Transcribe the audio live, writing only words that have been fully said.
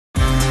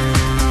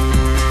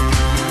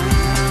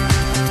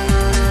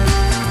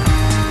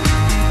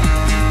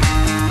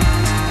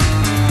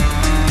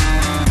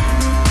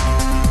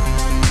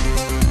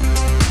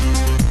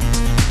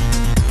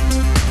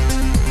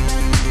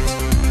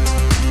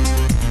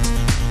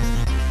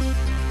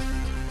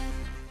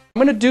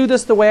I'm going to do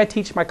this the way I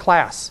teach my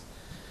class.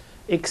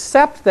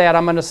 Except that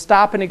I'm going to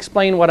stop and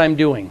explain what I'm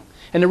doing.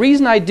 And the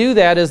reason I do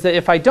that is that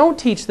if I don't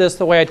teach this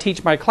the way I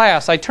teach my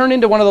class, I turn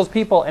into one of those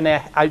people, and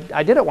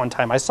I did it one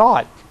time. I saw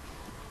it.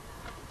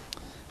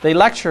 They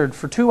lectured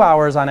for 2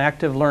 hours on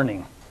active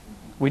learning.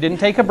 We didn't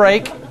take a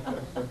break.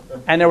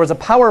 And there was a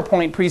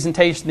PowerPoint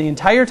presentation the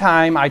entire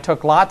time. I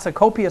took lots of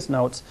copious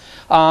notes.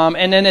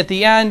 And then at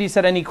the end, he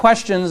said, any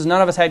questions?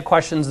 None of us had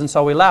questions, and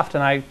so we left.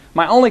 And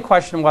my only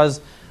question was,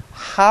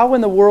 how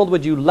in the world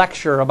would you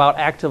lecture about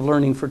active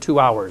learning for 2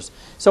 hours?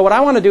 So what I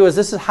want to do is,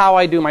 this is how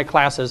I do my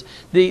classes.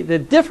 The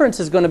difference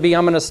is going to be,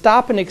 I'm going to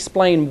stop and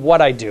explain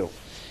what I do.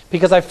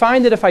 Because I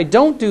find that if I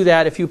don't do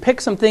that, if you pick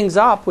some things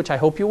up, which I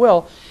hope you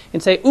will,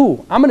 and say,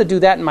 ooh, I'm going to do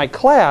that in my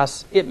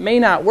class, it may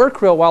not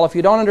work real well if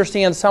you don't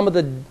understand some of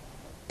the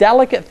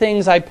delicate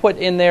things I put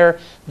in there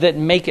that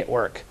make it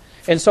work.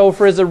 And so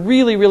as a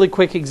really, really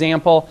quick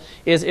example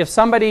is if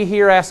somebody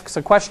here asks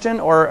a question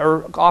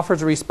or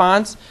offers a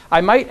response, I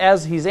might,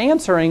 as he's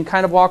answering,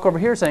 kind of walk over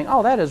here saying,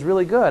 oh, that is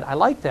really good. I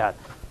like that.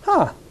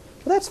 Huh, well,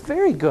 that's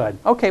very good.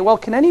 Okay, well,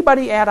 can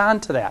anybody add on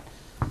to that?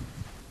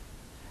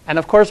 And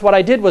of course, what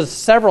I did was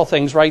several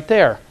things right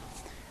there.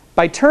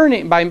 By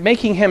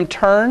making him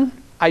turn,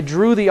 I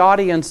drew the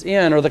audience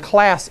in, or the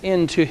class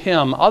into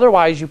him.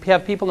 Otherwise, you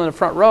have people in the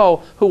front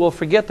row who will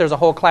forget there's a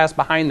whole class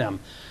behind them.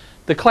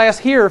 The class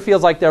here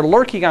feels like they're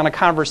lurking on a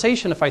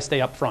conversation if I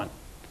stay up front.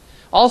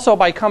 Also,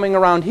 by coming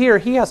around here,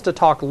 he has to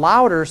talk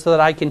louder so that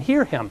I can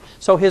hear him.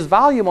 So his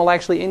volume will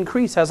actually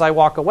increase as I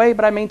walk away,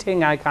 but I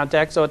maintain eye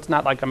contact, so it's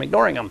not like I'm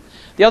ignoring him.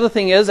 The other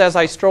thing is, as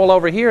I stroll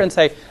over here and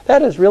say,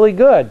 that is really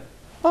good.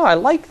 Oh, I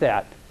like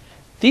that.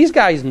 These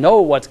guys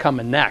know what's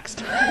coming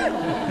next.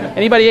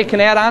 Anybody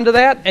can add on to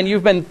that? And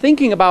you've been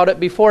thinking about it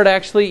before it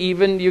actually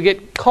even you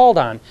get called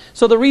on.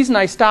 So the reason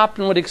I stopped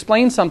and would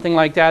explain something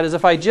like that is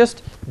if I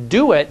just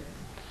do it,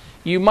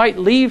 you might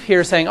leave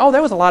here saying, oh,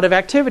 that was a lot of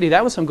activity.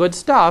 That was some good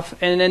stuff.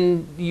 And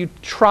then you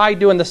try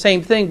doing the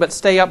same thing, but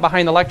stay up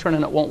behind the lectern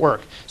and it won't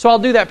work. So I'll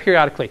do that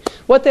periodically.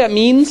 What that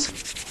means,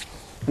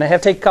 and I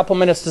have to take a couple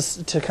minutes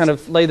to kind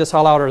of lay this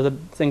all out or the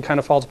thing kind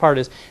of falls apart,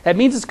 is that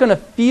means it's going to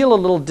feel a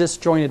little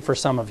disjointed for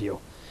some of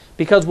you.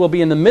 Because we'll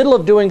be in the middle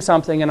of doing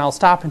something and I'll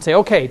stop and say,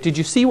 okay, did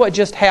you see what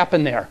just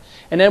happened there?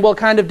 And then we'll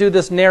kind of do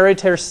this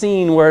narrator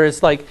scene where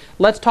it's like,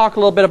 let's talk a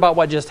little bit about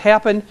what just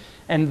happened,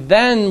 and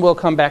then we'll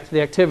come back to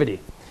the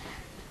activity.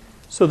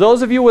 So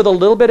those of you with a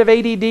little bit of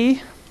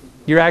ADD,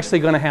 you're actually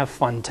going to have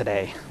fun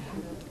today.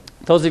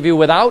 Those of you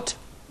without,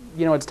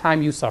 it's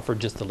time you suffered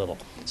just a little.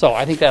 So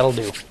I think that'll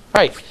do. All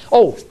right.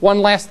 Oh, one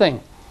last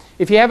thing.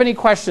 If you have any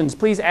questions,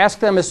 please ask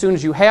them as soon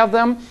as you have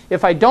them.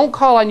 If I don't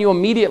call on you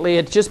immediately,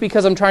 it's just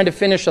because I'm trying to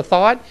finish a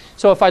thought.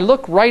 So if I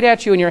look right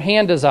at you and your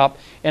hand is up,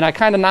 and I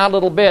kind of nod a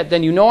little bit,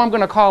 then you know I'm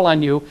going to call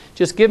on you.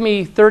 Just give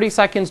me 30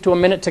 seconds to a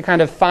minute to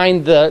kind of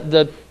find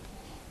the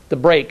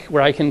break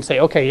where I can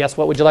say, okay, yes,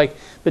 what would you like?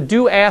 But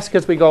do ask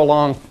as we go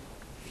along.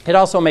 It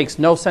also makes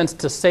no sense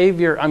to save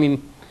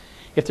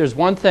if there's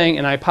one thing,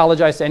 and I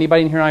apologize to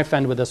anybody in here I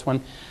offend with this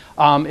one,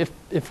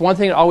 if one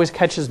thing that always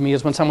catches me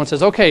is when someone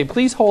says, okay,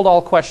 please hold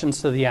all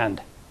questions to the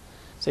end.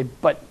 Say,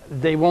 but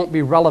they won't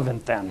be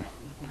relevant then.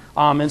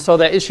 And so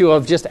that issue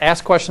of just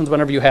ask questions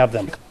whenever you have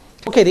them.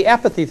 Okay, the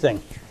apathy thing.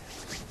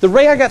 The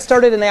way I got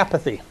started in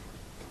apathy,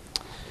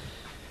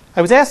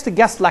 I was asked to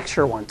guest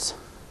lecture once.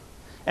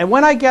 And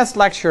when I guest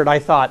lectured, I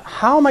thought,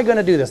 how am I going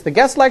to do this? The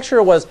guest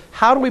lecture was,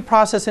 how do we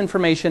process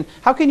information?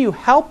 How can you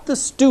help the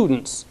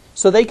students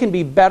so they can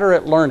be better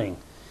at learning?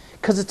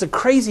 Because it's a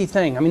crazy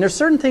thing. There's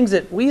certain things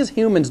that we as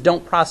humans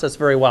don't process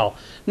very well.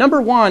 Number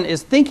one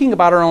is thinking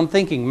about our own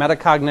thinking,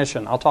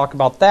 metacognition. I'll talk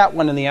about that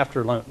one in the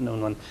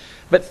afternoon one.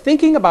 But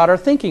thinking about our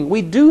thinking.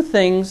 We do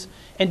things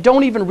and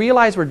don't even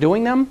realize we're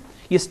doing them.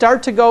 You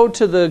start to go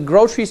to the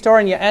grocery store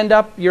and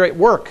you're at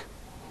work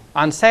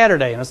on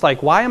Saturday. And it's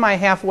like, why am I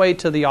halfway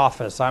to the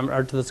office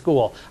or to the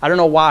school? I don't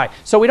know why.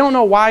 So we don't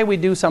know why we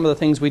do some of the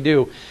things we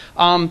do.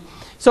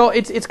 So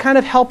it's kind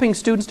of helping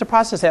students to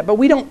process that. But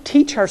we don't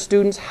teach our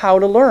students how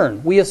to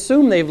learn. We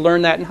assume they've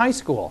learned that in high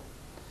school.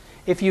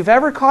 If you've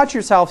ever caught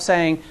yourself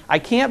saying, I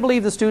can't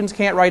believe the students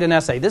can't write an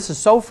essay. This is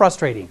so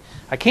frustrating.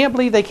 I can't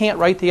believe they can't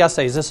write the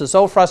essays. This is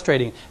so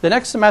frustrating. The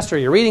next semester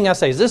you're reading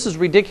essays. This is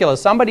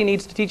ridiculous. Somebody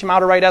needs to teach them how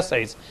to write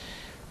essays.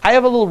 I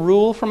have a little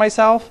rule for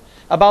myself.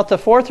 About the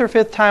fourth or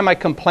fifth time I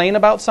complain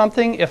about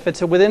something, if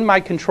it's within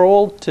my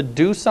control to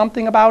do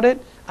something about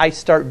it, I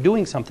start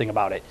doing something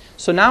about it.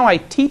 So now I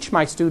teach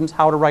my students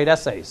how to write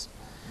essays.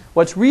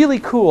 What's really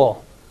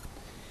cool,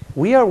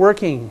 we are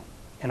working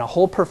in a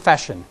whole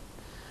profession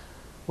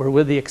where,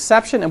 with the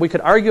exception, and we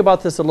could argue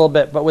about this a little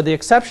bit, but with the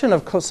exception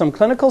of some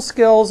clinical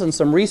skills and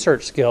some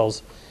research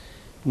skills,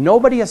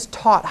 nobody is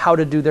taught how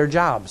to do their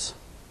jobs.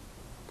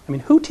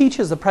 Who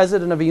teaches the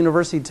president of a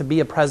university to be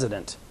a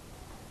president?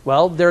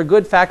 Well, they're a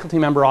good faculty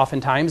member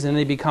oftentimes, and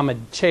they become a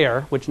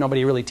chair, which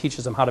nobody really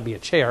teaches them how to be a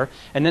chair.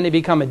 And then they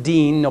become a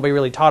dean. Nobody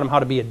really taught them how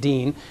to be a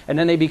dean. And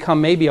then they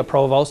become maybe a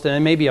provost, and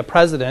then maybe a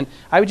president.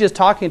 I was just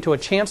talking to a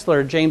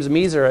chancellor, James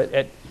Measer,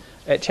 at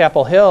at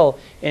Chapel Hill,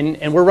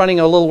 and we're running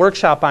a little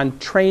workshop on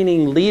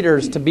training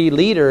leaders to be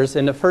leaders,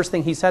 and the first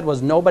thing he said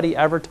was, nobody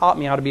ever taught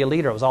me how to be a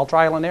leader. It was all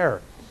trial and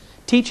error.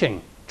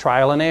 Teaching,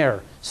 trial and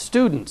error.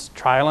 Students,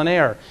 trial and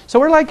error. So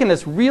we're like in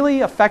this really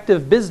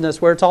effective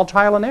business where it's all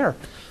trial and error.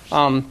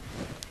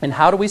 And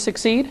how do we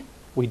succeed?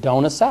 We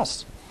don't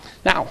assess.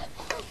 Now,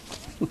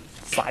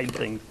 side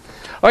things.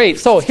 All right,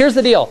 so here's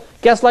the deal.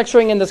 Guest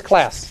lecturing in this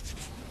class.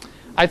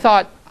 I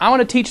thought, I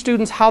want to teach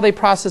students how they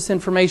process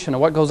information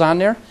and what goes on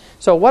there.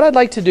 So what I'd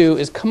like to do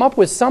is come up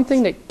with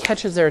something that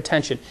catches their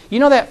attention. You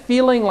know that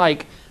feeling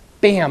like,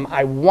 bam,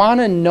 I want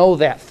to know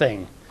that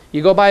thing.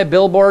 You go by a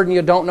billboard and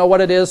you don't know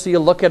what it is, so you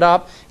look it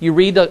up. You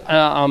read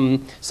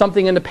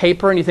something in the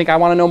paper and you think, I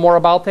want to know more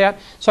about that.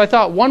 So I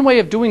thought one way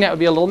of doing that would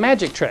be a little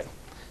magic trick.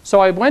 So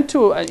I went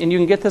to, and you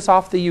can get this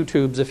off the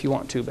YouTubes if you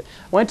want to, but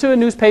I went to a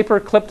newspaper,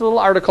 clipped a little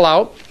article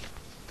out.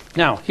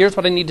 Now, here's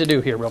what I need to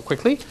do here real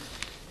quickly,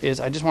 is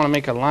I just want to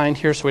make a line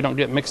here so we don't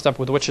get mixed up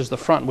with which is the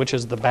front, which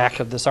is the back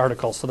of this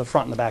article, so the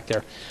front and the back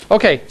there.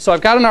 Okay, so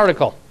I've got an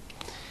article.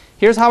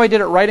 Here's how I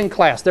did it right in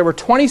class. There were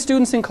 20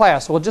 students in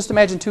class. Well, just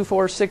imagine 2,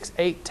 4, 6,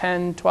 8,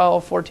 10,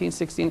 12, 14,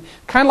 16,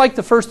 kind of like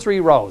the first 3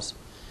 rows.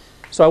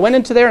 So I went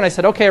into there and I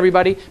said, okay,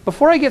 everybody,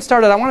 before I get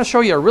started, I want to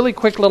show you a really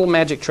quick little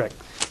magic trick.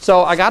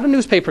 So I got a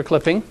newspaper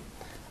clipping.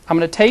 I'm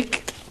going to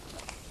take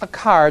a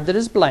card that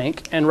is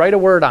blank and write a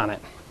word on it.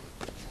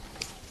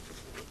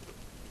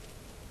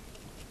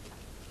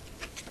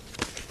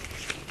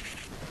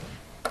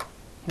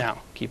 Now,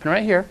 keeping it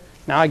right here.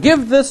 Now I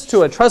give this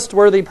to a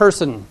trustworthy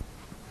person.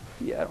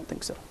 Yeah, I don't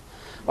think so.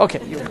 Okay.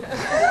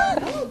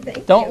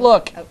 Don't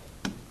look.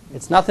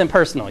 It's nothing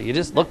personal. You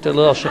just looked a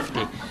little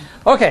shifty.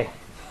 Okay.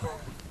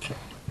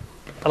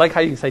 I like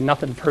how you say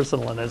nothing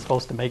personal and it's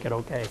supposed to make it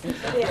okay.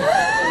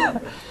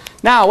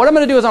 Now, what I'm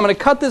going to do is I'm going to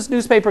cut this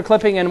newspaper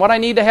clipping, and what I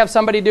need to have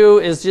somebody do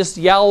is just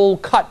yell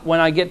cut when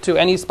I get to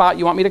any spot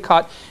you want me to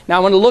cut. Now,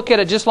 I'm going to look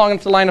at it just long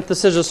enough to line up the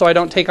scissors so I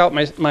don't take out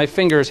my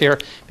fingers here,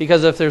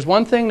 because if there's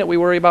one thing that we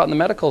worry about in the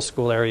medical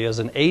school area is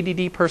an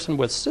ADD person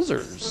with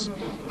scissors.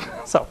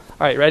 So, all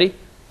right, ready?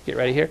 Get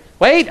ready here.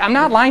 Wait, I'm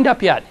not lined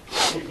up yet.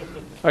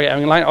 Okay, I'm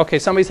going to line. Okay,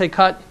 somebody say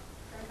cut.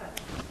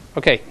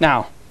 Okay,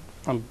 now,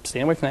 I'm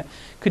staying away from that.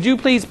 Could you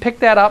please pick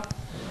that up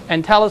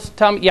and tell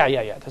me,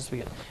 yeah, that's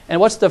good. And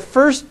what's the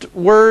first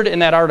word in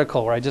that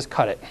article where I just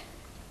cut it?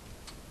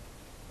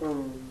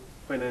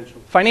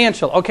 Financial.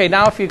 Financial. Okay,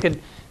 now if you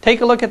could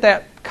take a look at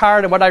that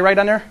card and what did I write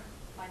on there?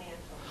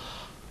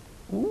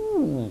 Financial.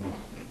 Ooh.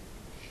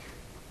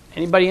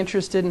 Anybody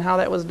interested in how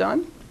that was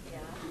done? Yeah.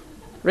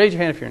 Raise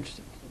your hand if you're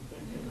interested.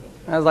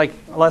 That was like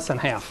less than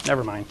half.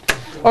 Never mind.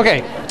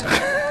 Okay.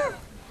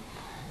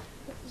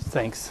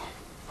 Thanks.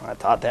 I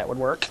thought that would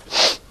work.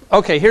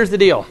 Okay, here's the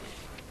deal.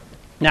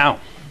 Now,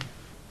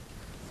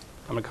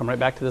 I'm going to come right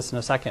back to this in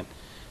a second.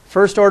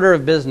 First order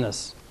of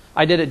business.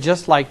 I did it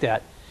just like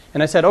that.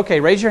 And I said, okay,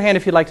 raise your hand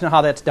if you'd like to know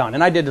how that's done.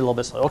 And I did it a little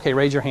bit slow. Okay,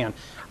 raise your hand.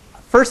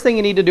 First thing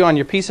you need to do on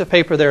your piece of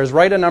paper there is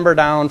write a number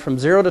down from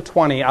 0 to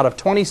 20 out of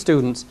 20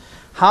 students.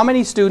 How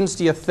many students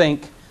do you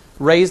think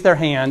raised their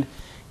hand?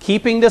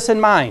 Keeping this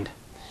in mind.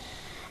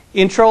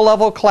 Intro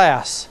level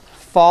class,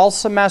 fall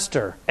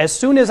semester. As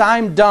soon as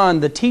I'm done,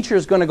 the teacher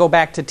is going to go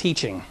back to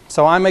teaching.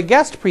 So I'm a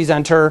guest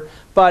presenter,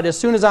 but as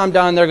soon as I'm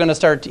done,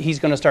 he's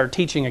going to start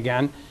teaching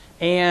again.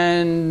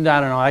 And I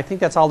don't know, I think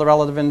that's all the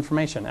relevant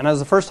information. And it was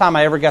the first time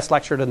I ever guest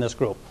lectured in this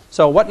group.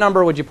 So what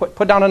number would you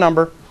put down a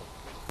number?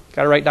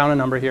 Got to write down a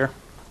number here.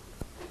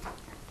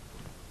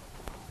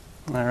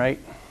 All right.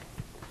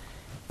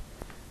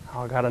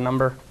 I got a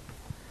number.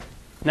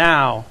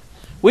 Now,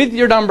 with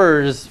your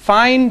numbers,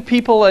 find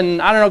people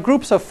in, I don't know,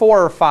 groups of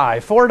 4 or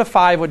 5. 4 to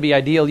 5 would be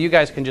ideal. You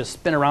guys can just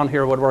spin around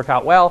here, it would work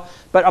out well.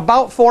 But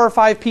about 4 or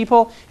 5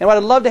 people. And what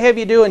I'd love to have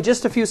you do in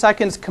just a few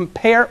seconds,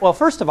 compare, well,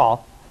 first of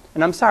all,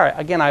 and I'm sorry,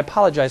 again, I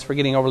apologize for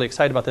getting overly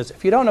excited about this.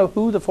 If you don't know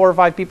who the 4 or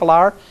 5 people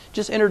are,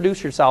 just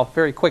introduce yourself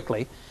very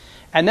quickly.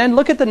 And then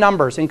look at the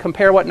numbers and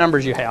compare what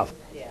numbers you have.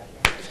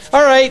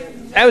 All right,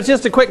 that was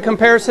just a quick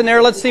comparison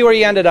there. Let's see where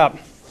you ended up.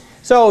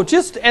 So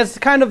just as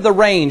kind of the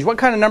range, what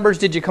kind of numbers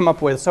did you come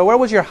up with? So where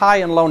was your high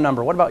and low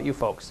number? What about you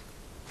folks?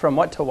 From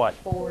what to what?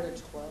 4 to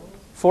 12.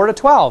 4 to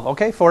 12.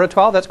 Okay, 4 to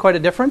 12. That's quite a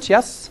difference.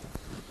 Yes?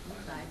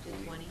 5 to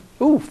 20.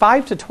 Ooh,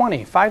 5 to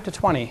 20. 5 to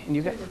 20. And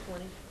you guys?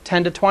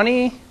 10 to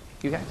 20.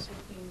 You guys?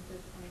 15 to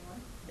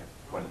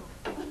 21.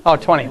 Yeah, 20. Oh,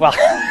 20. Well,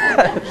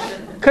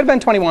 could have been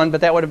 21,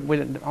 but that would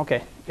have,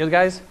 okay. You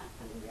guys?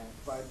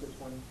 5 to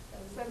 20.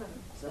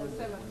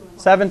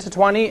 7 to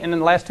 20. And then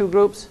the last two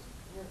groups?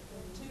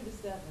 2 to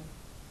 7.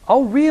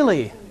 Oh,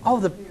 really?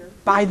 Oh,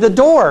 by the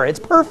door. It's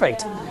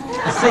perfect. See,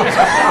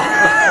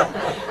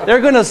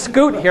 they're going to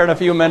scoot here in a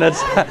few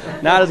minutes.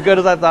 Not as good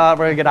as I thought.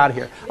 We're going to get out of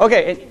here.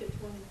 Okay.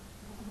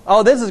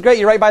 Oh, this is great.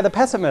 You're right by the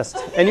pessimist.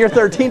 And you're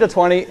 13 to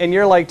 20, and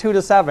you're like 2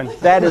 to 7.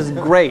 That is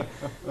great.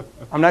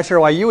 I'm not sure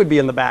why you would be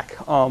in the back.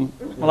 Well,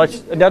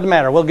 it doesn't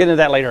matter. We'll get into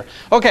that later.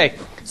 Okay.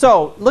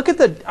 So look at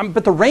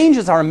but the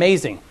ranges are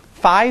amazing.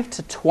 5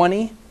 to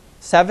 20.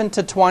 7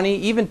 to 20,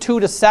 even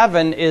 2 to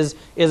 7 is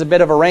a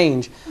bit of a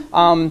range.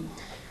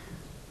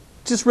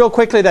 Just real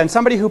quickly then,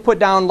 somebody who put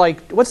down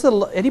like,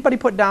 anybody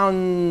put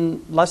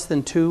down less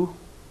than 2?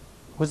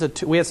 Was it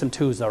 2? We had some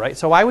 2s though, right?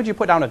 So why would you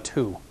put down a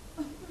 2?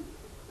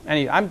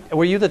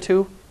 Were you the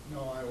 2? No,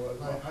 I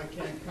was. I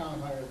can't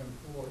count higher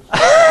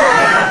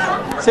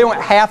than 4. So you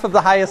want half of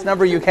the highest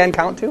number you can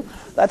count to?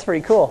 That's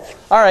pretty cool.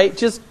 All right,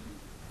 just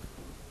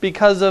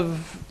because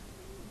of,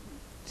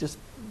 just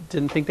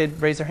didn't think they'd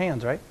raise their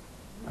hands, right?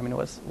 I mean,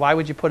 why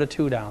would you put a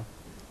 2 down?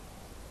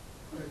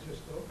 I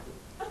just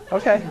don't.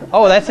 Okay.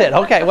 Oh, that's it.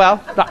 Okay,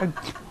 well,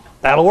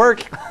 that'll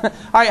work. All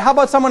right, how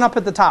about someone up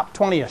at the top,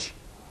 20-ish?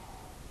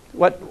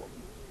 What?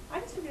 I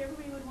just figured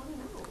everybody would want to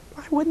know.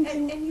 I wouldn't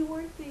think. And you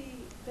weren't the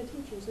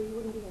teacher, so you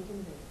wouldn't be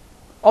intimidated.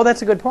 Oh,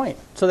 that's a good point.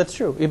 So that's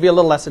true. It'd be a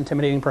little less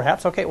intimidating,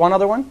 perhaps. Okay, one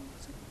other one?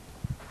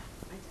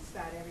 I just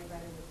thought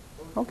everybody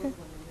would Okay. want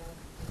to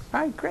know.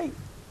 All right, great.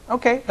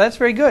 Okay, that's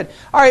very good.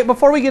 All right,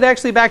 before we get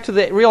actually back to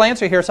the real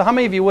answer here, so how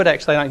many of you would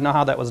actually like to know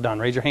how that was done?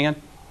 Raise your hand.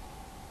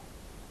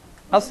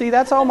 I'll see,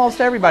 that's almost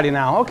everybody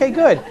now. Okay,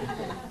 good.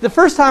 The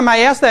first time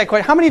I asked that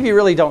question, how many of you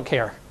really don't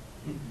care?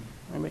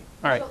 Anybody?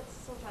 All right.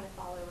 Still trying to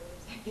follow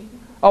what you're saying.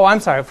 Oh, I'm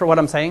sorry for what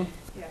I'm saying.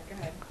 Yeah, go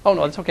ahead. Oh,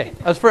 no, it's okay.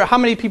 As for how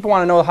many people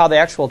want to know how the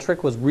actual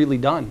trick was really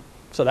done?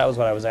 So that was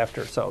what I was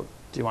after. So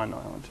do you want to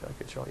know? I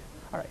could show you.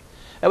 All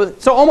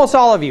right. So almost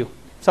all of you.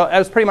 So that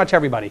was pretty much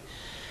everybody.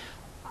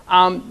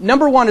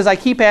 Number one is I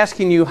keep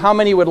asking you how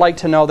many would like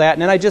to know that.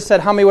 And then I just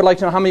said how many would like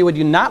to know, how many would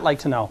you not like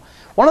to know?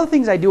 One of the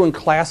things I do in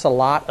class a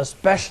lot,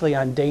 especially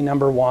on day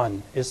number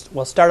 1, is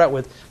we'll start out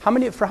with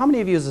for how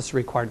many of you is this a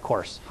required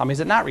course? How many is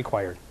it not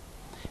required?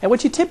 And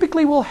what you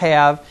typically will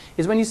have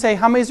is when you say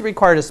how many is it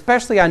required,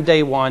 especially on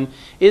day 1,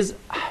 is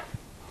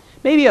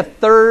maybe a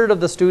third of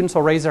the students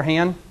will raise their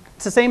hand.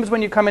 It's the same as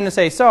when you come in and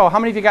say, so how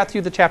many of you got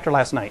through the chapter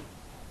last night?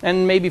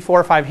 And maybe 4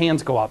 or 5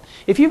 hands go up.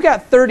 If you've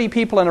got 30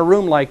 people in a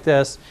room like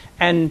this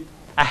and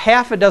a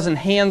half a dozen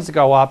hands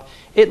go up,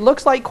 it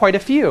looks like quite a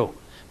few.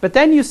 But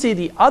then you see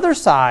the other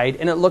side,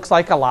 and it looks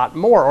like a lot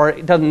more, or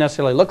it doesn't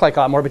necessarily look like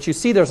a lot more, but you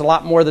see there's a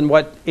lot more than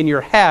what in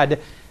your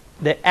head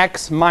the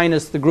X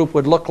minus the group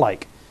would look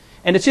like.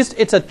 And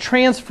it's a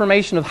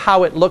transformation of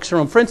how it looks in a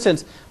room. For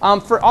instance,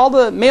 for all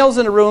the males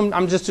in a room,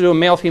 I'm just to do a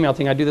male-female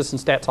thing. I do this in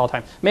stats all the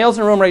time. Males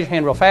in a room, raise your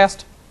hand real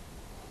fast.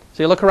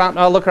 So you look around.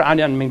 I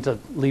didn't mean to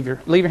leave your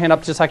hand up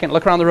just a second.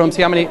 Look around the room.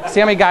 See how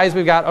many guys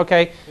we've got.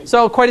 Okay,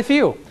 so quite a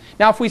few.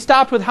 Now, if we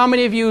stopped with how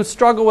many of you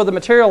struggled with the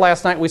material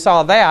last night, we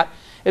saw that.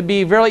 It'd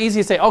be really easy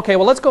to say, okay,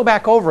 well, let's go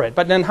back over it.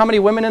 But then how many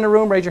women in the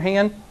room? Raise your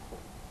hand.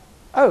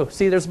 Oh,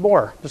 see, there's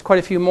more. There's quite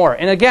a few more.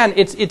 And again,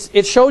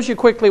 it shows you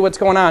quickly what's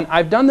going on.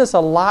 I've done this a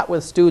lot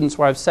with students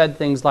where I've said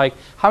things like,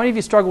 how many of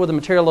you struggled with the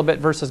material a little bit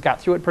versus got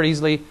through it pretty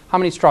easily? How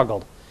many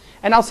struggled?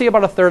 And I'll see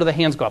about a third of the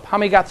hands go up. How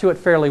many got through it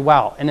fairly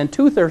well? And then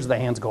 2/3 of the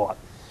hands go up.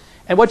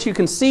 And what you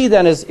can see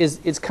then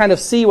is kind of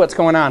see what's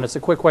going on. It's a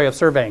quick way of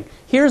surveying.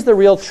 Here's the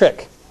real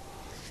trick.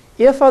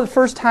 If the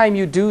first time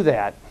you do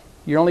that,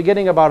 you're only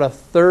getting about a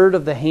third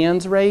of the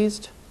hands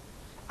raised,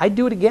 I'd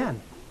do it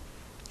again.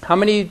 How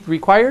many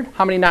required?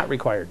 How many not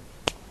required?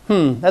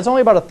 That's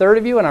only about a third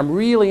of you, and I'm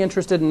really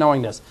interested in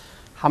knowing this.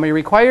 How many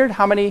required?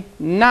 How many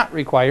not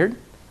required?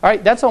 All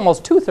right, that's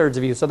almost 2/3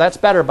 of you, so that's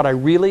better, but I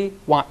really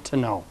want to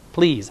know.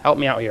 Please help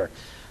me out here.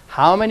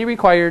 How many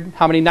required?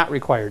 How many not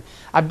required?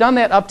 I've done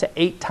that up to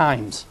 8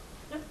 times.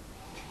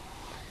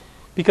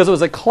 Because it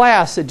was a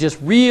class that just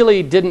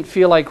really didn't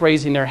feel like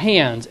raising their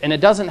hands, and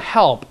it doesn't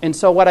help. And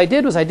so what I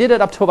did was I did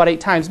it up to about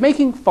 8 times,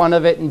 making fun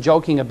of it and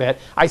joking a bit.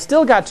 I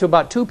still got to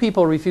about 2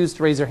 people refused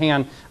to raise their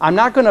hand. I'm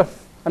not going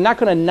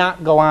to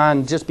not go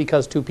on just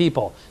because 2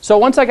 people. So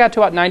once I got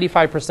to about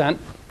 95%,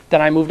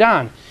 then I moved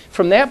on.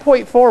 From that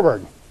point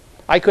forward,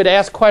 I could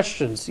ask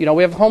questions. You know,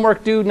 we have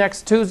homework due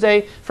next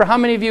Tuesday. For how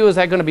many of you is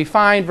that going to be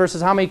fine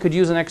versus how many could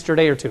use an extra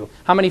day or 2?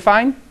 How many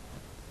fine?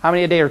 How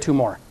many a day or 2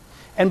 more?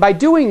 And by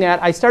doing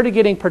that, I started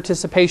getting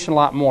participation a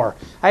lot more.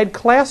 I had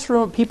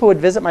people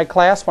would visit my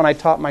class when I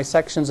taught my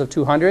sections of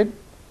 200.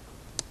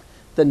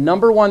 The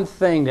number one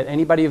thing that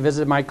anybody who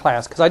visited my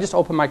class, because I just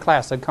opened my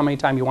class, I'd come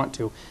anytime you want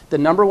to, the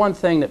number one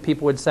thing that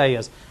people would say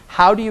is,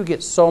 how do you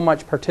get so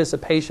much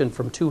participation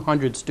from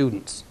 200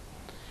 students?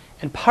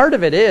 And part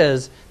of it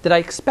is that I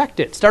expect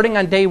it, starting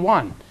on day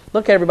 1.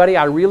 Look, everybody,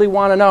 I really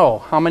want to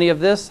know how many of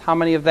this, how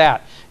many of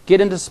that.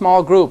 Get into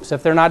small groups.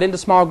 If they're not into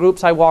small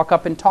groups, I walk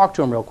up and talk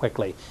to them real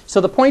quickly. So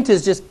the point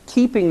is just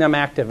keeping them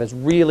active is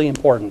really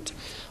important.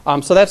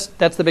 So that's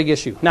the big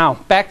issue. Now,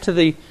 back to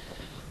the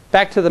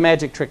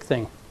magic trick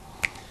thing.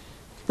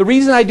 The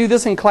reason I do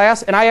this in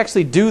class, and I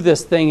actually do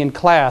this thing in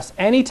class,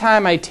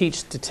 anytime I teach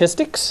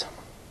statistics,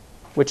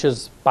 which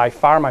is by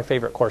far my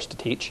favorite course to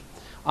teach,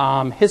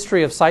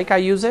 history of psych I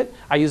use it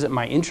in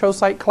my intro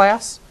psych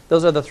class.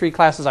 Those are the 3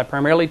 classes I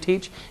primarily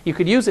teach. You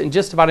could use it in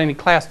just about any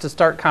class to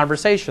start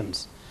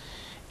conversations.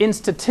 In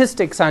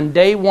statistics on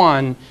day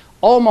 1,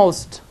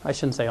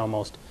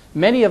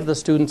 many of the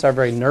students are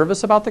very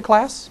nervous about the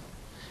class.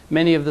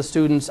 Many of the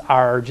students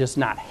are just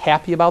not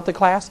happy about the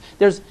class.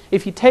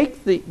 If you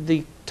take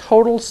the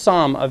total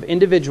sum of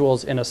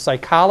individuals in a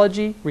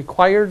psychology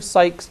required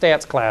psych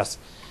stats class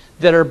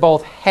that are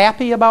both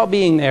happy about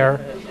being there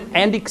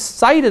and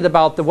excited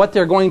about what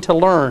they're going to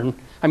learn.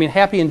 I mean,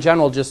 happy in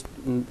general, just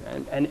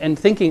and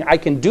thinking I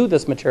can do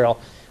this material.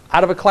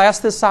 Out of a class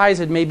this size,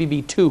 it'd maybe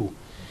be 2.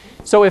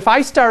 So if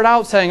I start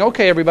out saying,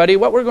 okay, everybody,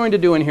 what we're going to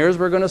do in here is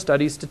we're going to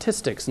study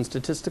statistics and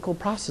statistical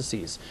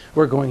processes.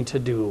 We're going to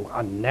do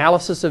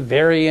analysis of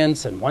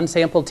variance and one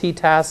sample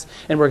t-tests,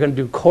 and we're going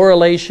to do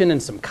correlation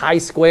and some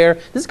chi-square.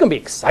 This is going to be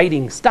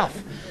exciting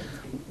stuff.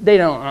 They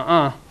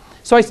don't,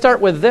 So I start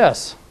with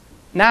this.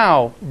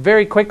 Now,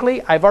 very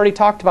quickly, I've already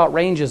talked about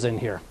ranges in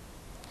here.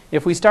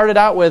 If we started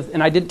out with,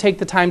 and I didn't take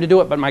the time to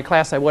do it, but in my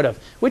class I would have.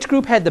 Which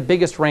group had the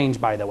biggest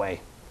range, by the way?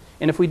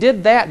 And if we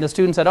did that, and the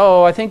student said,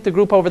 oh, I think the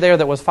group over there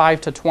that was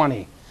 5 to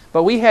 20.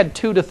 But we had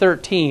 2 to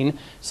 13,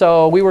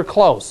 so we were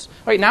close. All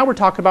right, now we're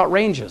talking about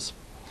ranges.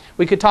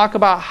 We could talk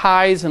about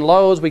highs and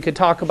lows. We could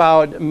talk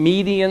about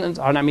medians,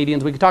 or not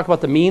medians. We could talk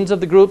about the means of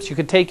the groups. You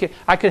could take it.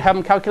 I could have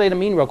them calculate a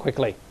mean real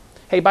quickly.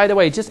 Hey, by the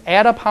way, just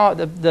add up how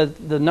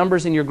the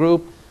numbers in your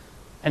group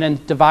and then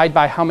divide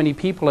by how many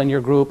people in your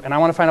group, and I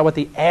want to find out what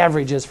the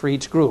average is for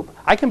each group.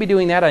 I can be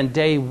doing that on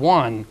day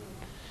 1,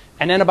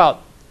 and then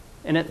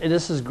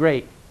this is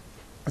great.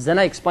 Then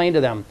I explain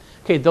to them,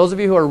 okay, those of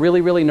you who are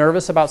really, really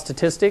nervous about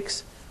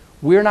statistics,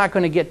 we're not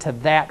going to get to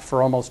that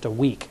for almost a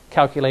week,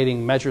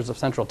 calculating measures of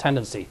central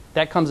tendency.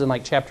 That comes in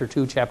like chapter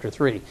 2, chapter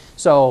 3.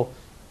 So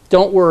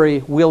don't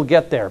worry, we'll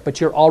get there,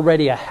 but you're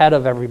already ahead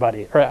of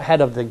everybody, or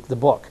ahead of the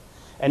book.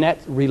 And that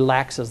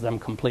relaxes them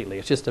completely.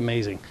 It's just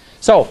amazing.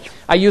 So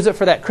I use it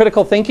for that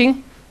critical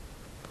thinking.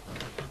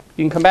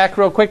 You can come back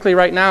real quickly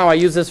right now. I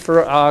use this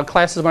for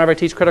classes whenever I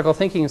teach critical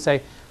thinking and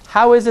say,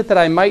 how is it that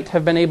I might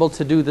have been able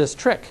to do this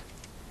trick?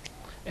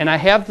 And I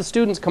have the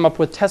students come up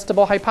with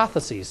testable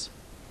hypotheses.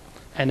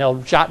 And they'll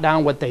jot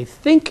down what they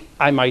think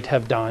I might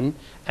have done.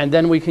 And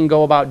then we can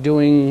go about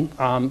doing,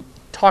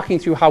 talking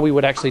through how we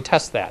would actually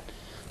test that.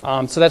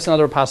 So that's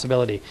another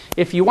possibility.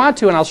 If you want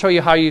to, and I'll show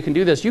you how you can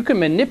do this, you can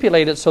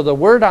manipulate it so the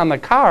word on the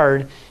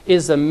card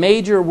is a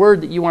major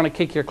word that you want to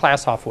kick your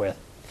class off with.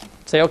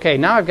 Say, okay,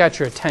 now I've got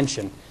your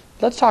attention.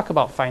 Let's talk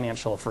about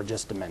financial for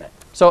just a minute.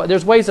 So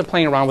there's ways of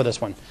playing around with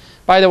this one.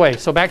 By the way,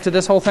 so back to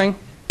this whole thing.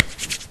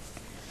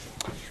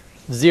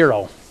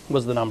 0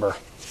 was the number.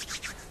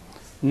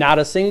 Not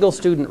a single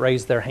student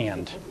raised their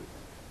hand.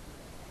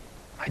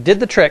 I did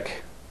the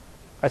trick.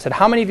 I said,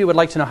 how many of you would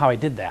like to know how I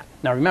did that?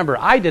 Now remember,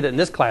 I did it in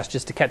this class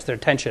just to catch their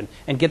attention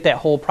and get that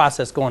whole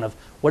process going of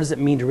what does it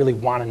mean to really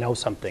want to know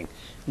something.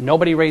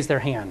 Nobody raised their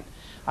hand.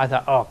 I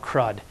thought, oh,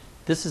 crud,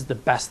 this is the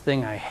best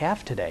thing I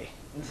have today,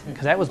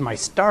 because that was my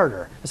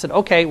starter. I said,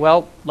 okay,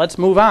 well, let's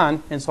move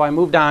on. And so I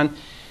moved on.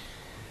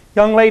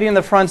 Young lady in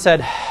the front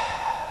said,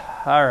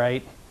 all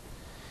right,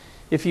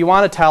 if you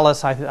want to tell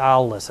us,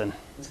 I'll listen.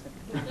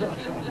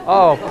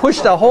 Oh,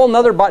 pushed a whole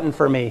nother button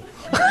for me.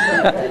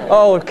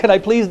 Oh, could I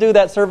please do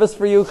that service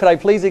for you? Could I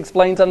please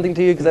explain something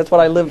to you? Because that's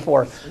what I live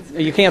for.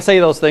 You can't say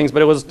those things,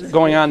 but it was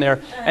going on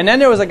there. And then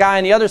there was a guy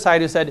on the other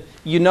side who said,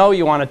 you know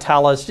you want to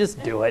tell us,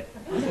 just do it.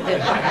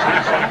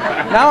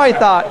 Now I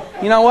thought,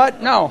 you know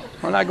what? No,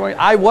 I'm not going.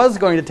 I was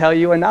going to tell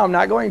you, and now I'm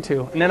not going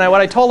to. And then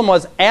what I told him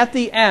was, at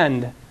the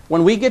end,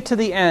 when we get to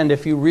the end,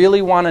 if you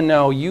really want to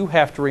know, you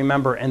have to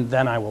remember, and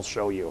then I will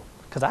show you.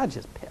 Because I was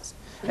just pissed.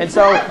 And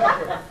so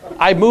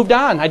I moved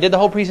on. I did the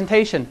whole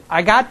presentation.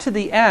 I got to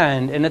the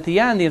end, and at the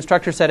end, the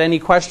instructor said, any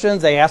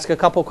questions? They asked a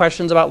couple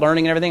questions about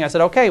learning and everything. I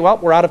said, okay, well,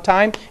 we're out of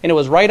time. And it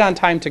was right on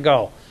time to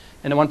go.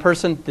 And then one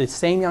person, the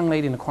same young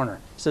lady in the corner,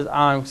 says,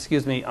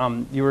 excuse me,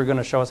 you were going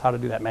to show us how to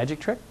do that magic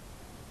trick?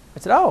 I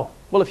said, oh,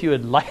 well, if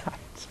you'd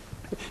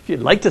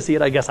like to see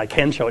it, I guess I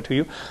can show it to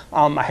you.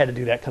 I had to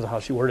do that because of how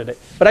she worded it.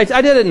 But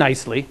I did it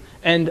nicely.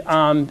 And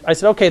I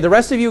said, okay, the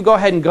rest of you go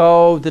ahead and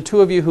go. The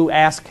 2 of you who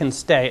ask can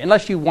stay,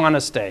 unless you want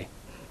to stay.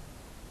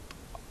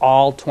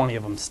 All 20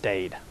 of them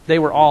stayed. They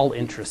were all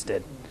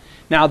interested.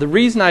 Now, the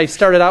reason I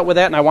started out with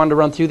that, and I wanted to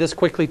run through this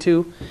quickly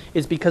too,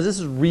 is because this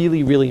is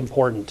really, really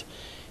important.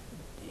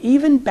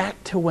 Even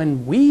back to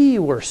when we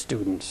were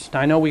students.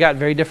 Now, I know we got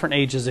very different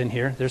ages in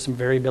here. There's some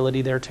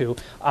variability there too.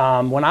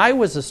 When I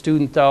was a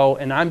student though,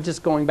 and I'm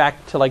just going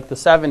back to like the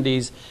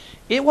 70s,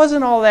 it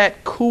wasn't all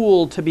that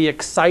cool to be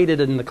excited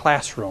in the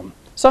classroom.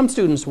 Some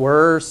students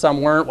were,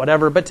 some weren't,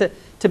 whatever. But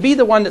to be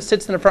the one that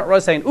sits in the front row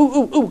saying, ooh,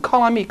 ooh, ooh,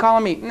 call on me,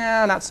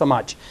 nah, not so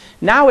much.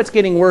 Now it's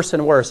getting worse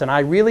and worse. And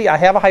I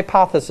have a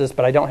hypothesis,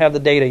 but I don't have the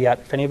data yet.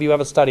 If any of you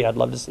have a study, I'd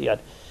love to see it.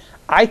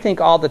 I think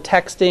all the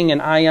texting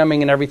and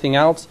IMing and everything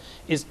else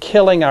is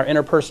killing our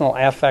interpersonal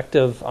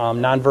affective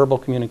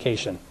nonverbal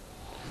communication.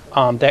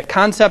 That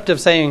concept of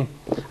saying,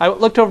 I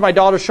looked over my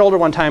daughter's shoulder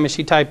one time and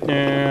she typed,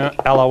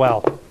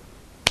 LOL.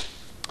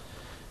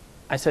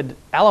 I said,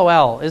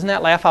 LOL, isn't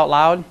that laugh out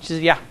loud? She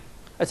said, yeah.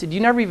 I said, you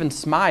never even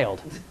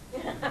smiled.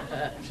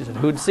 She said,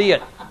 who'd see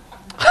it?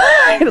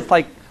 It's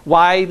like,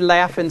 why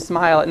laugh and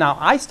smile? Now,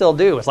 I still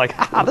do. It's like,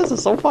 this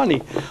is so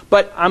funny.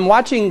 But I'm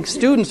watching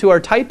students who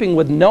are typing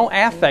with no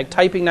affect,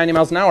 typing 90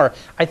 miles an hour.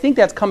 I think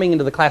that's coming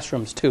into the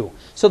classrooms too.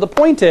 So the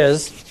point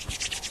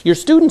is, your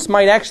students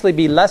might actually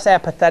be less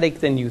apathetic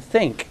than you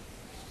think.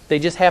 They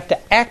just have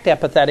to act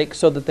apathetic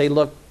so that they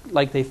look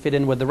like they fit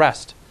in with the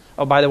rest.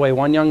 Oh, by the way,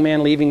 one young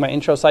man leaving my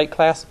intro psych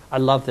class, I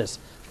love this.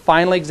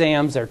 Final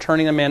exams, they're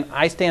turning them in.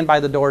 I stand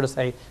by the door to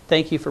say,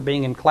 thank you for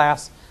being in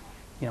class.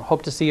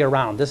 Hope to see you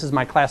around. This is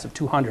my class of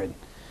 200.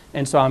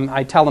 And so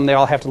I tell them they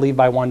all have to leave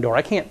by one door.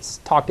 I can't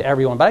talk to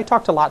everyone, but I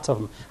talk to lots of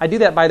them. I do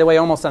that, by the way,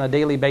 almost on a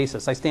daily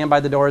basis. I stand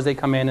by the door as they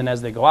come in and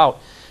as they go out.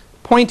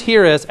 Point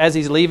here is, as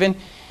he's leaving,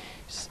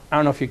 I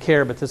don't know if you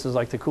care, but this is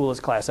like the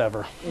coolest class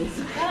ever.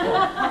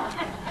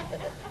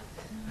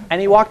 And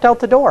he walked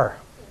out the door.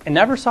 I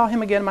never saw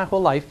him again in my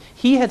whole life.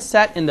 He had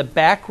sat in the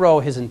back row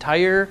his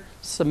entire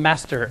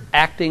semester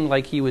acting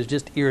like he was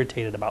just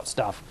irritated about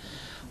stuff.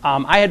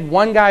 I had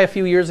one guy a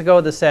few years ago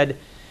that said,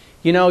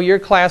 your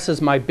class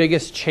is my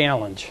biggest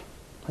challenge.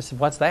 I said,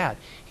 what's that?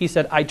 He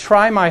said, I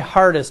try my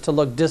hardest to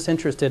look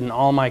disinterested in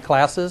all my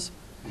classes,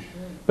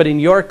 but in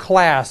your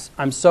class,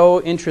 I'm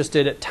so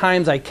interested, at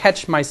times I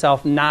catch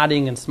myself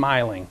nodding and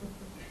smiling.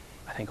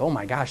 I think, oh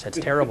my gosh, that's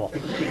terrible.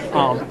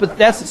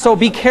 So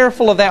be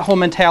careful of that whole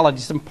mentality.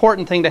 It's an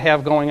important thing to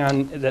have going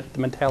on, that the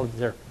mentality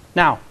there.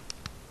 Now,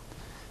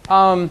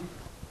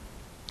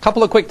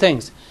 couple of quick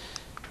things.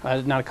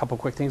 Not a couple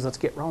of quick things. Let's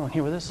get rolling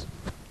here with this.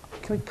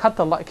 Can we cut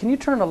the light? Can you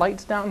turn the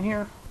lights down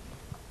here?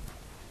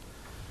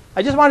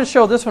 I just want to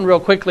show this one real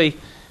quickly.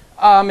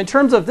 In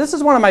terms of, this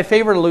is one of my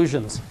favorite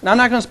illusions. Now, I'm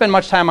not going to spend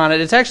much time on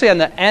it. It's actually on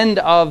the end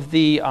of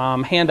the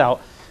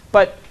handout.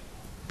 But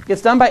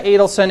it's done by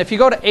Adelson. If you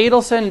go to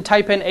Adelson and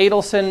type in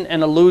Adelson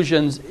and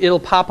illusions, it'll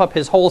pop up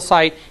his whole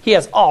site. He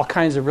has all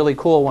kinds of really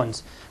cool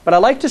ones. But I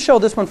like to show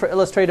this one for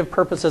illustrative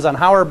purposes on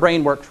how our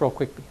brain works real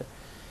quick.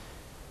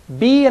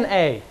 B and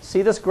A.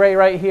 See this gray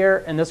right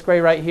here and this gray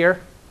right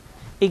here?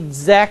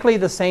 Exactly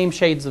the same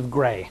shades of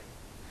gray.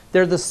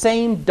 They're the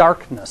same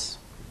darkness.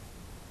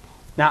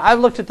 Now, I've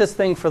looked at this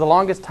thing for the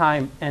longest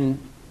time, and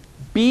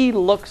B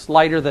looks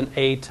lighter than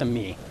A to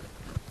me.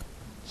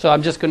 So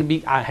I'm just going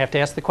to I have to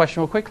ask the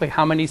question real quickly.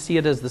 How many see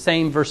it as the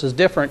same versus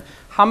different?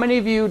 How many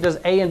of you does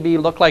A and B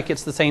look like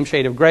it's the same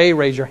shade of gray?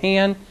 Raise your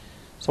hand.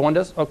 Someone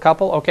does? A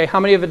couple? Okay. How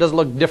many of it does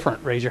look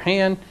different? Raise your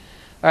hand.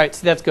 All right,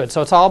 so that's good.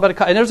 So it's all about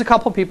and there's a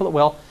couple people that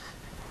will.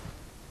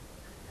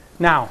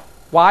 Now,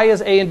 why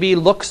does A and B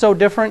look so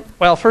different?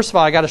 Well, first of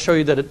all, I got to show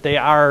you that they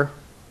are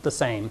the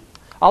same.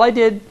 All I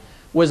did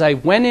was I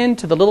went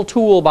into the little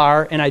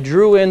toolbar and I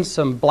drew in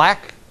some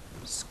black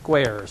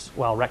squares,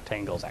 well,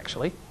 rectangles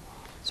actually.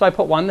 So I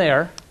put one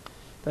there,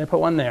 then I put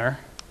one there,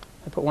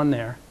 I put one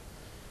there,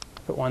 I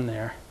put one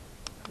there,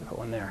 I put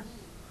one there.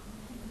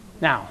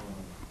 Now,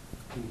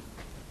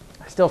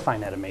 I still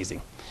find that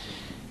amazing.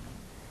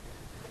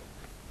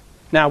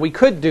 Now, we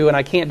could do, and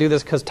I can't do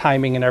this because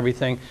timing and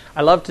everything,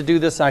 I love to do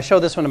this, and I show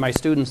this one to my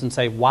students and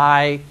say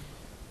why,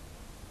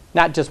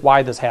 not just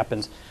why this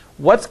happens,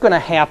 what's going to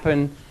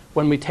happen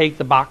when we take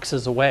the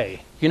boxes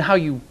away? You know how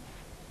you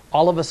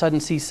all of a sudden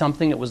see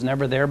something that was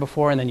never there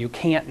before and then you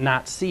can't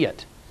not see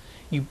it?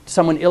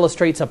 Someone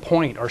illustrates a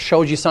point or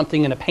shows you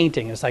something in a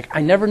painting. It's like,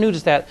 I never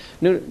noticed that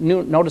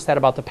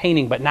about the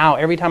painting, but now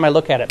every time I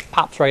look at it, it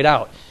pops right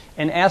out.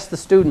 And ask the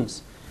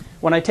students,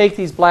 when I take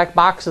these black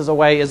boxes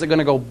away, is it going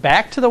to go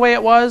back to the way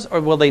it was,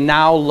 or will they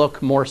now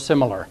look more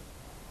similar?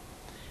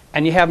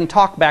 And you have them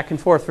talk back and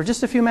forth for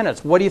just a few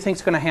minutes. What do you think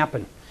is going to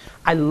happen?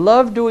 I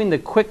love doing the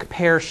quick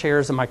pair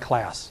shares in my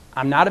class.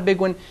 I'm not a big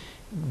one.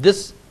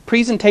 This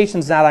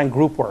presentation's not on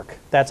group work.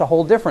 That's a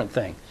whole different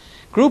thing.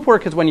 Group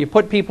work is when you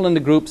put people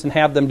into groups and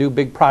have them do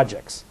big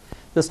projects.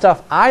 The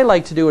stuff I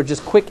like to do are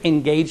just quick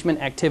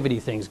engagement activity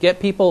things. Get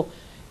people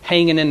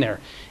hanging in there.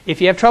 If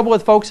you have trouble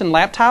with folks in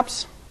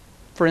laptops,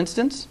 for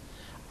instance,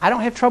 I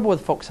don't have trouble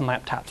with folks in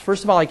laptops.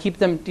 First of all, I keep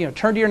them,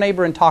 turn to your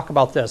neighbor and talk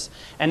about this.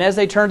 And as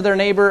they turn to their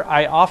neighbor,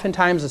 I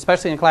oftentimes,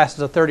 especially in classes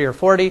of 30 or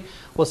 40,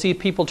 will see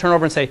people turn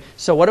over and say,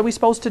 so what are we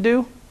supposed to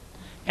do?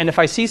 And if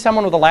I see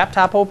someone with a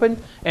laptop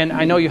open, and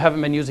I know you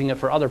haven't been using it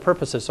for other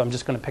purposes, so I'm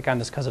just going to pick on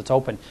this because it's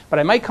open. But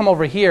I might come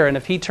over here, and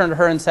if he turned to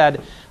her and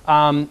said,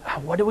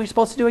 what are we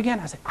supposed to do again?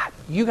 I say,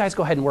 you guys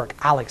go ahead and work.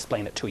 I'll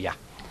explain it to you.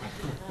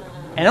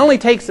 And it only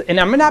takes, and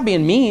I'm not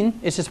being mean,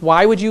 it's just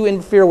why would you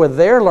interfere with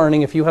their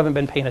learning if you haven't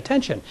been paying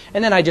attention?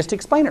 And then I just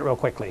explain it real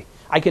quickly.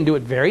 I can do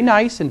it very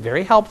nice and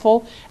very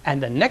helpful,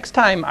 and the next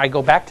time I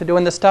go back to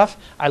doing this stuff,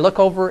 I look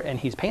over and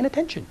he's paying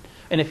attention.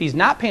 And if he's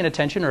not paying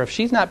attention, or if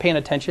she's not paying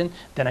attention,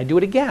 then I do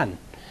it again.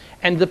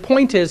 And the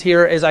point is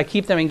here is I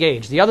keep them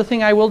engaged. The other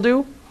thing I will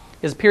do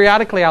is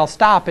periodically I'll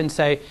stop and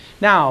say,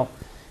 now,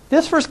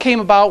 this first came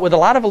about with a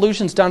lot of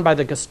illusions done by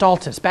the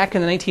Gestaltists back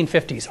in the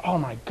 1950s. Oh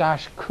my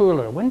gosh,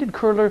 Köhler. When did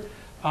Köhler...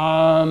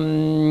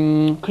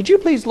 could you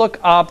please look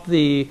up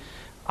the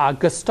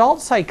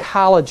Gestalt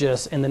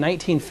psychologist in the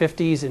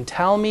 1950s and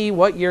tell me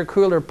what year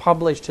Köhler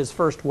published his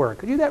first work?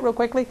 Could you do that real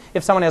quickly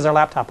if someone has their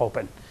laptop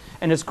open?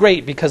 And it's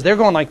great because they're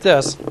going like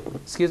this.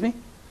 Excuse me?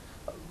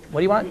 What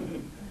do you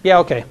want? Yeah,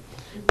 okay.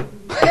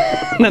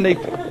 And then they...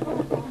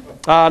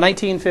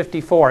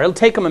 1954. It'll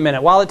take them a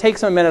minute. While it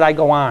takes them a minute, I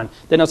go on.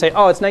 Then they'll say,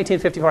 oh, it's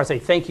 1954. I say,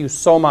 thank you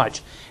so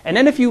much. And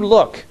then if you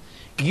look,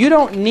 you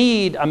don't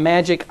need a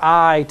magic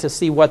eye to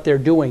see what they're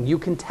doing. You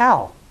can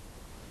tell.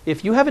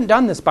 If you haven't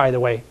done this, by the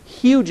way,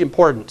 huge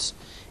importance.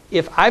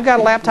 If I've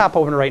got a laptop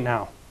open right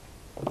now,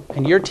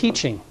 and you're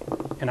teaching,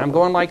 and I'm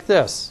going like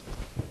this,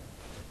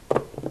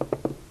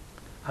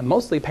 I'm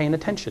mostly paying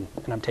attention,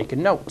 and I'm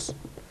taking notes.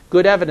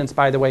 Good evidence,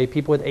 by the way,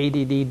 people with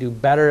ADD do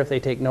better if they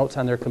take notes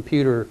on their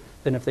computer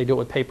than if they do it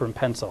with paper and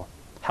pencil.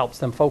 Helps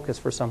them focus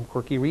for some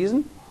quirky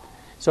reason.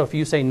 So if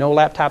you say no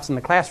laptops in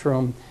the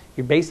classroom,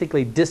 you're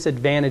basically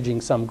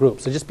disadvantaging some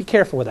groups. So just be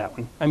careful with that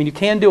one. I mean, you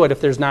can do it if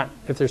there's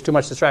too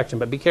much distraction,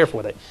 but be careful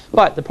with it.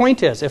 But the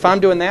point is, if I'm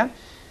doing that,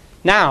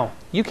 now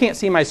you can't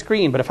see my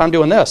screen, but if I'm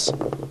doing this,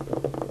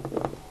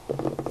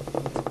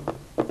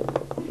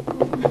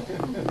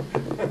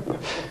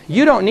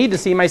 you don't need to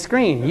see my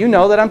screen. You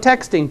know that I'm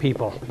texting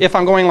people. If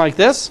I'm going like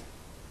this,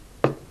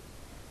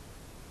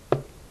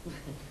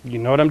 you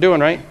know what I'm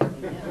doing, right?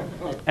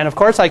 And of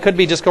course, I could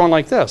be just going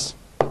like this.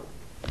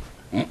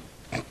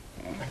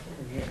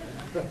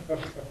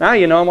 Now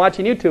you know I'm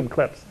watching YouTube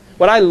clips.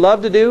 What I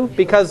love to do,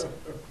 because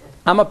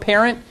I'm a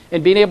parent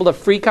and being able to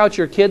freak out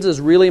your kids is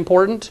really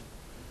important.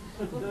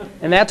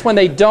 And that's when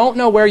they don't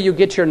know where you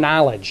get your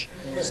knowledge.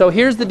 So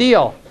here's the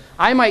deal.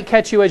 I might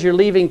catch you as you're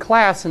leaving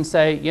class and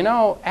say, you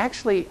know,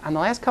 actually, on the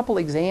last couple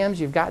exams,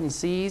 you've gotten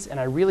C's, and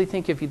I really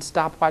think if you'd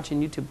stop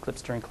watching YouTube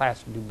clips during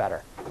class, you'd do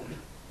better.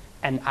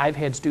 And I've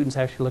had students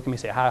actually look at me and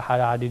say,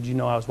 how did you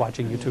know I was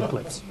watching YouTube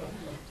clips?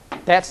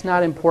 That's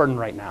not important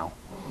right now.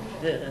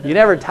 You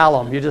never tell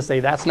them. You just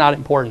say, that's not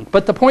important.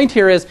 But the point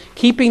here is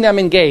keeping them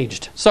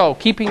engaged. So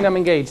keeping them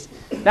engaged.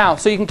 Now,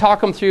 so you can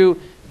talk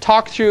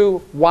through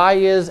why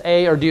is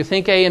A, or do you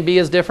think A and B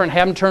is different?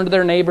 Have them turn to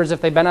their neighbors.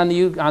 If they've been on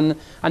the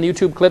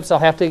YouTube clips, they'll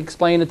have to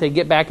explain it. They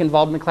get back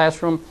involved in the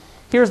classroom.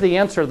 Here's the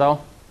answer,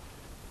 though.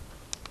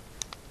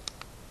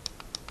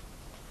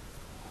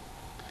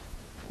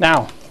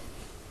 Now,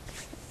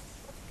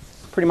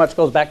 pretty much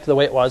goes back to the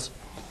way it was,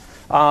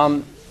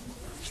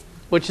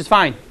 which is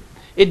fine.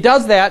 It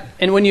does that,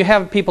 and when you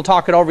have people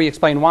talk it over, you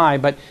explain why.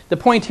 But the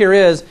point here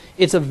is,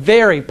 it's a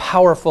very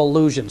powerful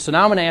illusion. So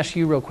now I'm going to ask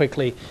you real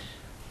quickly,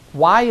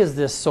 why is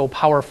this so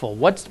powerful?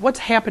 What's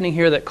happening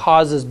here that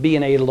causes B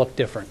and A to look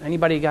different?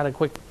 Anybody got a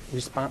quick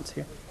response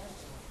here?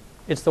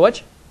 It's the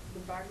which? The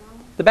background?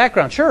 The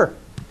background, sure.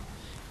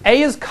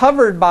 A is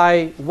covered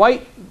by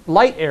white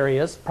light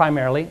areas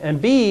primarily,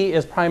 and B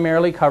is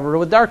primarily covered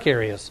with dark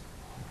areas.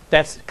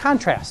 That's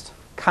contrast.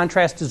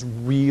 Contrast is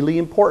really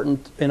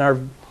important in our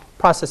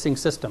processing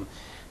system.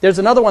 There's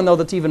another one, though,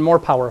 that's even more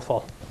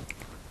powerful.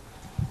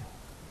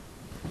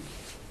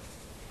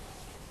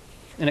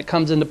 And it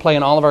comes into play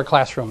in all of our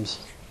classrooms.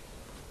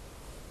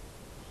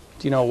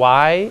 Do you know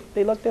why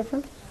they look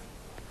different?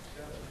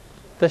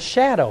 The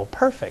shadow.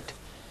 Perfect.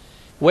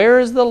 Where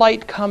is the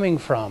light coming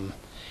from?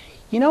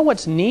 You know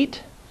what's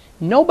neat?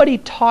 Nobody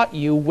taught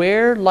you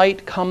where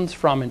light comes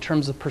from in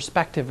terms of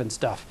perspective and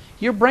stuff.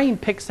 Your brain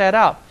picks that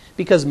up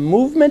because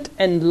movement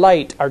and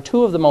light are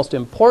two of the most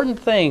important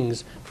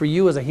things for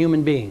you as a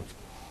human being.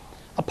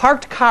 A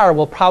parked car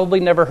will probably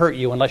never hurt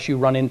you unless you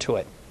run into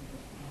it.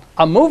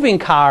 A moving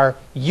car,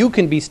 you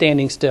can be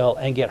standing still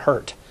and get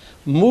hurt.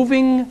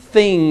 Moving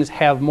things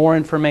have more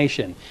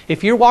information.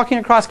 If you're walking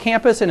across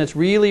campus and it's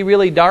really,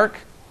 really dark,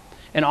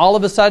 and all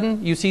of a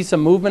sudden you see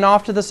some movement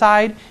off to the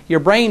side, your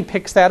brain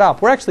picks that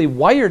up. We're actually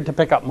wired to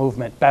pick up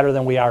movement better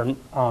than we are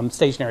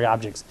stationary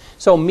objects.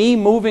 So me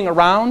moving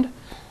around,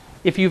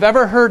 if you've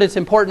ever heard it's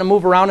important to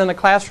move around in the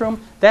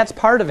classroom, that's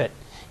part of it.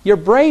 Your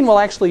brain will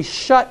actually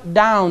shut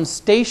down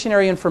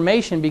stationary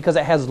information because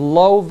it has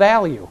low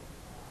value.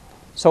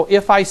 So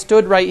if I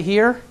stood right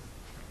here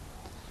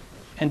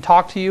and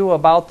talked to you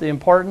about the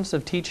importance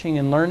of teaching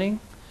and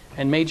learning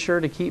and made sure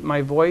to keep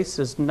my voice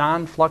as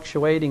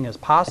non-fluctuating as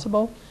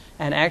possible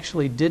and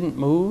actually didn't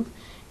move,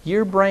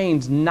 your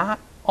brain's not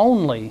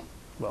only,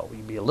 well,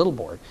 you'd be a little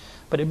bored,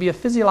 but it'd be a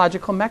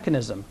physiological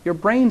mechanism. Your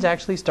brains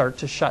actually start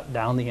to shut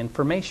down the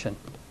information.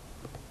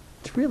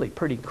 It's really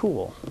pretty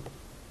cool.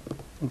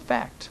 In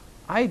fact,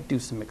 I do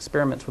some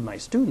experiments with my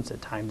students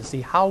at times to see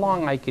how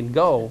long I can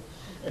go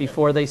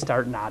before they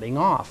start nodding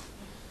off.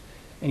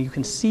 And you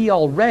can see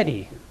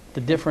already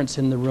the difference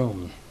in the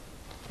room.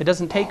 It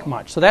doesn't take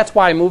much. So that's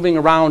why moving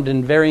around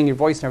and varying your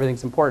voice and everything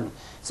is important.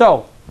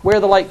 So, where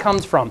the light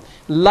comes from.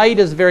 Light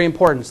is very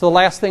important. So the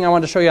last thing I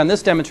want to show you on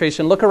this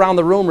demonstration, look around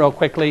the room real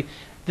quickly.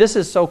 This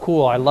is so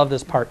cool. I love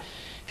this part.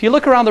 If you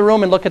look around the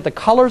room and look at the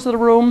colors of the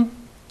room,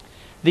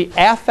 the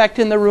affect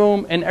in the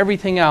room, and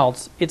everything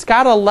else, it's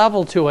got a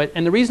level to it.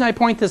 And the reason I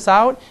point this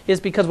out is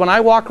because when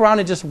I walk around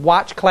and just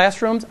watch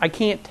classrooms, I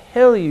can't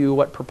tell you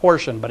what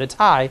proportion, but it's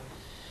high,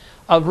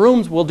 of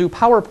rooms will do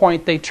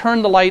PowerPoint. They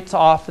turn the lights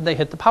off and they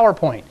hit the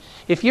PowerPoint.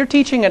 If you're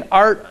teaching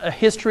a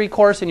history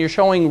course and you're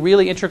showing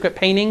really intricate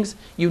paintings,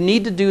 you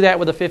need to do that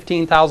with a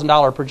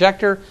 $15,000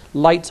 projector,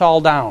 lights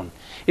all down.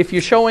 If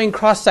you're showing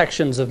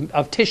cross-sections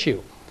of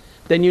tissue,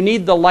 then you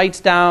need the lights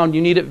down,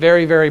 you need it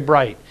very, very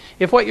bright.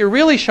 If what you're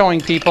really showing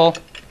people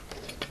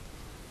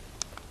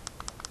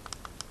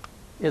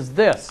is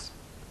this,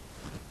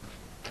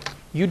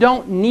 You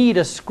don't need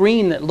a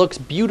screen that looks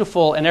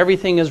beautiful and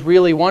everything is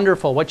really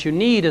wonderful. What you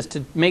need is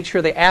to make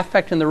sure the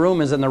affect in the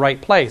room is in the right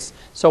place.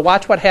 So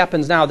watch what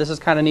happens now. This is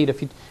kind of neat.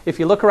 If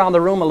you look around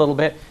the room a little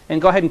bit and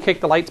go ahead and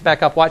kick the lights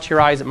back up, watch your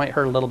eyes. It might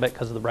hurt a little bit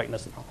because of the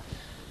brightness and all.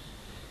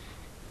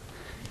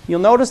 You'll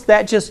notice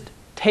that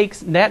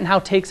now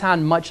takes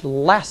on much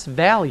less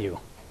value.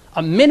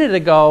 A minute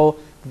ago,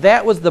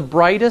 that was the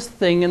brightest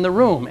thing in the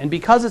room. And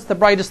because it's the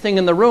brightest thing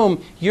in the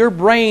room, your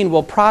brain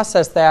will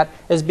process that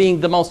as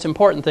being the most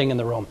important thing in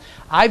the room.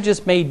 I've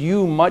just made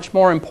you much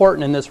more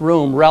important in this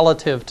room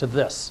relative to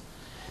this.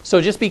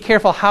 So just be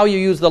careful how you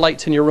use the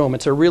lights in your room.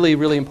 It's a really,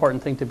 really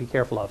important thing to be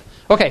careful of.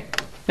 Okay,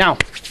 now,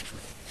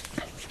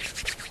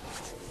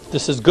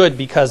 this is good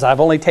because I've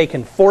only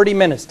taken 40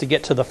 minutes to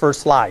get to the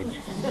first slide.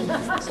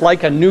 It's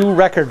like a new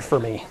record for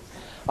me.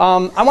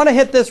 I want to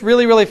hit this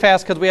really, really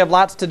fast because we have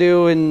lots to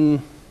do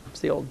in...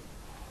 the old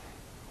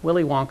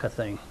Willy Wonka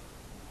thing.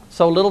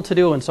 So little to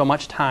do and so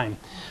much time.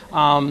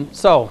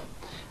 So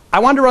I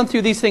wanted to run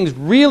through these things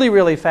really,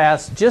 really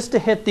fast just to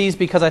hit these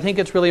because I think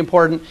it's really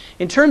important.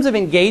 In terms of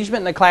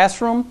engagement in the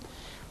classroom,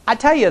 I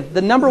tell you,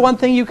 the number one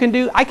thing you can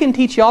do, I can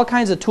teach you all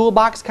kinds of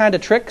toolbox kind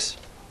of tricks.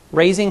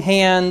 Raising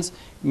hands,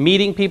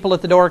 meeting people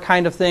at the door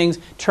kind of things,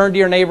 turn to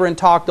your neighbor and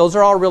talk. Those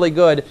are all really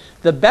good.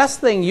 The best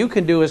thing you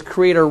can do is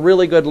create a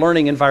really good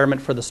learning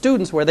environment for the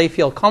students where they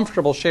feel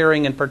comfortable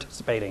sharing and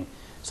participating.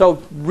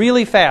 So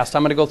really fast,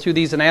 I'm going to go through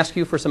these and ask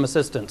you for some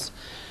assistance.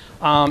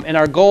 And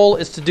our goal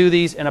is to do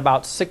these in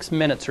about 6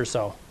 minutes or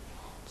so.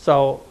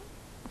 So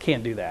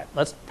can't do that.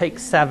 Let's take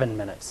 7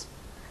 minutes.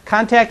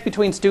 Contact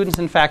between students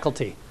and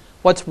faculty.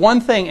 What's one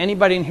thing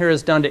anybody in here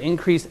has done to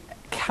increase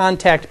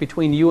contact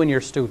between you and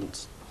your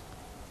students?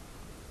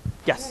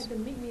 Yes? I had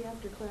them meet me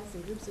after class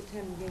in groups of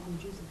 10 and gave them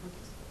juice and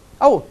cookies.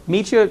 Oh,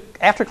 meet you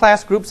after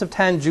class, groups of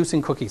 10, juice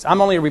and cookies. I'm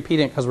only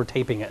repeating it because we're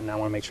taping it and I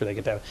want to make sure they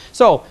get that.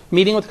 So,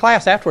 meeting with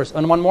class afterwards.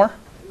 And one more?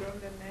 Learn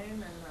their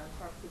name and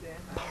talk to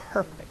them.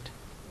 Perfect.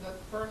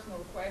 Not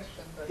personal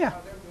questions, but Yeah. how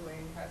they're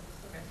doing, how's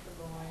the semester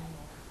going.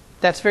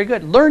 That's very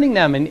good. Learning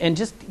them and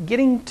just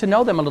getting to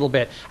know them a little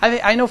bit.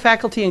 I know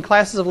faculty in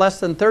classes of less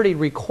than 30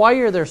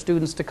 require their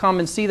students to come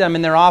and see them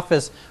in their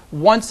office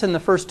once in the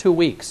first 2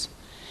 weeks.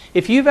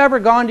 If you've ever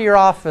gone to your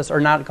office,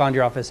 or not gone to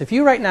your office, if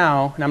you right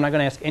now, and I'm not going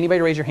to ask anybody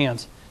to raise your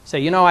hands,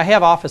 say, you know, I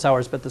have office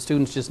hours, but the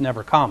students just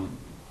never come.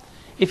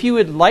 If you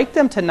would like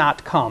them to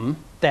not come,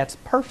 that's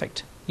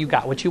perfect. You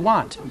got what you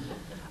want.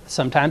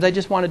 Sometimes I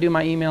just want to do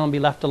my email and be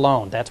left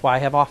alone. That's why I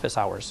have office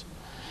hours.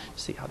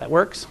 See how that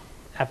works?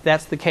 If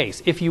that's the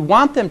case. If you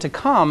want them to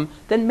come,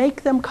 then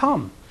make them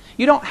come.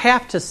 You don't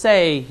have to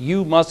say,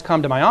 you must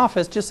come to my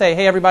office. Just say,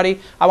 hey,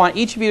 everybody, I want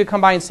each of you to come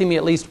by and see me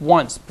at least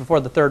once before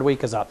the 3rd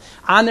week is up.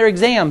 On their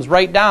exams,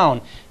 write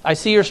down, I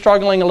see you're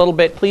struggling a little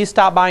bit. Please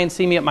stop by and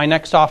see me at my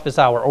next office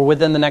hour or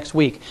within the next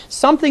week.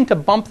 Something to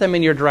bump them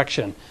in your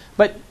direction.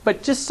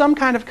 But just some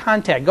kind of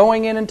contact,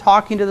 going in and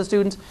talking to the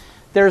students.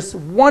 There's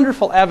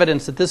wonderful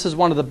evidence that this is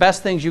one of the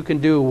best things you can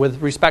do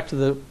with respect to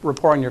the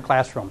rapport in your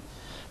classroom.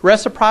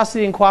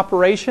 Reciprocity and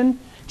cooperation,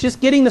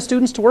 just getting the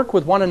students to work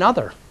with one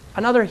another.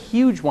 Another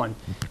huge one.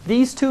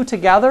 These two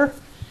together,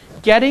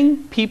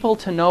 getting people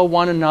to know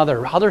one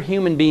another, other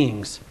human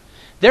beings.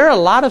 There are a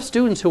lot of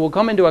students who will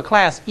come into a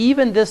class,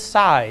 even this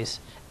size,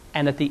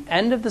 and at the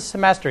end of the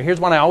semester, here's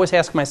one I always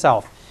ask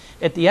myself,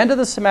 at the end of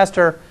the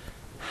semester,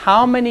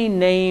 how many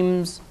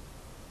names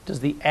does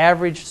the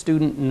average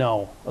student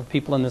know of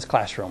people in this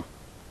classroom?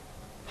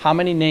 How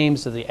many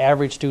names does the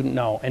average student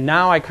know? And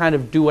now I kind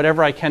of do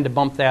whatever I can to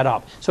bump that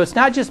up. So it's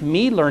not just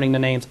me learning the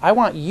names. I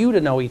want you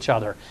to know each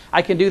other.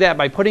 I can do that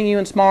by putting you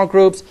in small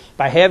groups,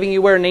 by having you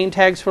wear name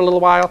tags for a little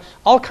while,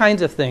 all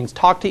kinds of things.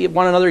 Talk to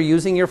one another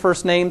using your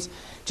first names.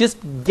 Just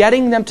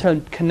getting them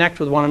to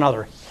connect with one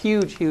another.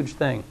 Huge, huge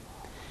thing.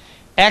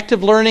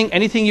 Active learning,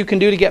 anything you can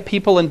do to get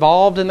people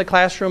involved in the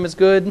classroom is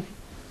good.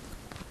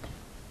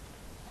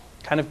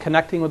 Kind of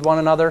connecting with one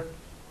another.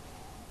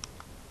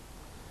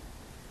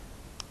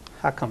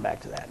 I'll come back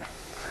to that.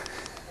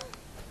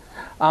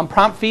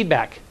 Prompt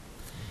feedback.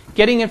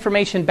 Getting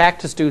information back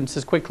to students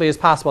as quickly as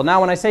possible.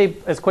 Now, when I say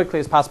as quickly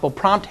as possible,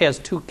 prompt has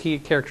 2 key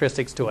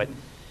characteristics to it.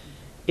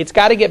 It's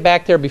got to get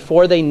back there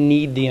before they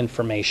need the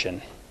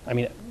information. I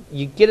mean,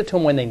 you get it to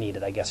them when they need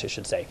it, I guess I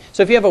should say.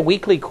 So if you have a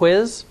weekly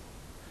quiz,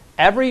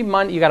 every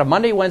Monday, you got a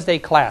Monday, Wednesday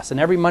class, and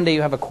every Monday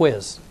you have a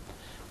quiz.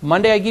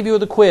 Monday I give you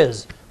the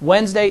quiz.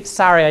 Wednesday,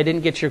 sorry, I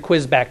didn't get your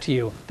quiz back to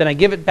you. Then I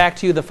give it back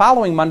to you the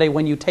following Monday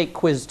when you take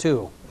quiz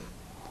 2.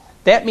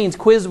 That means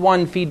quiz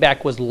 1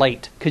 feedback was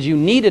late because you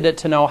needed it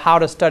to know how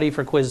to study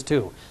for quiz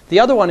 2. The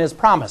other one is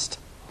promised.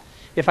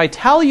 If I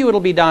tell you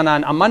it'll be done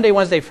on a Monday,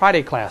 Wednesday,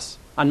 Friday class,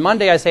 on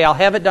Monday I say I'll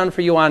have it done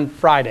for you on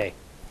Friday.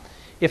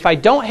 If I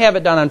don't have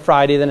it done on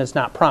Friday, then it's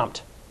not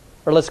prompt.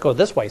 Or let's go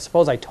this way.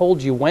 Suppose I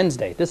told you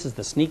Wednesday. This is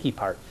the sneaky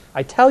part.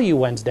 I tell you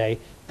Wednesday,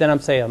 then I'm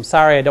saying, I'm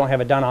sorry I don't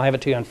have it done. I'll have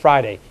it to you on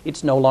Friday.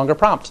 It's no longer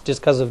prompt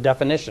just because of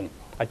definition.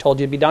 I told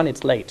you it'd be done.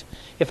 It's late.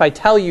 If I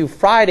tell you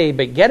Friday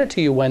but get it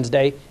to you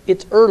Wednesday,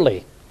 it's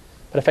early.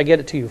 But if I get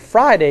it to you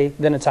Friday,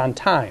 then it's on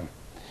time.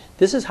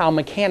 This is how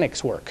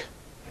mechanics work.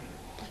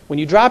 When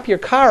you drop your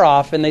car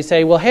off and they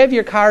say, well, have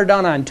your car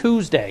done on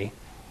Tuesday.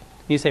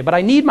 You say, but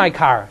I need my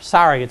car.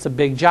 Sorry, it's a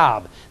big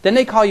job. Then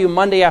they call you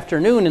Monday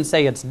afternoon and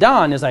say it's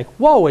done. It's like,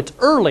 whoa, it's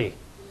early.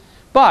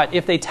 But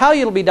if they tell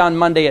you it'll be done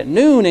Monday at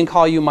noon and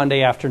call you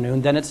Monday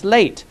afternoon, then it's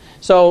late.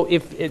 So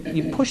if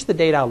you push the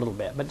date out a little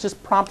bit, but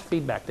just prompt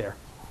feedback there.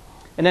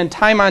 And then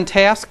time on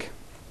task.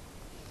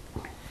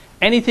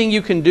 Anything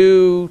you can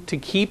do to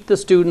keep the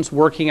students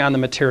working on the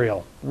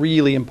material,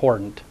 really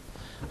important.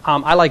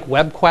 I like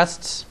web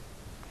quests,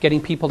 getting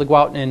people to go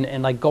out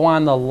and like go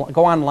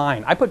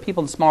online. I put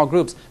people in small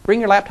groups. Bring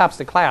your laptops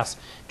to class.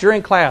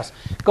 During class,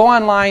 go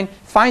online,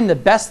 find the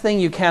best thing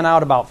you can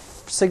out about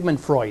Sigmund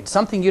Freud,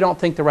 something you don't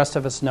think the rest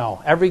of us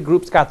know. Every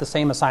group's got the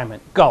same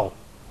assignment. Go.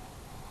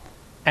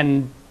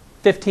 And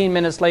 15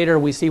 minutes later,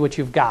 we see what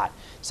you've got.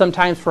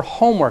 Sometimes for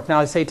homework, now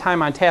I say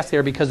time on task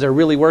there because they're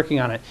really working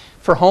on it.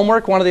 For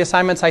homework, one of the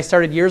assignments I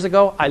started years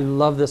ago, I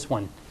love this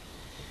one.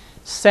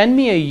 Send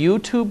me a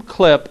YouTube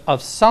clip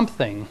of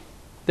something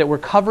that we're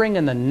covering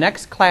in the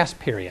next class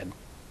period.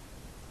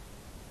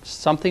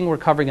 Something we're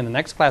covering in the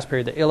next class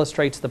period that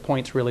illustrates the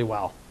points really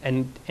well.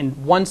 And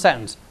in one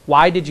sentence,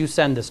 why did you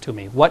send this to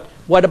me? What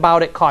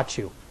about it caught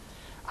you?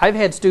 I've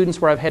had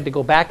students where I've had to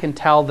go back and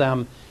tell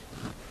them,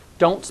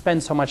 don't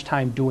spend so much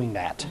time doing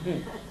that.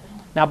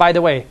 Now, by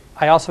the way,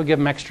 I also give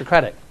them extra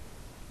credit.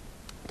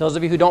 Those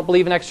of you who don't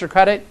believe in extra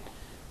credit,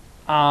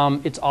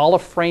 it's all a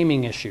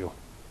framing issue.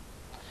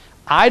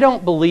 I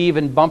don't believe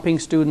in bumping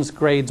students'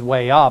 grades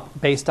way up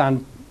based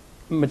on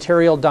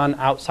material done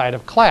outside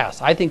of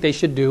class. I think they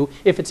should do,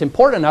 if it's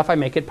important enough, I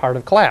make it part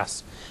of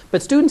class.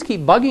 But students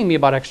keep bugging me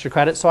about extra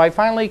credit, so I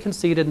finally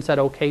conceded and said,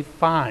 okay,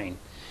 fine.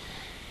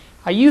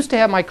 I used to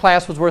have my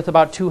class was worth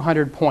about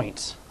 200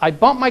 points. I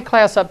bumped my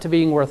class up to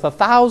being worth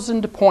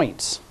 1,000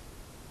 points.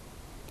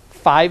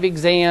 5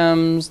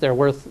 exams, they're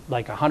worth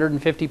like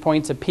 150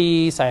 points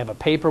apiece. I have a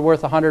paper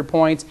worth 100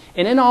 points.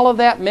 And in all of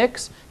that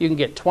mix, you can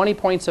get 20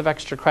 points of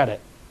extra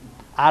credit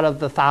out of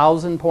the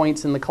 1,000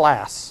 points in the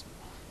class.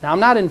 Now, I'm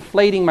not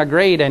inflating my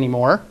grade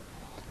anymore.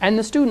 And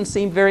the students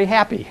seem very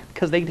happy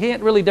because they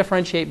can't really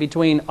differentiate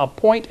between a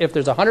point if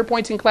there's 100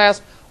 points in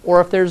class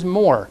or if there's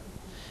more.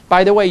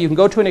 By the way, you can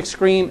go to an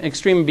extreme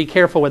and be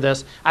careful with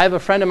this. I have a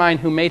friend of mine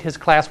who made his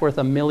class worth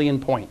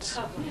 1,000,000 points.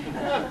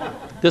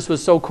 This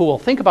was so cool.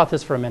 Think about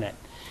this for a minute.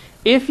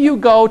 If you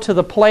go to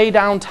the play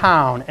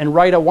downtown and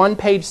write a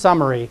one-page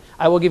summary,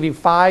 I will give you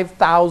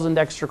 5,000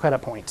 extra credit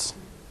points.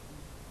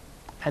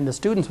 And the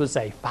students would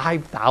say,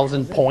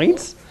 5,000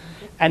 points?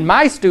 And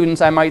my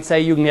students, I might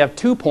say, you can have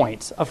 2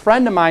 points. A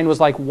friend of mine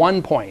was like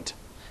 1 point.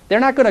 They're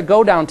not going to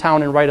go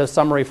downtown and write a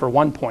summary for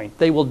 1 point.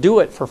 They will do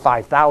it for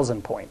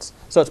 5,000 points.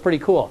 So it's pretty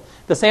cool.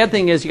 The sad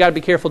thing is you got to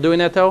be careful doing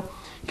that, though,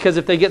 because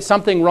if they get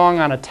something wrong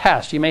on a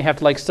test, you may have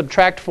to like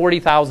subtract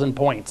 40,000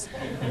 points.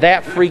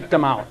 That freaked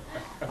them out.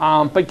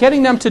 But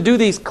getting them to do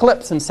these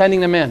clips and sending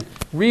them in,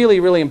 really,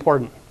 really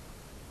important.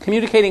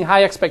 Communicating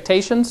high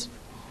expectations.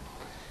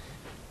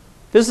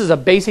 This is a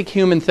basic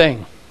human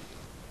thing.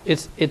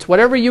 It's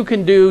whatever you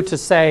can do to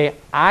say,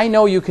 I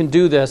know you can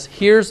do this.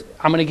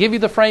 I'm going to give you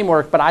the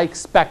framework, but I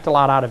expect a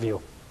lot out of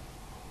you.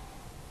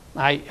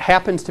 I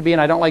happens to be,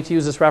 and I don't like to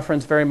use this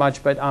reference very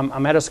much, but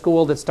I'm at a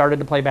school that started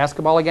to play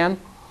basketball again.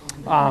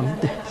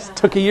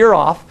 Took a year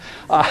off.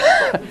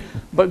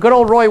 But good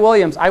old Roy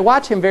Williams, I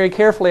watch him very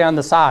carefully on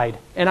the side,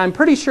 and I'm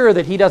pretty sure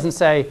that he doesn't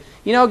say,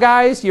 you know,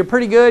 guys, you're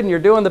pretty good and you're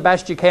doing the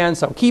best you can,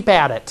 so keep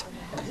at it.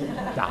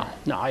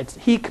 No,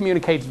 he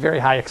communicates very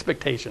high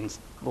expectations.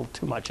 A little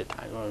too much at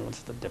times.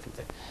 It's a different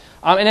thing.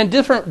 And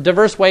in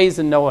diverse ways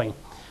in knowing.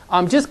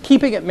 Just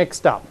keeping it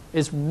mixed up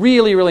is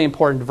really, really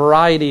important.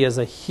 Variety is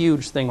a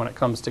huge thing when it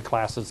comes to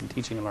classes and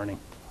teaching and learning.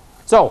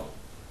 So,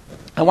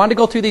 I wanted to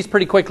go through these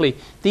pretty quickly.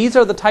 These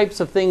are the types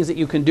of things that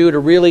you can do to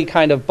really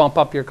kind of bump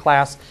up your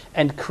class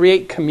and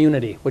create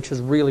community, which is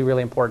really,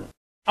 really important.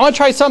 I want to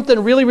try something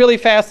really, really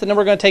fast, and then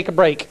we're going to take a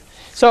break.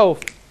 So,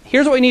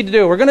 here's what we need to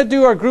do. We're going to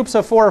do our groups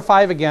of 4 or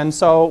 5 again,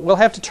 so we'll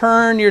have to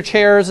turn your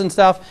chairs and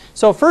stuff.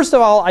 So first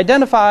of all,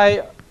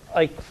 identify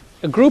like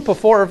a group of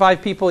 4 or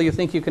 5 people you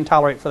think you can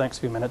tolerate for the next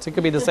few minutes. It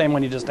could be the same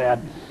one you just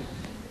had.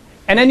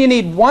 And then you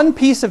need one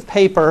piece of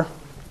paper.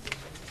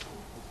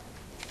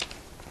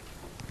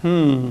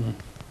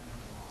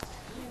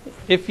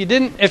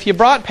 If you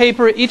brought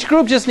paper, each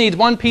group just needs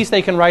one piece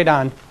they can write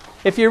on.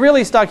 If you're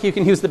really stuck, you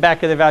can use the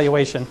back of the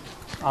evaluation.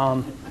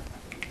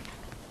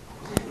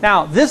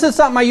 Now, this is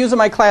something I use in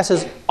my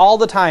classes all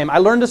the time. I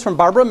learned this from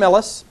Barbara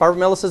Millis. Barbara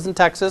Millis is in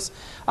Texas.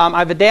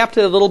 I've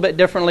adapted it a little bit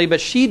differently,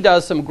 but she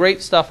does some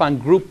great stuff on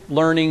group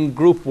learning,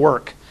 group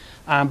work.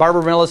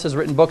 Barbara Millis has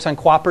written books on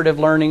cooperative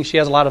learning. She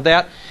has a lot of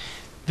that.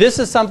 This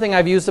is something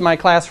I've used in my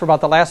class for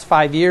about the last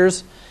 5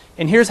 years.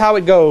 And here's how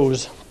it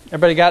goes.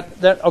 Everybody got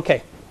that?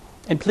 Okay.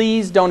 And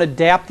please don't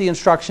adapt the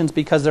instructions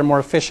because they're more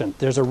efficient.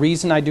 There's a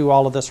reason I do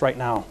all of this right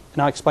now.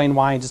 And I'll explain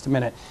why in just a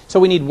minute. So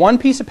we need one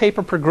piece of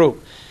paper per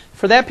group.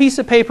 For that piece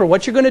of paper,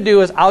 what you're going to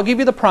do is I'll give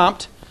you the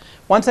prompt.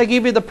 Once I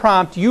give you the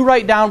prompt, you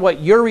write down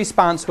what your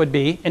response would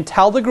be and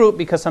tell the group,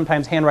 because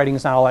sometimes handwriting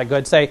is not all that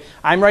good, say,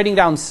 I'm writing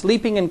down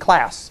sleeping in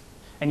class.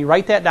 and you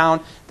write that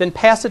down, then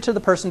pass it to the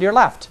person to your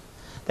left.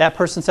 That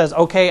person says,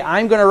 okay,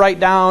 I'm going to write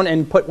down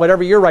and put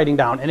whatever you're writing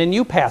down, and then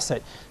you pass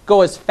it.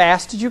 Go as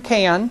fast as you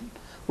can.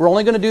 We're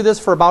only going to do this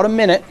for about a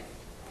minute,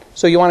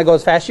 so you want to go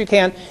as fast as you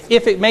can.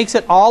 If it makes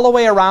it all the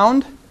way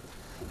around,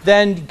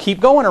 then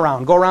keep going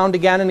around. Go around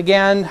again and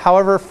again,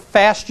 however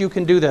fast you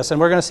can do this. And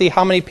we're going to see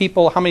how many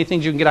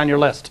things you can get on your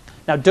list.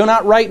 Now, do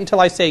not write until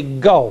I say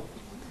go.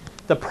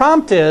 The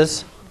prompt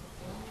is,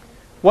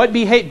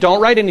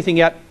 don't write anything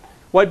yet.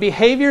 What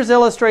behaviors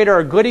illustrate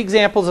are good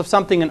examples of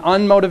something an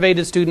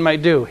unmotivated student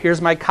might do.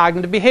 Here's my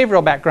cognitive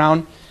behavioral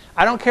background.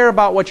 I don't care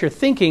about what you're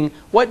thinking.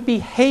 What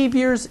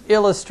behaviors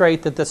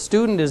illustrate that the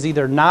student is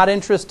either not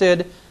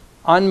interested,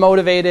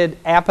 unmotivated,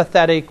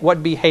 apathetic?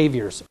 What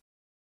behaviors?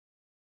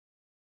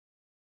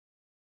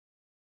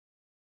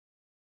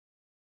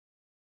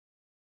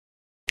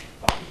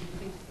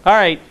 All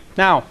right,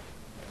 now,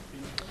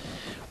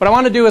 what I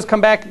want to do is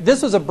come back.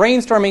 This is a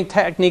brainstorming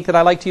technique that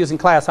I like to use in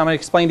class. I'm going to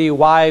explain to you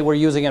why we're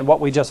using it and what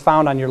we just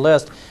found on your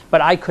list.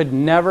 But I could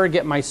never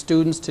get my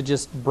students to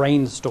just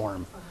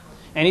brainstorm.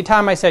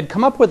 Anytime I said,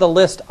 come up with a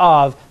list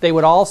of, they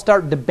would all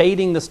start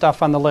debating the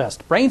stuff on the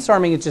list.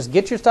 Brainstorming is just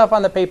get your stuff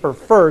on the paper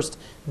first,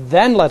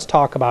 then let's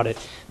talk about it.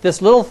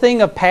 This little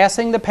thing of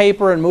passing the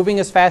paper and moving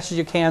as fast as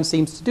you can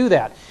seems to do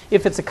that.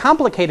 If it's a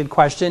complicated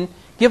question,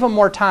 give them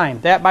more time.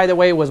 That, by the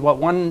way, was what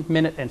 1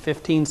 minute and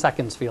 15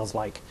 seconds feels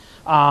like.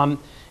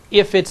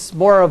 If it's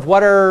more of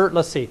what are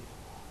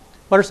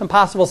some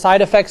possible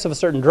side effects of a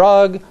certain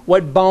drug?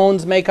 What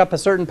bones make up a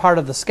certain part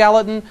of the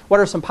skeleton? What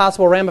are some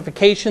possible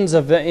ramifications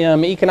of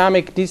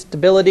economic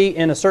instability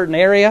in a certain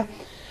area?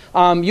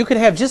 You could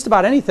have just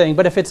about anything,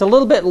 but if it's a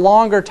little bit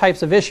longer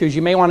types of issues,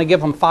 you may want to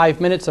give them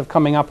 5 minutes of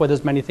coming up with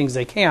as many things as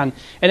they can.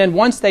 And then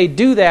once they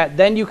do that,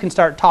 then you can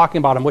start talking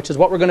about them, which is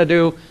what we're going to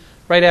do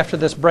right after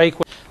this break.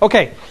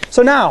 Okay,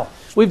 so now,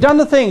 we've done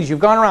the things. You've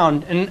gone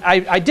around. And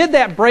I did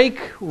that break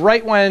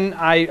right when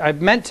I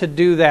meant to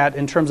do that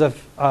in terms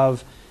of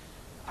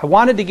I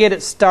wanted to get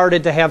it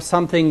started to have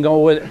something go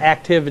with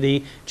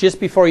activity just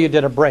before you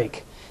did a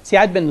break. See,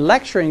 I'd been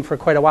lecturing for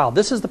quite a while.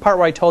 This is the part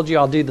where I told you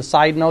I'll do the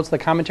side notes, the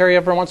commentary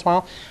every once in a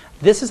while.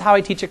 This is how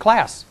I teach a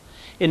class.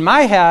 In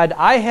my head,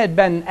 I had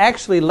been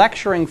actually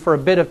lecturing for a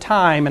bit of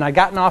time, and I'd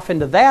gotten off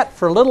into that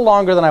for a little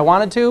longer than I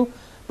wanted to.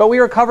 But we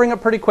were covering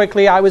it pretty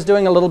quickly. I was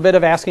doing a little bit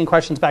of asking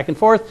questions back and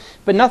forth,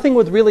 but nothing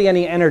with really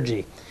any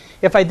energy.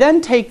 If I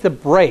then take the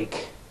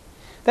break,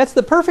 that's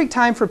the perfect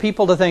time for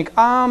people to think,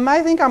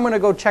 I think I'm going to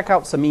go check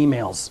out some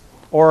emails.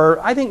 Or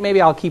I think maybe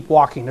I'll keep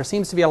walking. There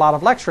seems to be a lot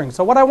of lecturing.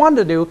 So what I wanted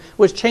to do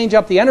was change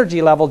up the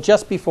energy level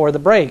just before the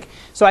break.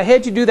 So I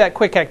had you do that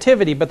quick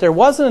activity, but there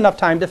wasn't enough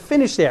time to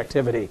finish the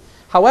activity.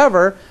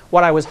 However,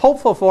 what I was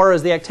hopeful for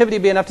is the activity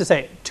be enough to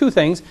say two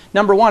things.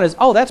 Number one is,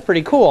 oh, that's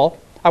pretty cool.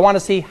 I want to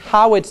see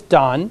how it's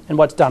done and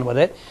what's done with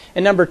it.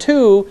 And number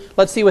two,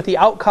 let's see what the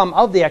outcome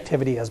of the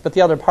activity is. But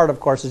the other part, of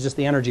course, is just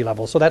the energy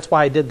level. So that's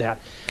why I did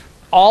that.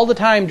 All the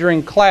time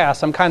during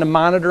class, I'm kind of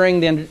monitoring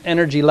the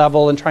energy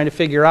level and trying to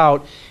figure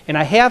out. And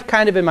I have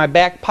kind of in my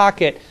back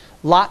pocket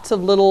lots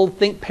of little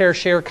think, pair,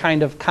 share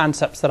kind of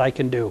concepts that I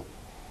can do.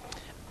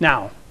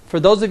 Now, for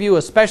those of you,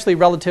 especially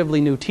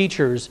relatively new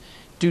teachers,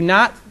 do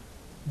not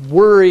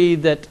worry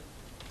that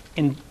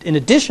in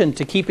addition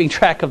to keeping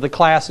track of the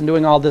class and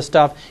doing all this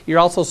stuff, you're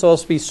also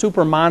supposed to be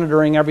super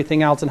monitoring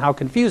everything else and how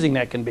confusing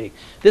that can be.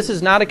 This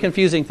is not a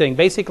confusing thing.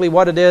 Basically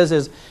what it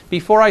is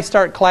before I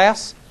start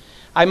class,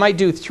 I might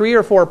do 3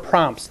 or 4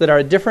 prompts that are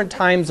at different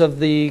times of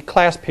the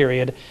class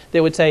period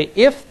that would say,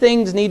 if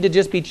things need to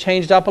just be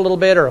changed up a little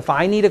bit, or if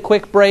I need a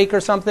quick break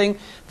or something,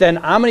 then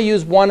I'm going to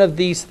use one of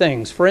these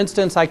things. For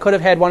instance, I could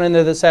have had one in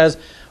there that says,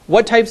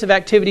 what types of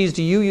activities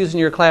do you use in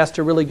your class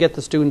to really get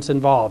the students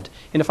involved?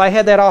 And if I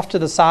had that off to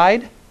the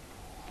side,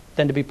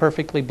 then to be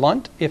perfectly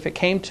blunt, if it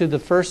came to the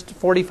first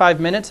 45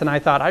 minutes and I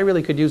thought I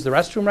really could use the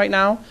restroom right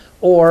now,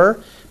 or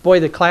boy,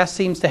 the class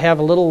seems to have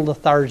a little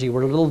lethargy,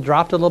 we're a little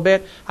dropped a little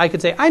bit, I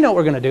could say, I know what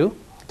we're going to do.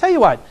 Tell you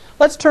what,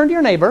 let's turn to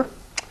your neighbor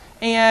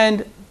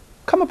and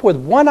come up with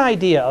one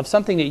idea of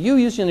something that you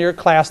use in your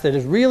class that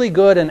is really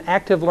good and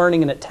active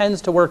learning and it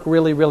tends to work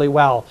really, really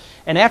well.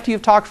 And after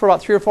you've talked for about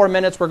 3 or 4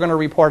 minutes, we're going to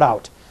report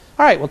out.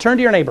 All right, well, turn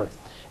to your neighbor.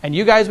 And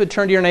you guys would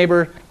turn to your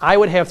neighbor. I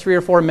would have 3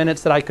 or 4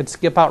 minutes that I could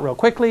skip out real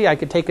quickly. I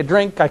could take a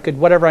drink. I could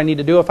whatever I need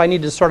to do if I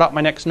need to sort out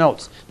my next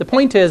notes. The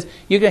point is,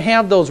 you can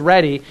have those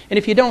ready. And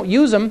if you don't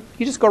use them,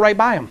 you just go right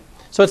by them.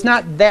 So it's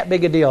not that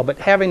big a deal, but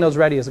having those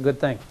ready is a good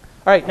thing.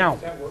 All right, now.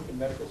 Does that work in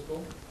medical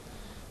school?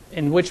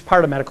 In which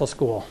part of medical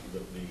school? The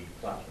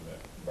classroom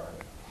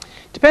environment.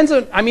 Depends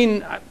on, I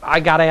mean,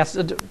 I got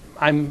asked,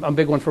 I'm a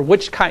big one for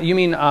which kind, you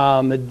mean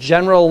the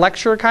general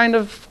lecture kind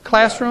of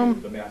classroom?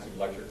 Yeah, the massive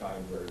lecture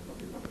time where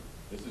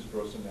this is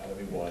gross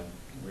anatomy 1,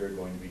 we're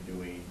going to be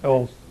doing...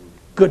 Oh,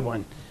 good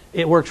one.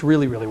 It works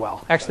really, really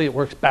well. Actually, it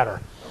works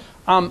better.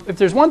 If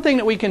there's one thing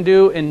that we can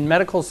do in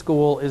medical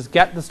school is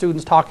get the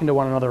students talking to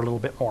one another a little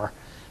bit more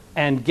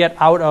and get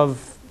out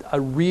of a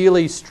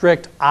really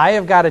strict, I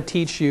have got to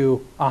teach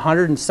you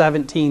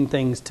 117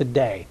 things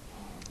today.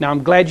 Now,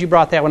 I'm glad you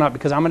brought that one up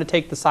because I'm going to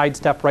take the side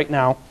step right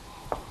now.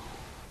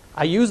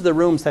 I use the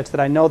room such that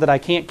I know that I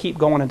can't keep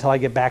going until I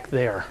get back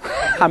there.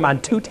 I'm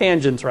on 2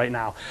 tangents right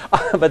now.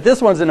 But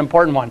this one's an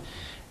important one.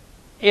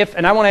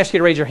 And I won't ask you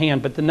to raise your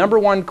hand, but the number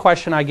one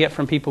question I get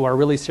from people who are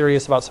really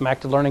serious about some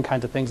active learning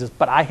kinds of things is,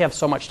 but I have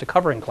so much to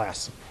cover in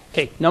class.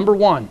 Okay, number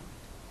one,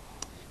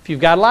 if you've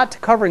got a lot to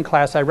cover in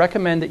class, I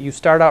recommend that you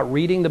start out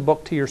reading the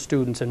book to your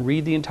students and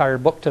read the entire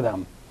book to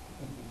them.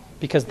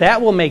 Because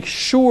that will make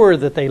sure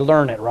that they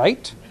learn it,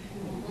 right?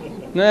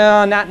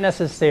 No, not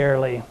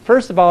necessarily.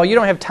 First of all, you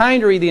don't have time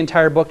to read the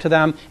entire book to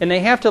them, and they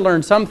have to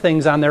learn some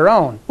things on their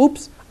own.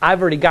 Oops, I've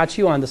already got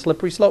you on the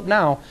slippery slope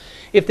now.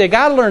 If they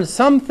got to learn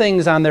some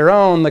things on their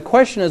own, the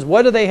question is,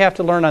 what do they have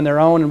to learn on their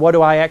own, and what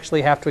do I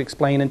actually have to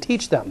explain and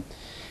teach them?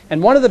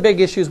 And one of the big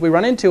issues we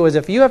run into is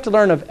if you have to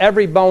learn of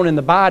every bone in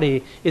the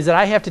body, is that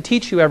I have to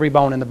teach you every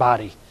bone in the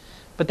body.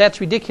 But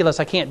that's ridiculous.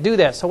 I can't do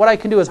that. So what I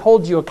can do is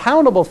hold you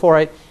accountable for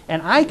it,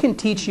 and I can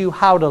teach you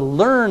how to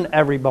learn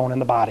every bone in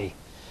the body.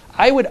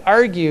 I would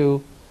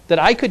argue that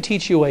I could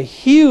teach you a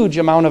huge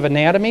amount of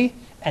anatomy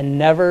and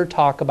never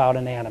talk about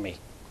anatomy.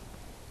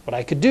 What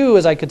I could do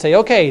is I could say,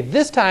 okay,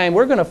 this time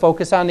we're going to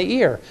focus on the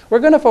ear. We're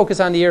going to focus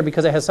on the ear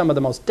because it has some of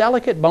the most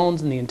delicate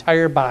bones in the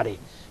entire body.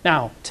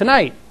 Now,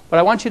 tonight, what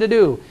I want you to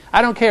do,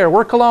 I don't care,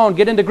 work alone,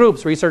 get into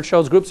groups. Research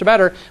shows groups are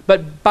better.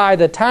 But by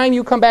the time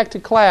you come back to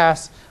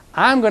class,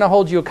 I'm going to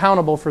hold you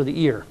accountable for the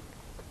ear.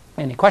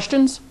 Any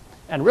questions?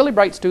 And really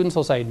bright students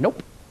will say,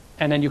 nope.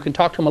 And then you can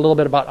talk to them a little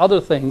bit about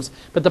other things.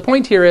 But the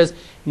point here is,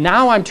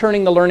 now I'm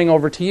turning the learning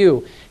over to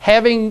you.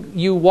 Having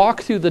you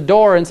walk through the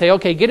door and say,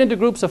 okay, get into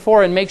groups of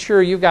 4 and make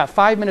sure you've got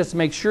 5 minutes to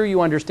make sure you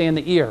understand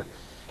the ear.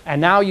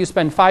 And now you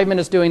spend 5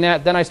 minutes doing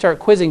that, then I start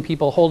quizzing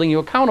people, holding you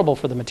accountable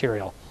for the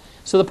material.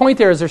 So the point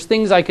there is there's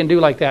things I can do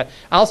like that.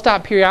 I'll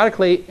stop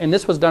periodically, and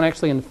this was done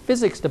actually in the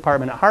physics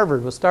department at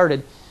Harvard, was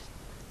started,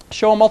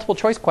 show a multiple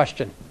choice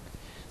question.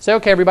 Say,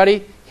 okay,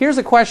 everybody, here's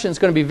a question that's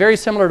going to be very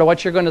similar to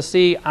what you're going to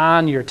see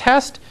on your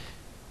test.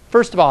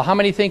 First of all, how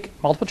many think,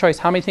 multiple choice,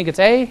 how many think it's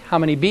A, how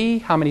many B,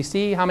 how many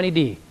C, how many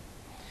D?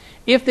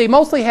 If they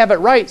mostly have it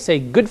right, say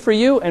good for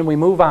you, and we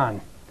move on.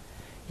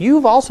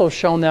 You've also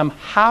shown them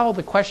how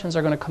the questions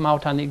are going to come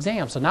out on the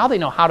exam. So now they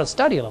know how to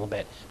study a little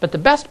bit. But the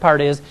best part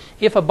is,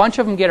 if a bunch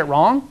of them get it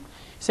wrong,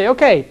 say,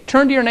 okay,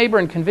 turn to your neighbor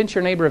and convince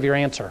your neighbor of your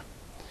answer.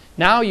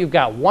 Now you've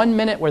got 1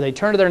 minute where they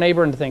turn to their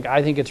neighbor and think,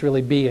 I think it's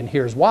really B, and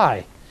here's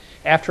why.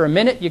 After a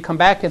minute, you come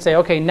back and say,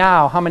 okay,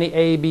 now how many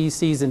A, B,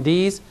 C's, and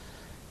D's?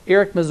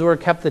 Eric Mazur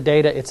kept the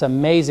data. It's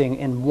amazing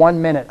in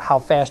 1 minute how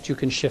fast you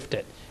can shift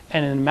it.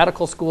 And in a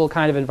medical school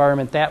kind of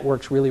environment, that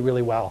works really,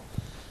 really well.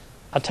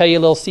 I'll tell you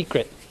a little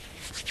secret.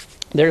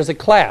 There's a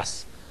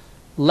class.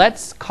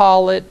 Let's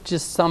call it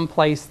just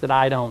someplace that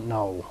I don't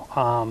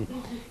know.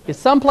 It's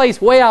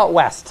someplace way out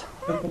west.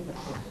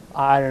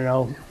 I don't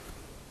know.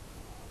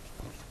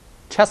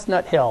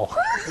 Chestnut Hill,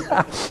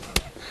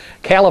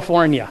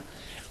 California.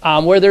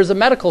 Where there's a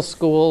medical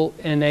school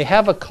and they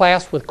have a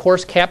class with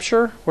course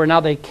capture where now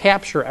they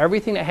capture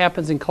everything that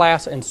happens in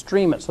class and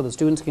stream it so the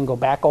students can go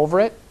back over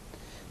it.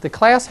 The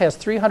class has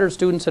 300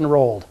 students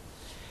enrolled.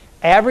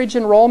 Average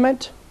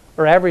enrollment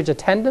or average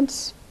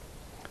attendance,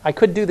 I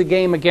could do the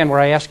game again where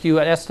I ask you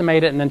to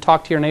estimate it and then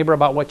talk to your neighbor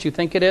about what you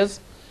think it is.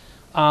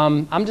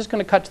 I'm just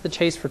going to cut to the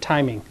chase for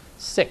timing.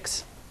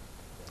 6.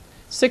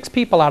 6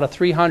 people out of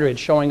 300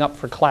 showing up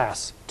for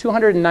class.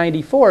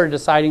 294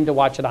 deciding to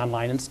watch it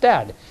online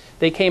instead.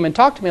 They came and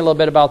talked to me a little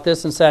bit about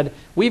this and said,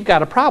 we've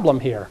got a problem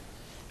here.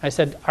 I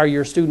said, are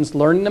your students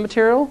learning the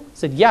material? I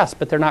said, yes,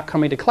 but they're not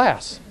coming to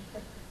class. I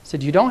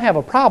said, you don't have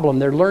a problem.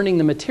 They're learning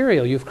the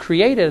material. You've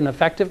created an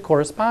effective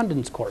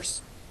correspondence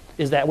course.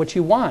 Is that what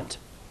you want?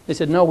 They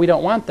said, no, we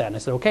don't want that. And I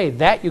said, okay,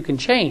 that you can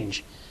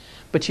change.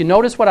 But you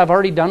notice what I've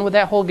already done with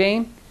that whole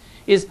game?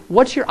 Is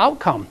what's your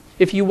outcome?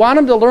 If you want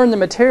them to learn the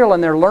material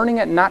and they're learning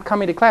it and not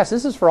coming to class,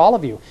 this is for all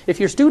of you. If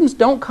your students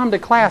don't come to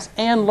class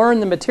and learn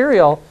the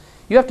material,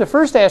 you have to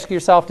first ask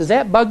yourself, does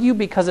that bug you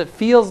because it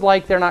feels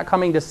like they're not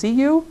coming to see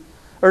you?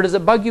 Or does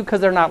it bug you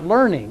because they're not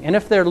learning? And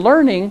if they're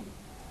learning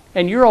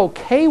and you're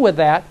okay with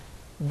that,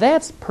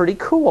 that's pretty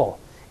cool.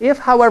 If,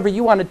 however,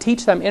 you want to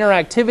teach them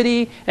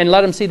interactivity and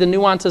let them see the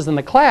nuances in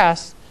the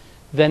class,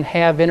 then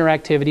have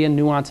interactivity and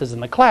nuances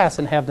in the class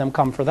and have them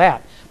come for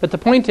that. But the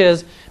point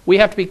is, we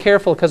have to be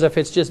careful because if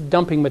it's just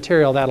dumping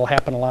material, that'll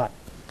happen a lot.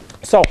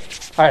 So, all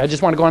right, I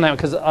just want to go on that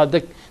because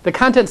the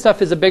content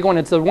stuff is a big one.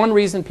 It's the one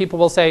reason people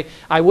will say,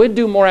 I would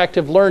do more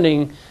active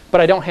learning, but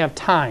I don't have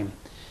time.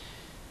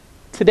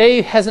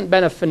 Today hasn't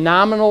been a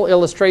phenomenal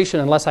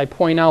illustration unless I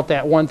point out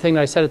that one thing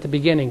that I said at the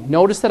beginning.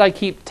 Notice that I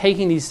keep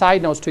taking these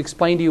side notes to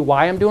explain to you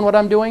why I'm doing what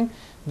I'm doing.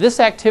 This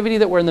activity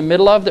that we're in the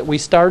middle of that we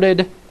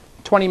started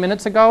 20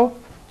 minutes ago,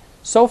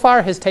 so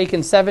far has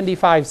taken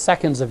 75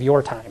 seconds of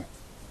your time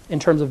in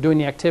terms of doing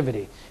the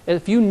activity.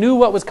 If you knew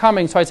what was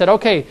coming, so I said,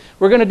 okay,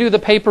 we're going to do the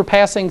paper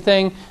passing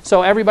thing,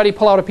 so everybody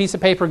pull out a piece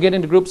of paper, get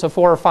into groups of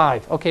 4 or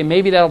 5. Okay,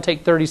 maybe that'll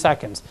take 30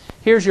 seconds.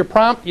 Here's your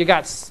prompt, you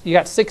got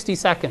 60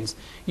 seconds.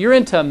 You're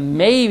into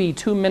maybe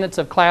 2 minutes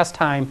of class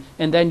time,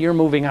 and then you're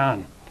moving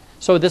on.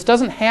 So this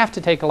doesn't have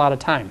to take a lot of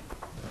time.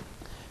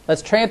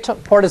 Let's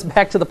transport us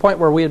back to the point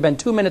where we had been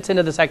 2 minutes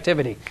into this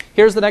activity.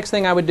 Here's the next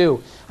thing I would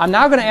do. I'm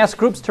now going to ask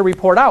groups to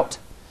report out.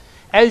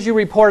 As you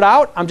report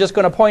out, I'm just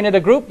going to point at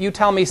a group. You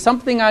tell me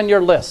something on your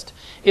list.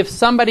 If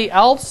somebody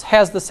else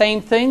has the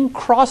same thing,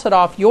 cross it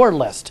off your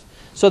list.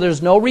 So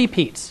there's no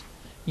repeats.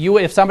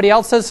 If somebody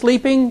else says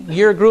sleeping,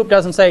 your group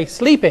doesn't say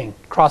sleeping.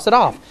 Cross it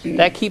off.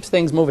 That keeps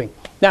things moving.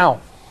 Now,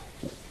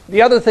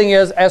 the other thing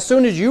is, as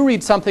soon as you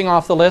read something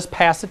off the list,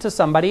 pass it to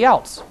somebody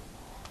else.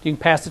 You can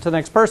pass it to the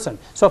next person.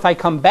 So if I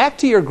come back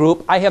to your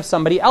group, I have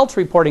somebody else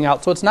reporting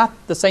out. So it's not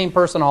the same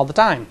person all the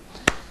time.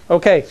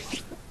 Okay,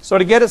 so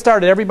to get it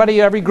started,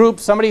 everybody, every group,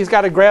 somebody's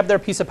got to grab their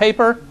piece of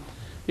paper.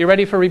 You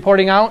ready for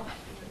reporting out?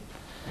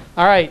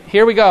 All right,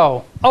 here we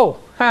go. Oh,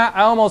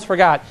 I almost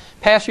forgot.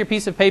 Pass your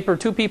piece of paper,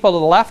 2 people to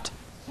the left.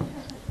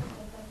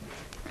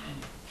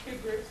 2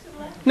 groups to the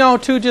left? No,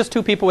 just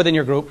two people within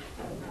your group.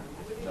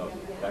 No,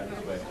 back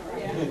this way.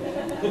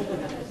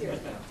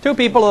 2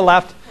 people to the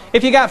left.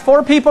 If you got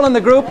 4 people in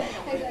the group,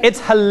 it's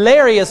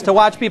hilarious to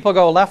watch people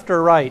go left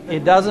or right.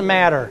 It doesn't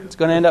matter. It's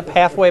going to end up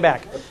halfway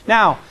back.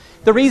 Now,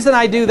 the reason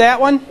I do that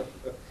one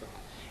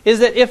is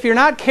that if you're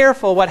not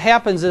careful, what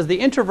happens is the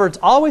introverts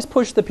always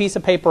push the piece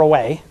of paper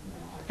away,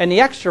 and the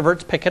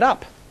extroverts pick it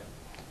up.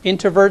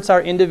 Introverts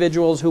are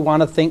individuals who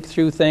want to think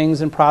through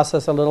things and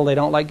process a little. They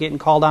don't like getting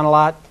called on a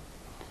lot.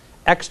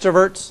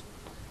 Extroverts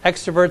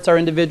are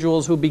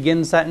individuals who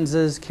begin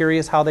sentences,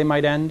 curious how they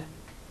might end.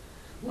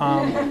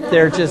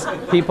 They're just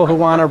people who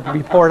want to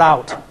report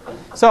out.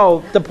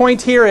 So the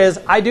point here is,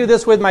 I do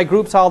this with my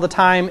groups all the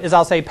time, is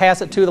I'll say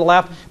pass it to the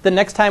left. The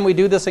next time we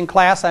do this in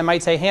class, I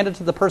might say hand it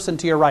to the person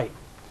to your right.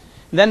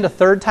 And then the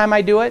third time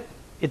I do it,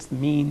 it's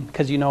mean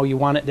because you know you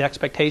want it, the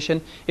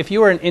expectation. If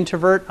you were an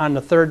introvert on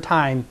the third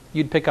time,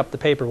 you'd pick up the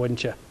paper,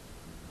 wouldn't you?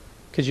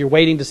 Because you're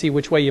waiting to see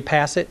which way you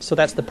pass it. So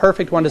that's the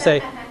perfect one to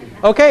say,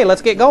 okay,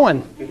 let's get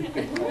going.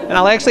 And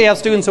I'll actually have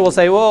students who will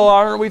say, well,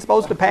 aren't we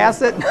supposed to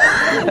pass it?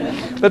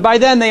 But by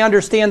then they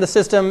understand the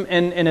system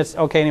and it's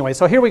okay anyway.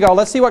 So here we go.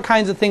 Let's see what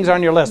kinds of things are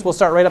on your list. We'll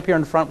start right up here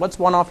in front. What's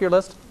one off your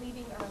list?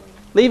 Leaving early.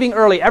 Leaving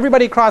early.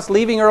 Everybody cross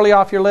leaving early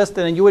off your list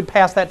and then you would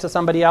pass that to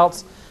somebody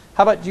else.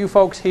 How about you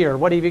folks here?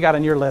 What have you got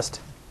on your list?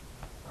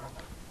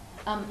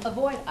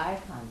 Avoid eye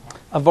contact.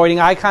 Avoiding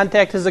eye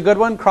contact is a good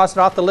one. Cross it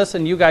off the list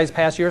and you guys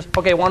pass yours.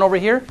 Okay, one over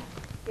here.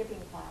 Skipping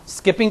class.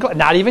 Skipping class.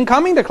 Not even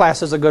coming to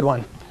class is a good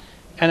one.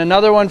 And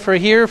another one for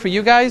here for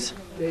you guys.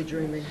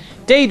 Daydreaming.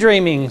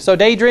 Daydreaming. So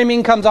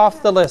daydreaming comes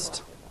off the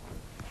list.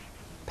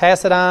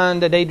 Pass it on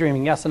to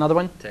daydreaming. Yes, another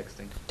one?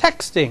 Texting.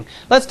 Texting.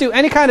 Let's do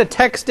any kind of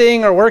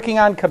texting or working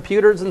on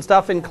computers and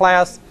stuff in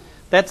class.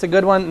 That's a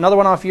good one. Another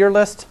one off your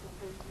list.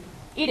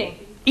 Eating.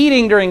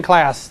 Eating during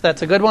class.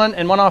 That's a good one.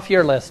 And one off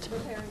your list.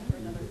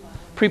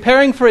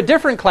 Preparing for a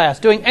different class.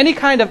 Doing any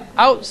kind of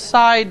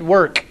outside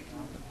work.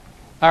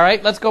 All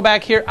right, let's go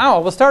back here.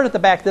 Oh, we'll start at the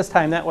back this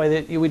time. That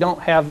way that we don't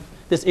have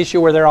this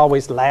issue where they're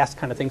always last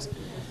kind of things.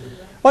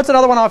 What's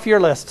another one off your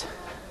list?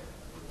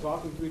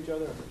 Talking to each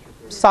other.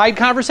 Side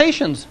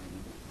conversations.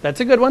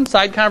 That's a good one.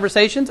 Side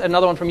conversations.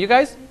 Another one from you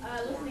guys?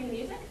 Listening to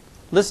music.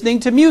 Listening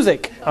to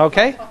music.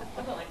 Okay. I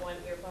put like one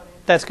earphone in.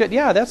 That's good.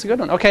 Yeah, that's a good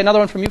one. Okay, another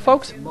one from you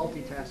folks?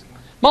 Multitasking.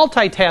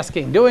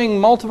 Multitasking. Doing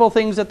multiple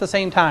things at the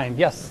same time.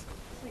 Yes.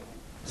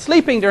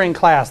 Sleeping during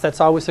class. That's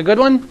always a good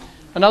one.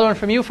 Another one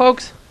from you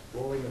folks?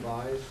 Rolling of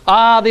eyes.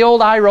 Ah, the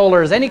old eye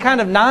rollers. Any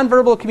kind of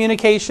nonverbal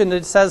communication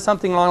that says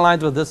something along the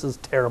lines with this is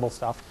terrible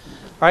stuff.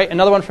 All right,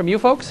 another one from you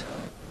folks?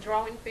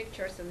 Drawing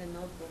pictures in the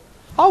notebook.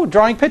 Oh,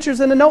 drawing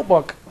pictures in a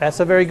notebook. That's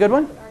a very good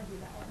one.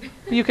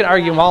 You can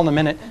argue them all in a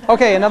minute.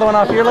 Okay, another one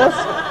off your list?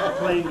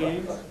 Playing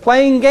games.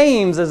 Playing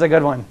games is a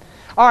good one.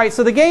 All right,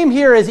 so the game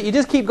here is you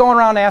just keep going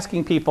around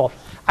asking people.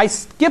 I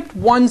skipped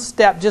one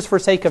step just for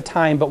sake of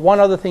time, but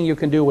one other thing you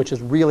can do, which is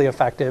really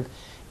effective,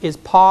 is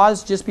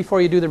pause just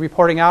before you do the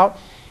reporting out.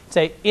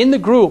 Say, in the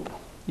group,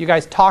 you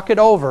guys talk it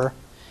over,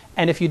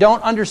 and if you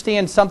don't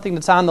understand something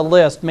that's on the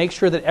list, make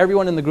sure that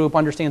everyone in the group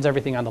understands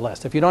everything on the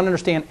list. If you don't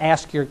understand,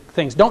 ask your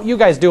things. Don't you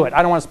guys do it.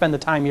 I don't want to spend the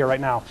time here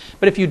right now.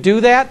 But if you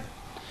do that,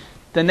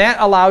 then that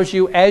allows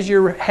you, as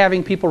you're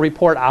having people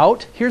report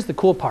out, here's the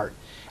cool part.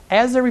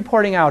 As they're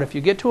reporting out, if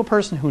you get to a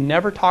person who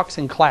never talks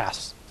in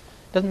class,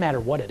 doesn't matter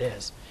what it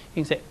is,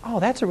 you can say, oh,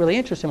 that's a really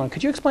interesting one.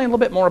 Could you explain a little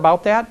bit more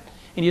about that?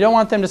 And you don't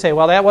want them to say,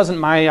 well, that wasn't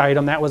my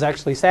item, that was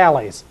actually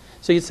Sally's.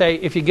 So you'd say,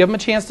 if you give them a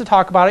chance to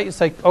talk about it, you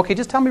say, okay,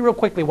 just tell me real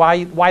quickly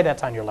why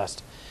that's on your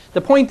list.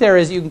 The point there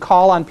is you can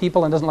call on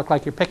people and it doesn't look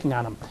like you're picking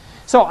on them.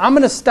 So I'm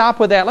going to stop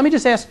with that. Let me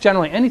just ask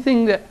generally,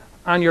 anything that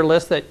on your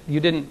list that you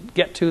didn't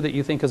get to that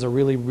you think is a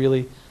really,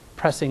 really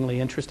pressingly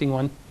interesting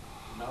one?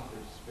 Not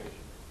participation.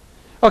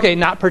 Okay,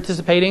 not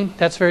participating.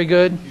 That's very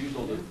good.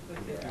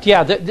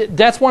 Yeah,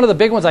 that's one of the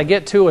big ones I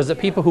get too, is that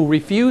people who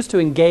refuse to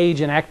engage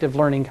in active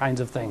learning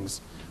kinds of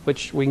things,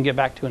 which we can get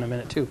back to in a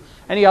minute too.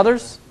 Any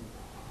others?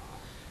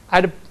 I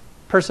had a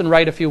person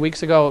write a few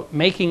weeks ago,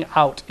 making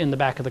out in the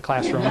back of the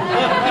classroom.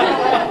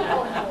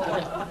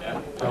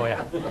 Oh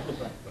yeah.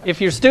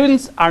 If your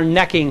students are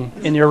necking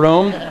in your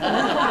room,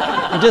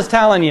 I'm just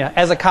telling you,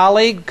 as a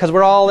colleague, because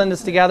we're all in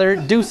this together,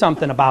 do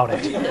something about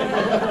it.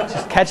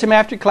 Just catch them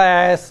after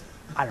class.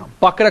 I don't know,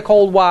 bucket of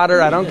cold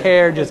water. I don't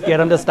care. Just get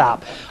them to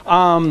stop.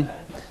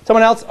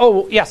 Someone else?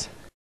 Oh, yes.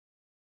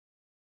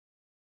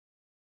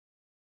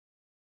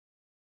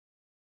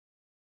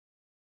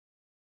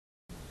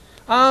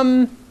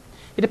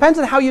 It depends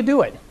on how you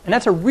do it. And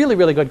that's a really,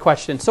 really good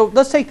question. So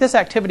let's take this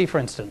activity, for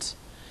instance.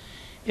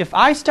 If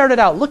I started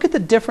out, look at the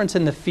difference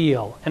in the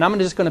feel. And I'm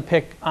just going to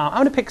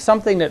pick,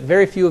 something that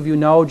very few of you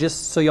know,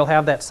 just so you'll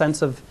have that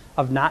sense of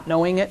not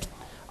knowing it.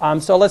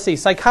 So let's see.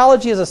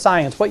 Psychology is a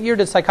science. What year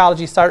did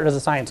psychology start as a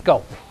science?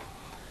 Go.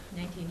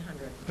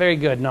 1900. Very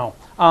good. No.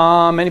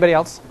 Anybody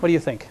else? What do you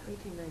think?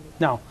 1890.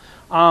 No.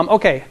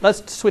 Okay,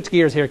 let's switch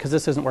gears here because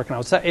this isn't working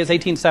out. It's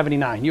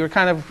 1879. You were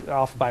kind of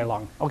off by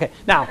long. Okay,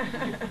 now,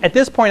 at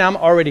this point, I'm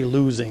already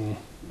losing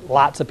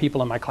lots of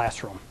people in my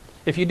classroom.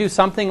 If you do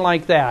something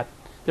like that,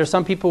 there's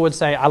some people who would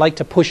say, I like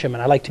to push him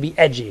and I like to be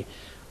edgy.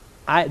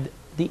 The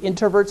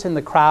introverts in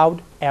the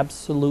crowd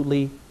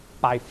absolutely,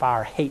 by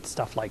far, hate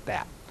stuff like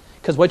that.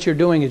 Because what you're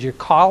doing is you're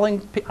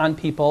calling on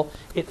people.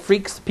 It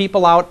freaks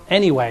people out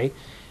anyway.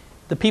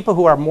 The people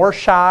who are more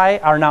shy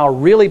are now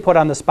really put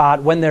on the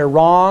spot when they're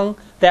wrong.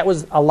 That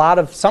was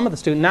some of the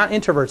students, not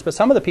introverts, but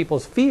some of the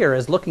people's fear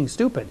is looking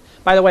stupid.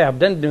 By the way, I've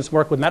done this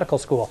work with medical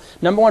school.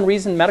 Number one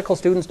reason medical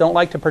students don't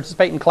like to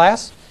participate in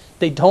class,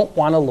 they don't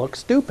want to look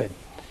stupid.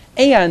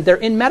 And they're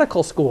in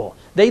medical school.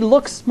 They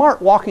look smart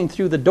walking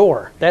through the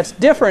door. That's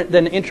different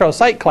than intro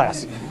psych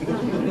class.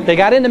 They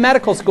got into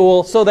medical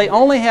school, so they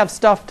only have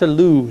stuff to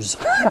lose.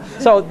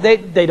 So they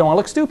don't want to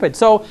look stupid.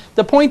 So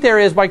the point there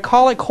is by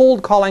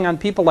cold calling on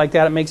people like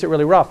that, it makes it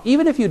really rough.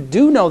 Even if you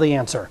do know the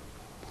answer,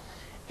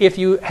 if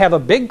you have a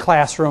big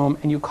classroom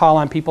and you call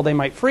on people, they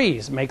might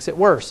freeze. It makes it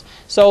worse.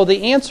 So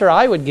the answer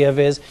I would give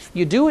is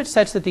you do it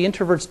such that the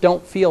introverts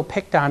don't feel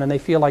picked on and they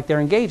feel like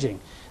they're engaging.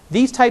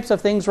 These types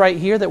of things right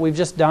here that we've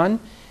just done,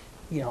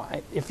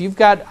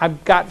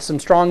 I've got some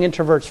strong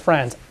introverts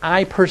friends.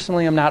 I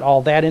personally am not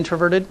all that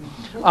introverted.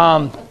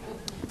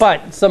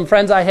 But some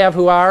friends I have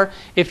who are,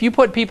 if you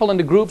put people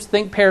into groups,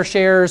 think, pair,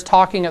 shares,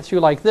 talking it through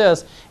like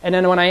this, and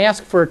then when I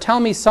ask for, tell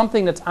me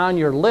something that's on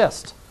your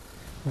list,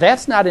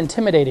 that's not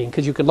intimidating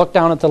because you could look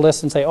down at the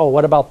list and say, oh,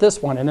 what about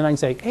this one? And then I can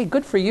say, hey,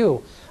 good for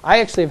you. I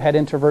actually have had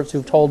introverts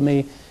who've told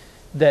me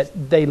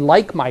that they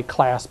like my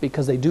class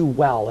because they do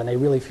well and they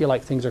really feel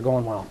like things are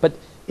going well. But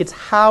it's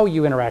how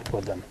you interact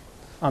with them.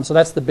 So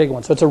that's the big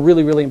one. So it's a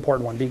really, really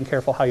important one. Being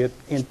careful how you,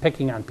 in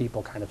picking on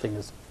people kind of thing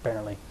is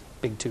apparently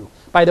big too.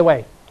 By the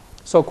way,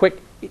 so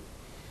quick,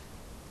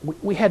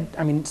 we had,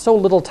 so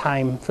little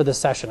time for this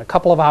session. A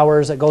couple of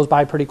hours, it goes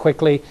by pretty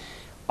quickly.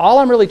 All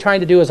I'm really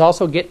trying to do is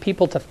also get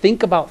people to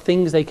think about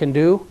things they can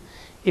do.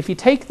 If you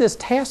take this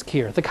task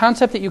here, the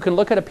concept that you can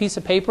look at a piece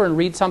of paper and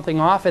read something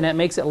off and it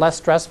makes it less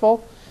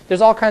stressful, there's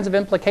all kinds of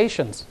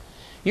implications.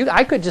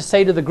 I could just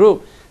say to the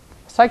group,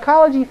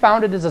 psychology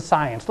founded as a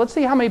science. Let's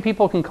see how many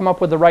people can come up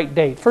with the right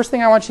date. First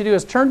thing I want you to do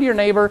is turn to your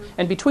neighbor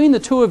and between the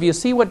two of you,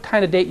 see what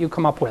kind of date you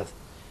come up with.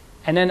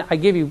 And then I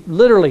give you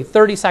literally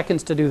 30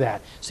 seconds to do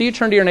that. So you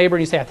turn to your neighbor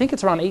and you say, I think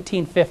it's around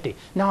 1850.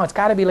 No, it's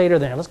got to be later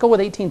than that. Let's go with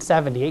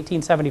 1870,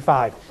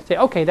 1875. Say,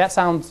 okay, that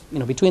sounds,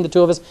 between the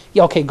two of us,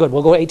 yeah, okay, good,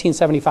 we'll go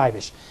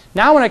 1875-ish.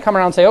 Now when I come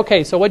around and say,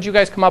 okay, so what did you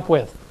guys come up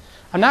with?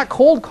 I'm not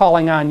cold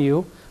calling on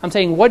you. I'm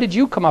saying, what did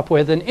you come up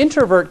with? An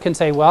introvert can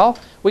say, well,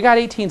 we got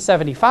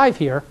 1875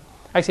 here.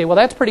 I say, well,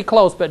 that's pretty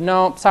close, but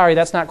no, sorry,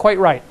 that's not quite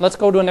right. Let's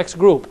go to the next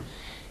group.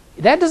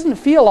 That doesn't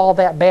feel all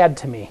that bad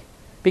to me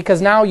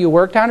because now you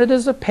worked on it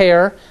as a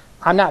pair.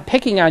 I'm not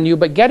picking on you,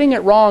 but getting it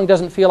wrong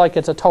doesn't feel like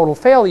it's a total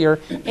failure,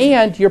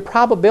 and your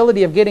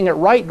probability of getting it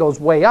right goes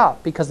way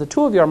up because the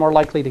two of you are more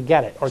likely to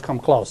get it or come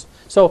close.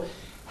 So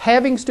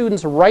having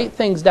students write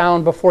things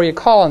down before you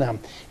call on them.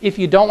 If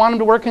you don't want them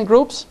to work in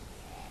groups,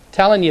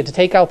 telling you to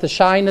take out the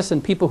shyness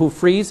and people who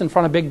freeze in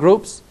front of big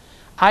groups,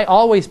 I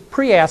always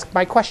pre-ask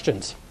my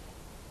questions.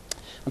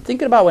 I'm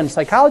thinking about when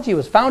psychology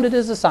was founded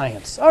as a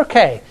science.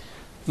 Okay,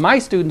 my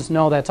students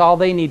know that's all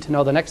they need to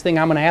know. The next thing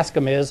I'm going to ask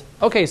them is,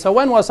 okay, so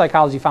when was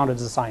psychology founded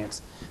as a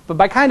science? But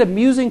by kind of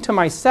musing to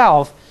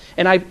myself,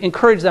 and I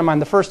encourage them on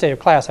the first day of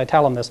class, I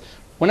tell them this,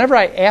 whenever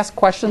I ask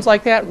questions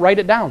like that, write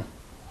it down.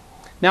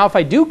 Now, if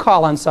I do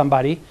call on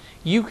somebody,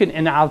 you can,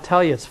 and I'll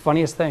tell you, it's the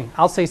funniest thing.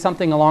 I'll say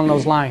something along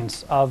those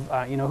lines of,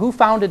 who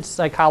founded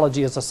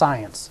psychology as a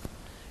science?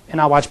 And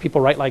I'll watch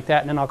people write like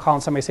that, and then I'll call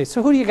on somebody and say,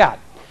 so who do you got?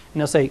 And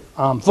they'll say,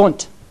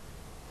 Wundt.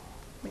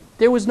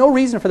 There was no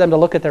reason for them to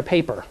look at their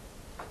paper.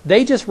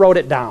 They just wrote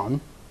it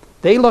down.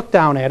 They looked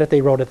down at it.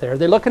 They wrote it there.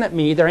 They're looking at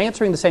me. They're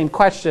answering the same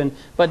question,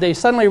 but they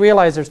suddenly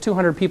realize there's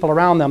 200 people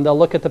around them. They'll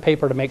look at the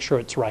paper to make sure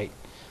it's right.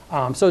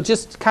 So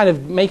just kind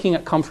of making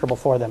it comfortable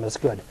for them is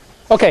good.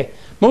 Okay,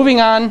 moving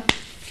on,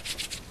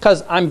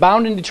 because I'm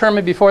bound and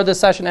determined before this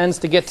session ends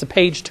to get to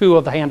page 2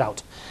 of the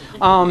handout.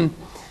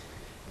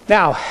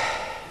 Now,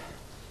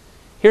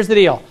 here's the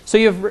deal. So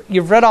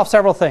you've read off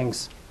several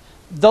things.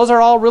 Those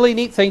are all really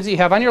neat things that you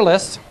have on your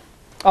list.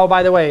 Oh,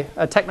 by the way,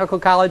 a technical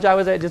college I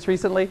was at just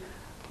recently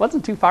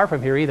wasn't too far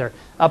from here either.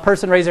 A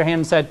person raised their hand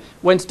and said,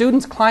 when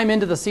students climb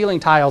into the ceiling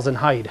tiles and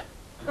hide.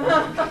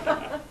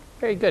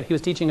 Very good. He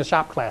was teaching a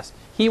shop class.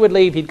 He would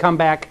leave, he'd come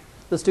back,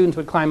 the students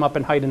would climb up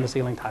and hide in the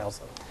ceiling tiles.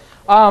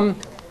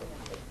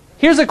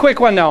 Here's a quick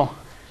one though.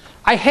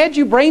 I had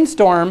you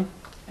brainstorm,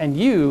 and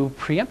you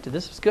preempted,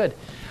 this was good.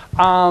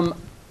 I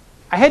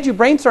had you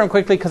brainstorm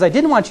quickly because I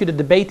didn't want you to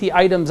debate the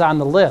items on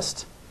the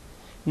list.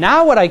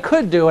 Now what I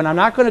could do, and I'm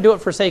not going to do it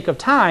for sake of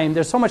time,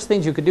 there's so much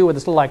things you could do with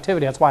this little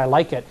activity, that's why I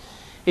like it,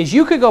 is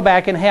you could go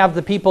back and have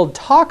the people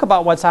talk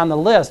about what's on the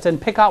list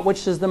and pick out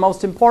which is the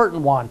most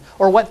important one,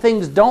 or what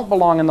things don't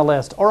belong on the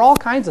list, or all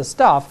kinds of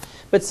stuff.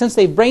 But since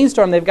they've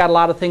brainstormed, they've got a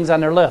lot of things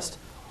on their list.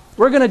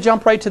 We're going to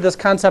jump right to this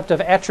concept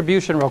of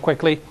attribution real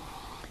quickly.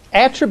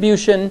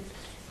 Attribution,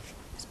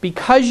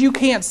 because you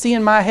can't see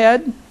in my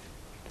head,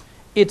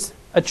 it's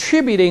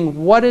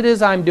attributing what it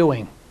is I'm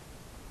doing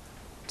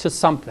to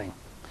something.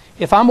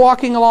 If I'm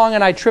walking along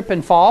and I trip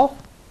and fall,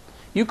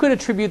 you could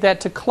attribute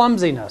that to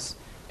clumsiness.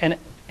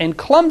 And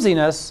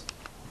clumsiness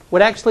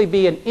would actually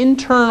be an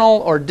internal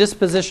or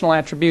dispositional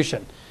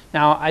attribution.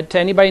 Now, to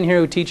anybody in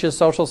here who teaches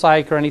social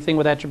psych or anything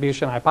with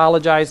attribution, I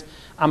apologize.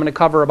 I'm going to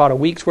cover about a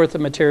week's worth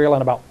of material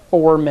in about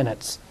 4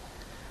 minutes.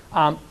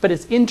 But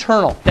it's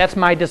internal. That's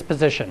my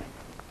disposition.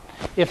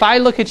 If I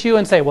look at you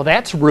and say, well,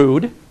 that's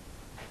rude,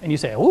 and you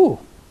say, ooh,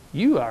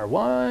 you are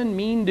one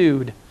mean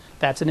dude,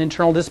 that's an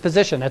internal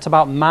disposition. That's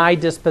about my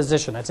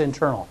disposition. That's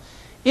internal.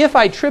 If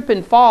I trip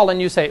and fall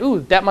and you say,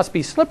 ooh, that must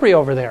be slippery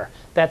over there,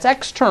 that's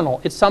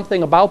external. It's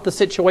something about the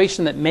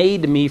situation that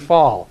made me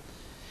fall.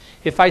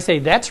 If I say,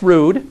 that's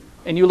rude,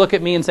 and you look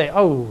at me and say,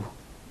 oh,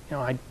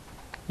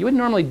 you wouldn't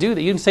normally do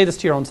that. You can say this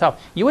to your own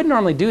self. You wouldn't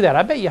normally do that.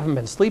 I bet you haven't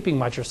been sleeping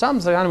much or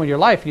something's going on with your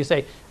life. You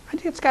say, I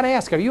just got to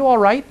ask, are you all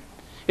right?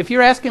 If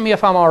you're asking me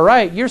if I'm all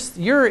right,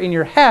 you're in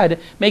your head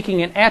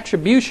making an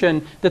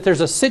attribution that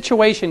there's a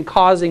situation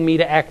causing me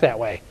to act that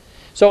way.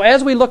 So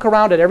as we look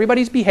around at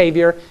everybody's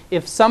behavior,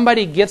 if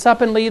somebody gets up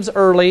and leaves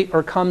early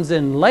or comes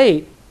in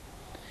late,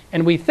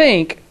 and we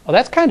think, oh,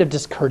 that's kind of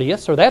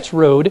discourteous or that's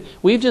rude,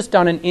 we've just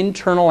done an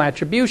internal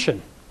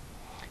attribution.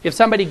 If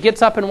somebody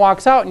gets up and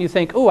walks out and you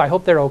think, oh, I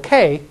hope they're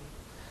okay,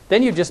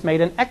 then you've just made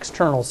an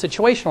external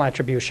situational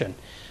attribution.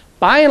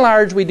 By and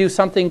large, we do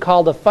something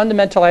called a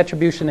fundamental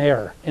attribution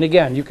error. And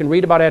again, you can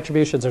read about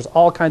attributions. There's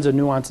all kinds of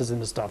nuances in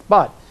this stuff.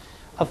 But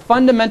a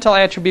fundamental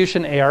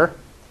attribution error,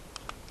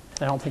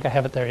 I don't think I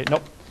have it there yet,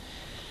 nope,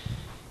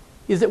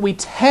 is that we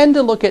tend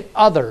to look at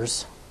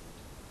others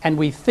and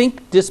we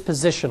think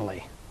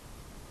dispositionally.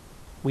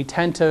 We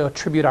tend to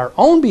attribute our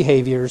own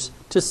behaviors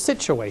to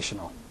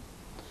situational.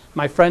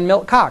 My friend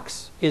Milt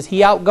Cox, is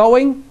he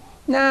outgoing?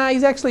 Nah,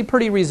 he's actually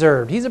pretty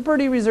reserved. He's a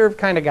pretty reserved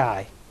kind of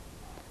guy.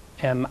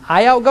 Am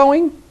I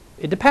outgoing?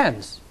 It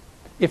depends.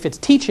 If it's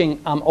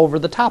teaching, I'm over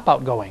the top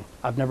outgoing.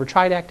 I've never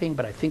tried acting,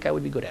 but I think I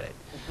would be good at it.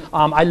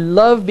 I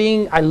love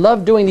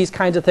doing these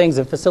kinds of things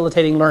and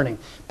facilitating learning.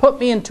 Put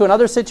me into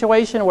another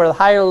situation where the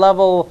higher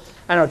level,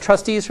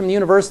 trustees from the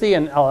university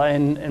and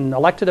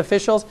elected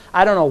officials,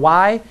 I don't know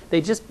why,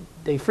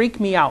 they freak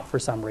me out for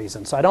some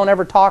reason. So I don't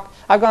ever talk.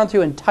 I've gone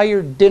through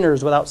entire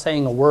dinners without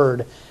saying a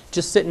word,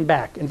 just sitting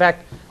back. In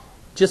fact,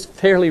 just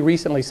fairly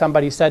recently,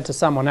 somebody said to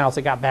someone else,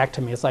 it got back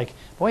to me, it's like,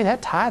 boy,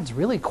 that Todd's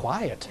really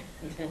quiet.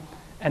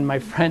 And my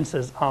friend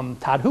says,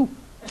 Todd who?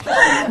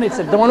 And they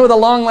said, the one with a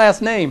long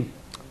last name.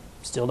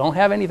 Still don't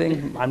have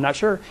anything, I'm not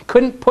sure.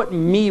 Couldn't put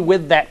me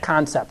with that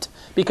concept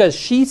because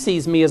she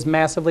sees me as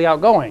massively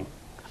outgoing.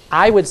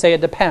 I would say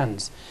it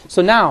depends.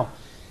 So now,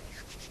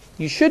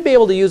 you should be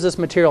able to use this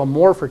material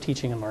more for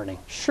teaching and learning.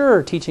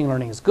 Sure, teaching and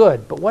learning is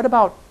good, but what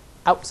about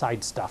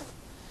outside stuff?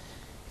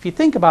 If you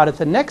think about it,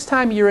 the next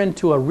time you're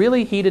into a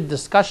really heated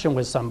discussion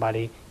with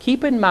somebody,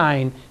 keep in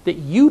mind that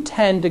you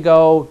tend to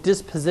go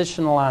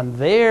dispositional on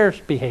their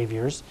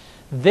behaviors.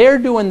 They're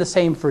doing the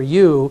same for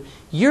you.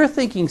 You're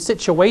thinking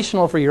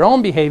situational for your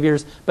own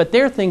behaviors, but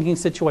they're thinking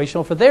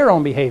situational for their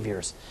own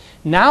behaviors.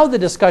 Now the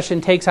discussion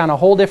takes on a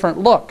whole different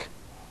look.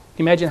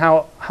 Can you imagine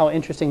how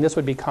interesting this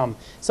would become?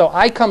 So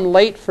I come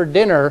late for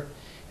dinner,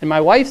 and my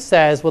wife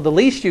says, well, the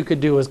least you could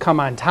do is come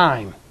on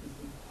time.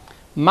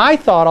 My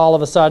thought all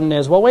of a sudden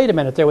is, well, wait a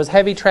minute. There was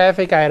heavy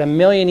traffic. I had a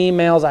million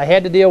emails. I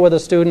had to deal with a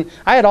student.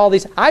 I had all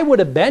these. I would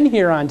have been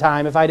here on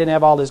time if I didn't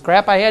have all this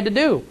crap I had to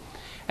do.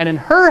 And in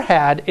her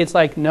head, it's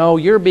like, no,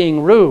 you're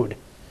being rude.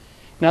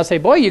 And I'll say,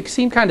 boy, you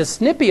seem kind of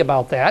snippy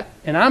about that.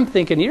 And I'm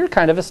thinking, you're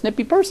kind of a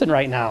snippy person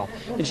right now.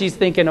 And she's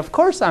thinking, of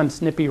course I'm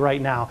snippy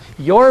right now.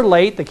 You're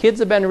late. The kids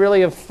have been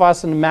really a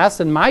fuss and mess.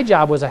 And my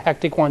job was a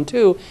hectic one,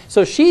 too.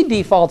 So she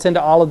defaults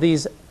into all of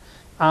these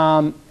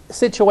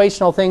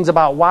situational things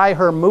about why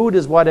her mood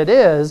is what it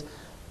is.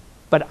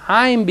 But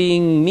I'm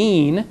being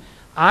mean.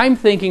 I'm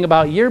thinking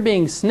about you're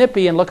being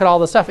snippy and look at all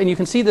the stuff. And you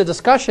can see the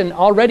discussion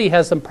already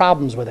has some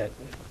problems with it.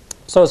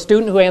 So a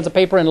student who hands a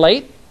paper in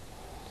late,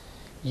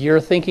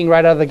 you're thinking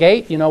right out of the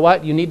gate, you know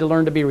what, you need to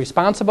learn to be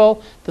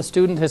responsible. The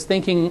student is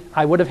thinking,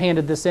 I would have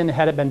handed this in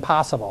had it been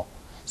possible.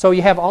 So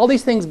you have all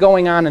these things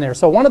going on in there.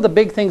 So one of the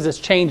big things that's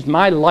changed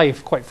my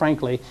life, quite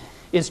frankly,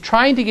 is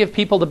trying to give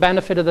people the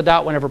benefit of the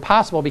doubt whenever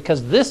possible,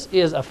 because this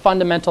is a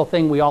fundamental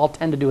thing we all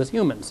tend to do as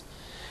humans.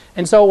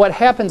 And so what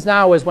happens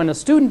now is when a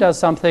student does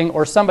something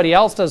or somebody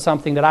else does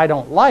something that I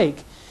don't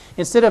like,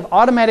 Instead of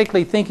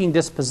automatically thinking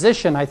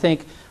disposition, I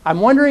think,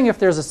 I'm wondering if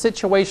there's a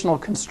situational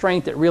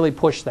constraint that really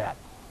pushed that.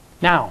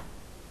 Now,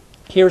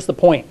 here's the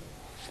point.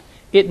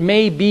 It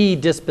may be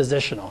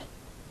dispositional.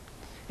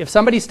 If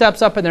somebody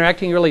steps up and they're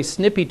acting really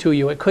snippy to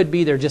you, it could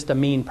be they're just a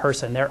mean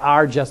person. There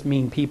are just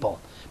mean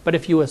people. But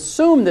if you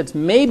assume that's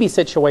maybe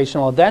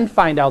situational, then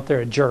find out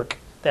they're a jerk.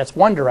 That's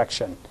one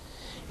direction.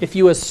 If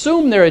you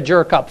assume they're a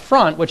jerk up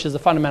front, which is a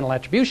fundamental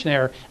attribution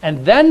error,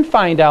 and then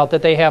find out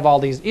that they have all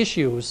these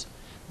issues,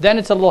 then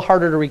it's a little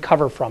harder to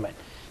recover from it.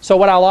 So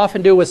what I'll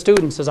often do with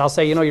students is I'll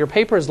say, you know, your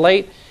paper is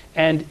late,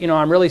 and you know,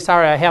 I'm really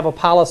sorry, I have a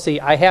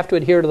policy. I have to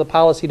adhere to the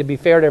policy to be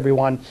fair to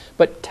everyone,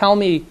 but tell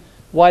me,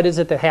 what is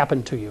it that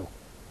happened to you?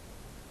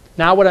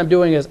 Now what I'm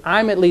doing is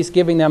I'm at least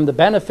giving them the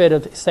benefit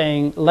of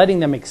saying, letting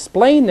them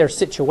explain their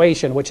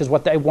situation, which is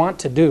what they want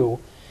to do.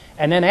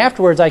 And then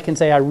afterwards I can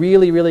say, I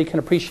really, really can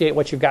appreciate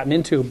what you've gotten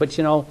into, but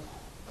you know,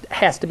 it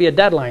has to be a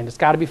deadline. It's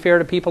got to be fair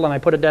to people, and I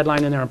put a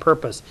deadline in there on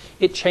purpose.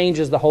 It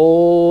changes the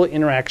whole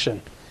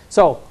interaction.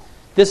 So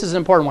this is an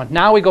important one.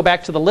 Now we go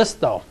back to the list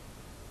though.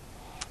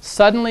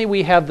 Suddenly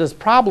we have this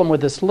problem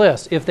with this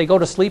list. If they go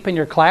to sleep in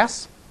your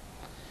class,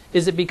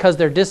 is it because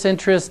they're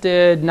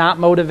disinterested, not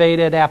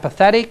motivated,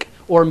 apathetic?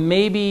 Or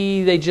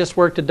maybe they just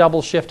worked a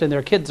double shift and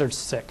their kids are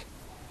sick.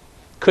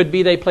 Could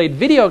be they played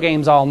video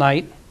games all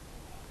night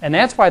and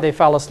that's why they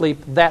fell asleep.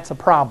 That's a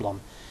problem.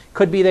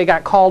 Could be they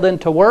got called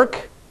into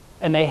work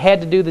and they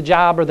had to do the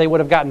job or they would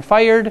have gotten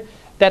fired.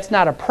 That's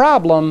not a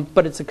problem,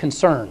 but it's a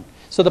concern.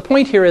 So the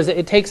point here is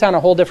it takes on a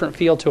whole different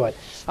feel to it.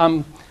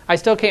 I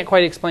still can't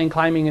quite explain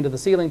climbing into the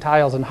ceiling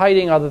tiles and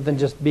hiding other than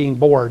just being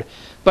bored.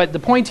 But the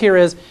point here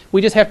is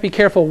we just have to be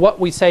careful what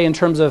we say in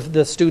terms of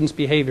the students'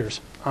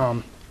 behaviors.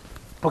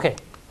 Okay.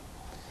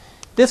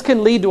 This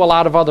can lead to a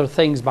lot of other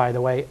things, by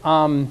the way.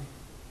 I'm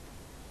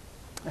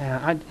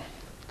going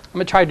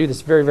to try to do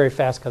this very, very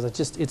fast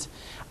because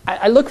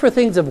I look for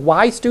things of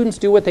why students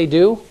do what they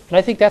do, and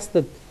I think that's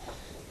the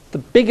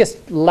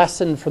biggest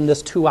lesson from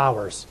this 2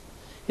 hours,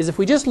 is if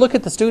we just look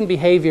at the student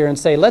behavior and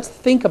say, let's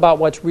think about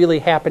what's really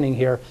happening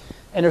here,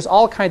 and there's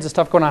all kinds of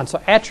stuff going on. So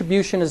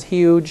attribution is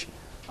huge.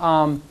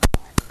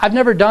 I've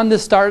never done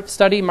this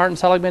study Martin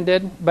Seligman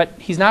did, but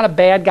he's not a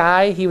bad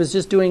guy. He was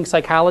just doing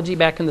psychology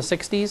back in the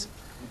 60s.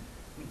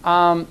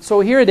 So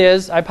here it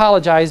is. I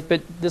apologize,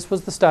 but this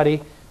was the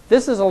study.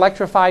 This is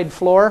electrified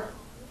floor.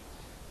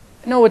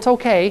 No, it's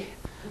okay.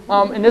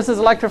 And this is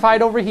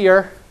electrified over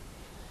here.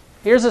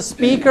 Here's a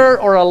speaker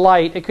or a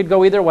light. It could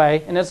go either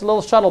way. And it's a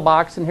little shuttle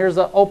box, and here's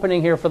the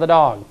opening here for the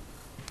dog.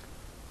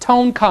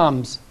 Tone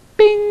comes.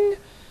 Bing!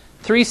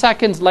 3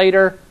 seconds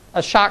later,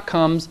 a shock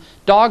comes.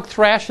 Dog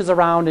thrashes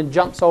around and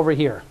jumps over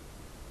here.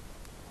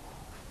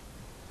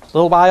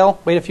 Little while,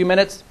 wait a few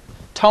minutes.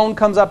 Tone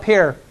comes up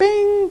here.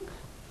 Bing!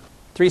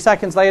 3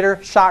 seconds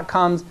later, shock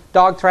comes.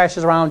 Dog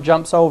thrashes around,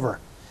 jumps over.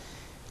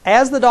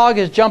 As the dog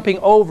is jumping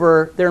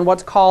over, they're in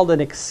what's called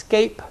an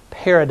escape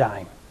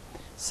paradigm.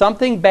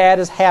 Something bad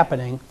is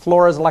happening.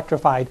 Floor is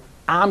electrified.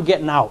 I'm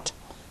getting out.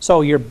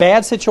 So your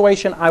bad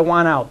situation, I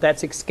want out.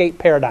 That's escape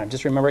paradigm.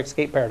 Just remember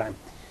escape paradigm.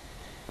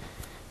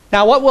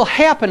 Now what will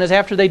happen is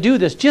after they do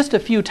this just a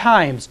few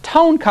times,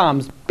 tone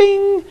comes,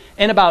 bing,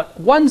 and about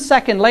 1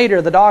 second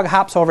later the dog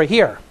hops over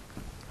here.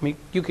 I mean,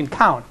 you can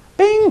count.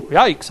 Bing,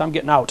 yikes, I'm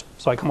getting out.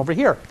 So I come over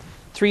here.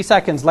 3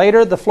 seconds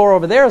later, the floor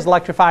over there is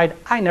electrified.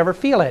 I never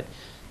feel it.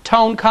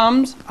 Tone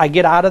comes, I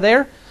get out of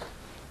there.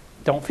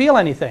 Don't feel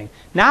anything.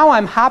 Now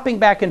I'm hopping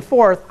back and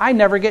forth. I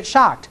never get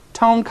shocked.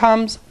 Tone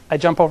comes, I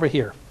jump over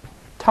here.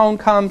 Tone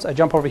comes, I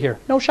jump over here.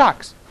 No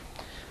shocks.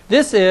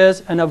 This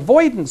is an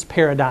avoidance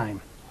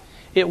paradigm.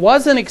 It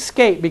was an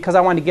escape because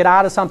I want to get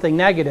out of something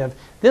negative.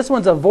 This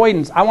one's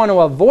avoidance. I want to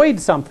avoid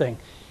something.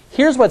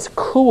 Here's what's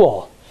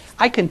cool.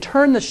 I can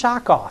turn the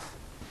shock off.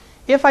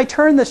 If I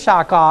turn the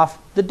shock off,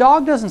 the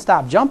dog doesn't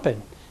stop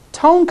jumping.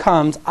 Tone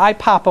comes, I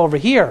pop over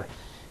here.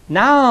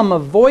 Now I'm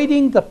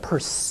avoiding the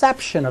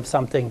perception of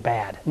something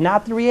bad,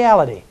 not the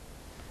reality.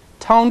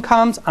 Tone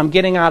comes, I'm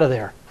getting out of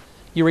there.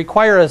 You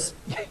require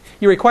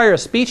a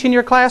speech in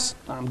your class?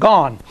 I'm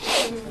gone.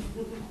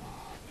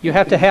 You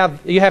have to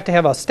have a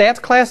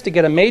stats class to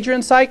get a major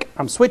in psych?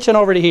 I'm switching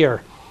over to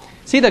here.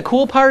 See, the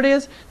cool part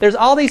is there's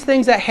all these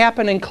things that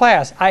happen in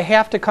class. I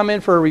have to come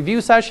in for a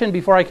review session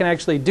before I can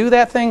actually do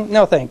that thing?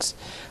 No thanks.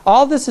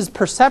 All this is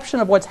perception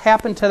of what's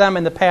happened to them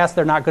in the past.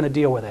 They're not going to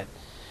deal with it.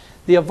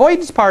 The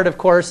avoidance part, of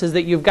course, is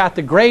that you've got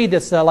the grade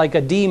that's like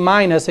a D-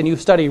 and you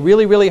study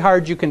really, really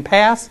hard, you can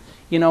pass.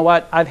 You know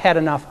what? I've had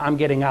enough. I'm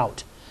getting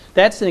out.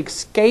 That's an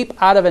escape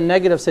out of a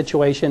negative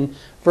situation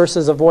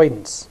versus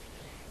avoidance.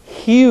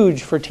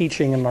 Huge for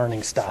teaching and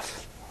learning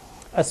stuff,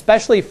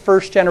 especially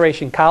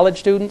first-generation college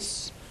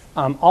students.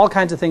 All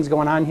kinds of things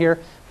going on here.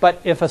 But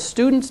if a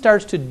student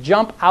starts to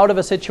jump out of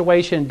a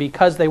situation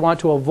because they want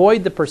to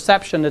avoid the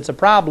perception that's a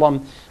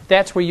problem,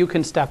 that's where you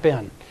can step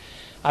in.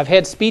 I've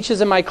had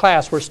speeches in my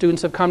class where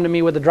students have come to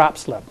me with a drop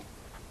slip.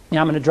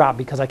 Yeah, I'm going to drop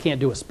because I can't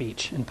do a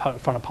speech in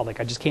front of public.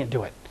 I just can't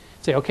do it.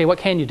 Say, okay, what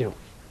can you do?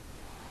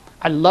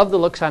 I love the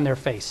looks on their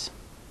face.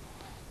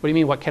 What do you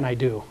mean, what can I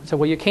do? I say,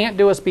 well, you can't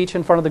do a speech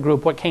in front of the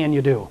group. What can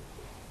you do?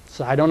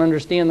 So I don't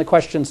understand the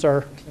question,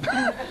 sir.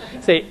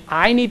 Say,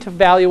 I need to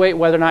evaluate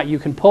whether or not you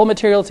can pull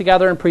material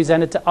together and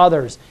present it to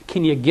others.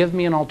 Can you give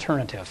me an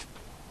alternative?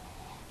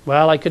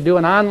 Well, I could do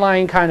an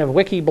online kind of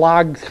wiki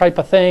blog type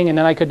of thing, and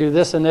then I could do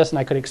this and this, and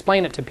I could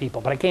explain it to people,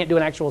 but I can't do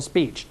an actual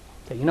speech.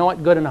 Okay, you know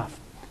what? Good enough.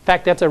 In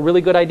fact, that's a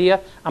really good idea.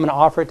 I'm going to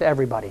offer it to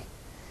everybody.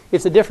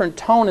 It's a different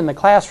tone in the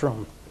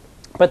classroom,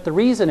 but the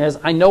reason is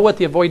I know what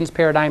the avoidance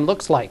paradigm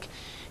looks like.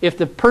 If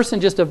the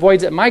person just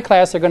avoids it in my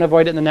class, they're going to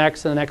avoid it in the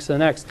next, and the next,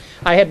 and the next.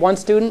 I had one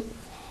student,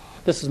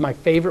 this is my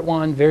favorite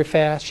one, very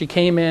fast. She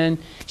came in,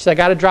 she said, I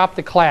got to drop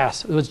the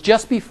class. It was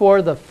just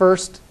before the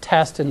first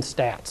test in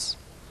stats.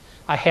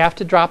 I have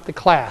to drop the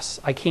class.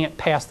 I can't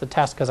pass the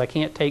test because I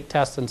can't take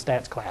tests in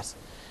stats class.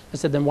 I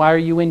said, then why are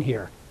you in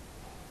here?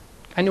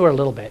 I knew her a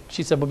little bit.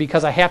 She said, well,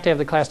 because I have to have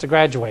the class to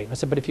graduate. I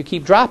said, but if you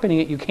keep dropping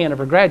it, you can't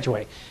ever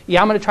graduate.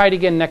 Yeah, I'm going to try it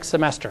again next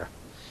semester.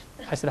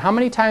 I said, how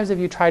many times have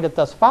you tried it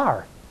thus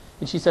far?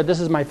 And she said, this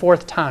is my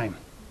 4th time.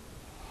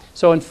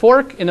 So in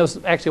and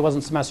it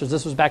wasn't semesters,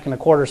 this was back in the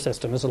quarter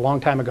system. This was a long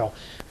time ago.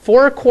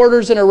 4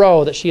 quarters in a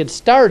row that she had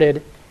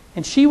started,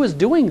 and she was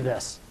doing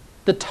this.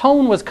 The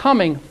tone was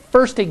coming,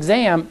 first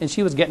exam, and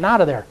she was getting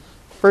out of there.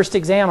 First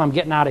exam, I'm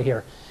getting out of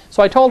here.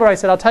 So I told her, I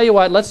said, I'll tell you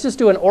what, let's just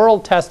do an oral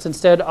test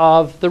instead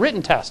of the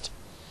written test.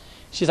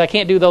 She said, I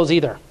can't do those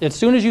either. As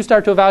soon as you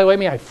start to evaluate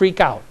me, I freak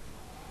out.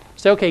 I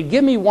said, okay,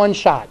 give me one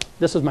shot.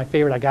 This was my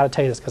favorite. I got to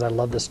tell you this because I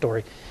love this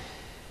story.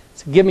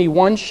 So give me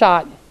one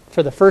shot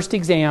for the first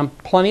exam,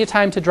 plenty of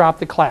time to drop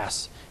the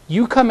class.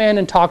 You come in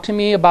and talk to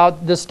me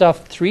about this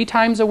stuff 3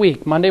 times a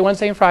week. Monday,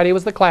 Wednesday, and Friday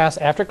was the class.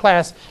 After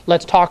class,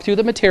 let's talk through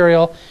the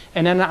material,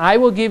 and then I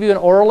will give you an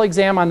oral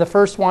exam on the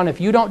first one.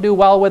 If you don't do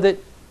well with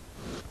it,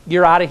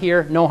 you're out of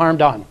here, no harm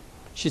done.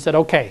 She said,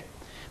 okay.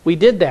 We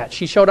did that.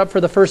 She showed up for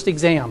the first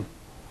exam.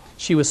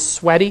 She was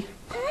sweaty,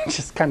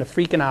 just kind of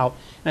freaking out.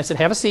 And I said,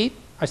 have a seat.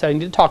 I said, I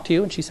need to talk to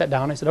you. And she sat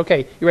down. I said,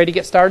 okay, you ready to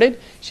get started?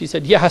 She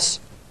said, yes.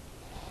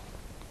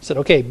 I said,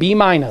 okay, B-.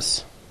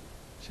 She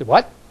said,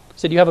 what? I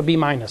said, you have a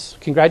B-.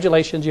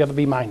 Congratulations, you have a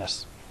B-.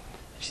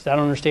 She said, I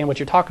don't understand what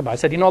you're talking about. I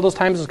said, you know all those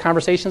times, those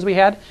conversations we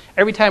had?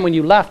 Every time when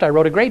you left, I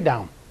wrote a grade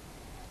down.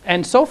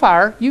 And so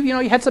far,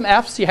 you had some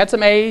Fs, you had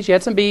some As, you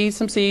had some Bs,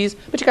 some Cs,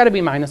 but you got a B-.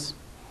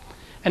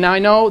 And now I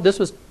know this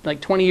was like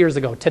 20 years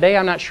ago. Today,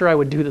 I'm not sure I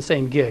would do the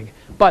same gig.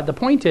 But the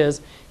point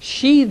is,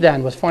 she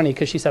then was funny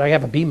because she said, I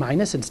have a B- in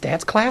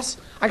stats class?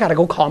 I got to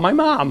go call my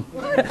mom.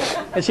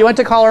 And she went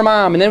to call her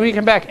mom, and then we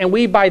came back.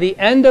 And by the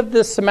end of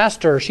this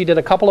semester, she did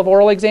a couple of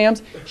oral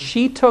exams.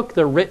 She took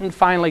the written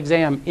final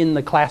exam in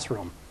the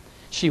classroom.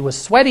 She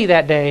was sweaty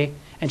that day,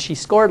 and she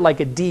scored like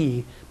a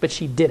D, but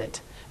she did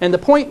it. And the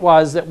point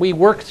was that we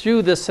worked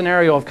through this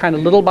scenario of kind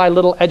of little by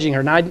little edging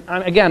her. Now,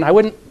 again, I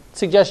wouldn't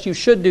suggest you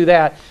should do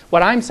that.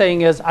 What I'm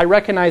saying is I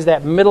recognize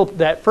that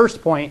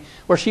first point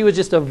where she was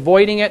just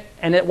avoiding it,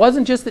 and it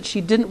wasn't just that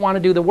she didn't want to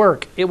do the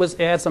work. It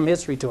had some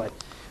history to it.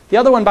 The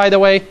other one, by the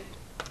way,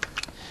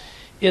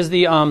 is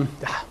the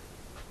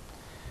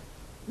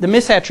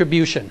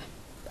misattribution.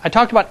 I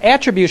talked about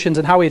attributions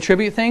and how we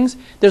attribute things.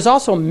 There's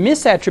also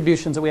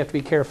misattributions that we have to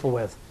be careful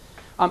with.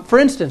 For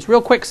instance,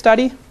 real quick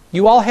study.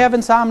 You all have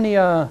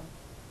insomnia.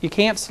 You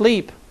can't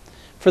sleep.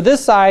 For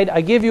this side,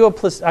 I give you all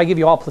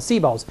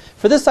placebos.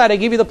 For this side, I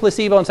give you the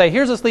placebo and say,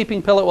 here's a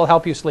sleeping pill, it will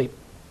help you sleep.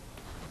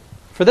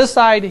 For this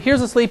side,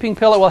 here's a sleeping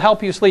pill, it will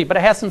help you sleep, but it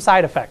has some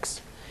side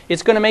effects.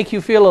 It's going to make you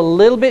feel a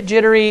little bit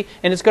jittery,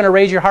 and it's going to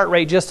raise your heart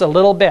rate just a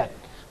little bit.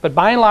 But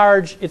by and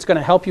large, it's going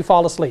to help you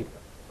fall asleep.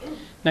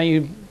 Now,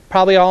 you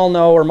probably all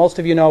know, or most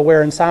of you know,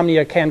 where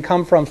insomnia can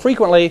come from.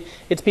 Frequently,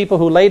 it's people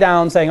who lay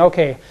down saying,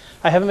 okay,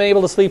 I haven't been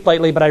able to sleep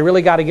lately, but I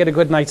really got to get a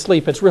good night's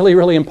sleep. It's really,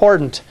 really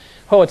important.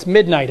 Oh, it's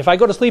midnight. If I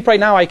go to sleep right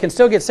now, I can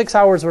still get 6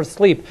 hours worth of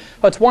sleep.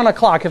 Oh, it's 1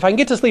 o'clock. If I can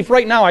get to sleep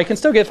right now, I can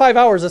still get 5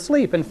 hours of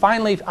sleep. And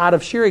finally, out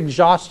of sheer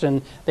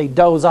exhaustion, they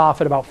doze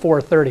off at about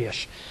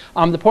 4:30ish.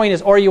 The point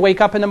is, or you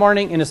wake up in the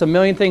morning and there's a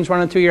million things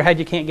running through your head,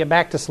 you can't get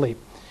back to sleep.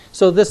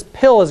 So this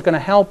pill is going to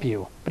help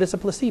you, but it's a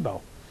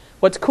placebo.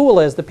 What's cool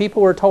is the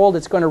people who are told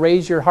it's going to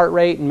raise your heart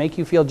rate and make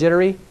you feel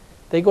jittery,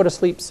 they go to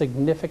sleep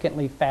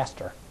significantly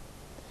faster,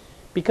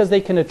 because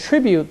they can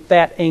attribute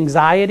that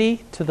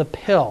anxiety to the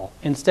pill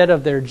instead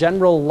of their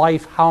general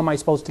life, how am I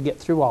supposed to get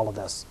through all of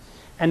this?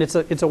 And it's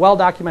a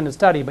well-documented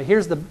study, but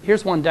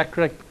here's one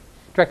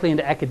directly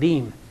into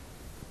academe.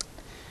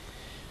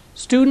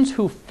 Students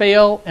who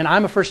fail, and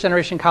I'm a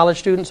first-generation college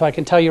student, so I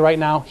can tell you right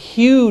now,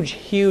 huge,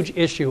 huge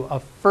issue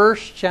of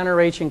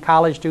first-generation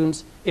college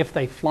students if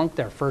they flunk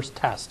their first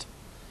test.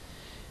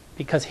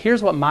 Because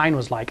here's what mine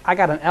was like. I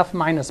got an F-.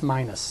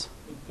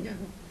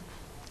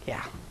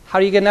 Yeah. How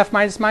do you get an F-?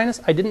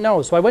 I didn't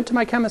know, so I went to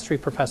my chemistry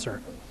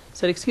professor. I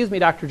said, excuse me,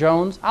 Dr.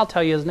 Jones, I'll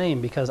tell you his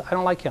name because I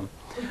don't like him.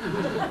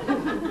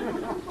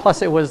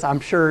 Plus I'm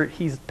sure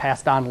he's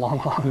passed on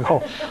long, long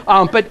ago.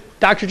 But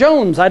Dr.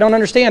 Jones, I don't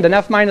understand, an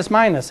F-.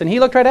 And he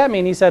looked right at me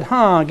and he said,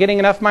 getting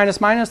an F-,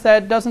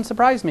 that doesn't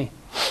surprise me.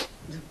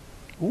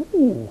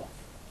 Ooh,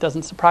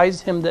 doesn't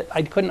surprise him that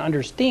I couldn't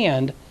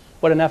understand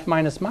what an F-.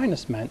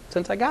 meant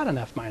since I got an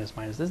F-.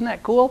 Isn't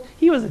that cool?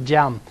 He was a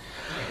gem.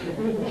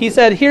 He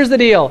said, here's the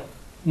deal.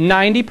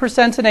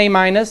 90%'s an A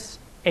minus,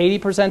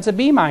 80%'s a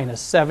B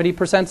minus,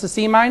 70%'s a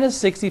C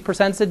minus,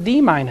 60%'s a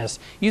D minus.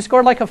 You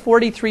scored like a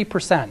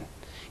 43%.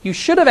 You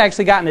should have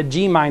actually gotten a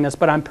G minus,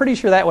 but I'm pretty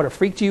sure that would have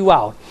freaked you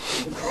out.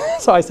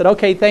 So I said,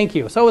 okay, thank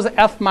you. So it was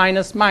F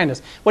minus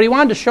minus. What he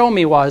wanted to show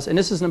me was, and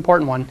this is an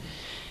important one,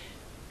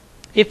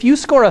 if you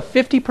score a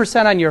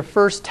 50% on your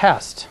first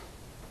test,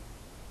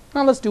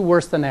 well, let's do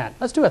worse than that.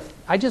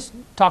 I just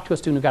talked to a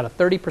student who got a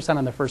 30%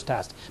 on their first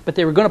test, but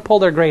they were going to pull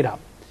their grade up.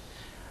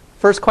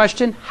 First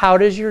question, how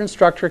does your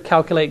instructor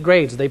calculate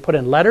grades? Do they put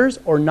in letters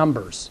or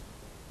numbers?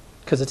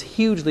 Because it's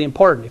hugely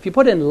important. If you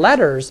put in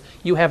letters,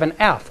 you have an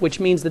F, which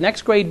means the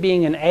next grade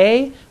being an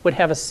A would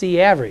have a C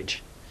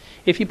average.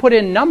 If you put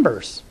in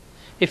numbers,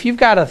 if you've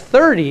got a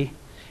 30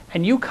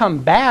 and you come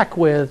back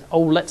with,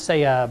 oh, let's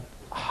say a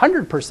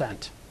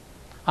 100%.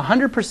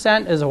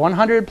 100% is a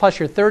 100 plus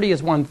your 30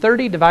 is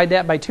 130. Divide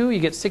that by 2, you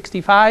get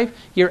 65.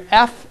 Your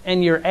F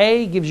and your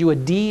A gives you a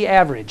D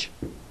average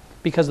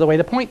because of the way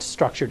the point's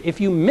structured. If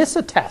you miss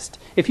a test,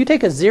 if you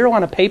take a 0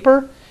 on a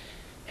paper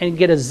and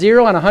get a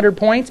 0 on 100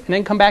 points and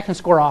then come back and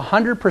score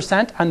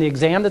 100% on the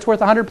exam that's worth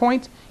 100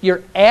 points,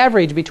 your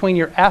average between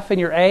your F and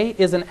your A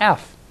is an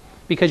F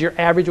because your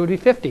average would be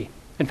 50.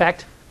 In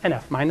fact, an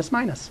F minus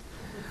minus.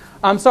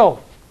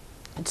 So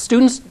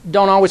students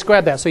don't always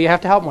grab that, so you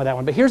have to help them with that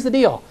one. But here's the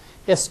deal.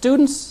 If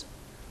students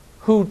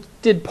who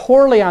did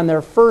poorly on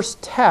their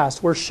first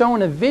test were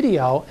shown a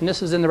video, and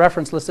this is in the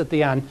reference list at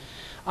the end,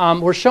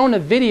 were shown a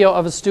video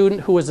of a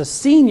student who was a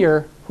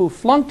senior who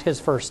flunked his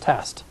first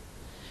test.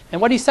 And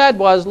what he said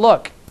was,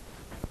 look,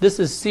 this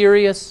is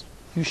serious.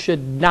 You should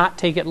not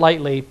take it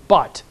lightly,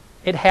 but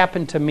it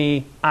happened to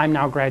me. I'm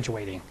now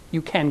graduating.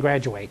 You can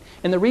graduate.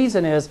 And the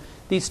reason is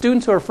these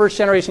students who are first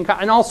generation,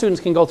 and all students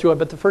can go through it,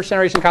 but the first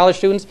generation college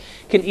students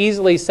can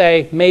easily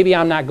say, maybe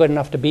I'm not good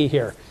enough to be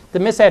here. The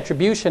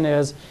misattribution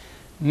is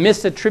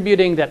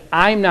misattributing that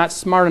I'm not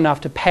smart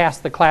enough to pass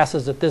the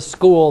classes at this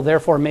school,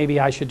 therefore maybe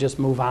I should just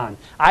move on.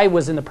 I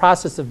was in the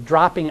process of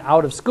dropping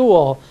out of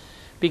school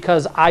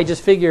because I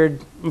just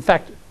figured, in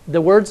fact,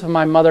 the words of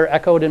my mother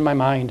echoed in my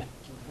mind.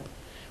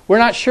 We're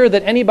not sure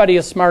that anybody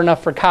is smart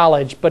enough for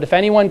college, but if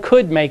anyone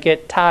could make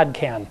it, Todd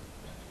can.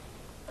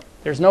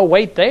 There's no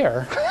weight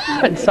there.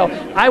 And so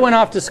I went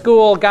off to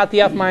school, got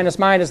the F minus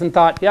minus, and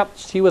thought, yep,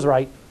 she was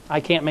right. I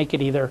can't make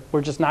it either.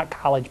 We're just not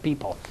college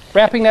people.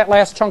 Wrapping that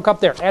last chunk up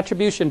there,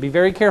 attribution. Be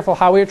very careful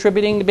how we're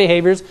attributing the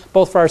behaviors,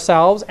 both for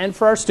ourselves and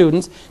for our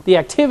students. The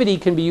activity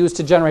can be used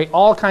to generate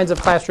all kinds of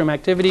classroom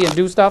activity and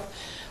do stuff.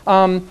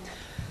 I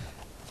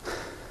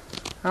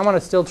want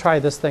to still try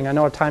this thing. I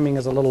know our timing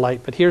is a little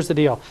light, but here's the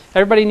deal.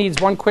 Everybody needs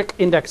one quick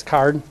index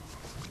card.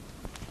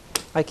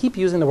 I keep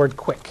using the word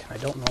quick. I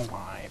don't know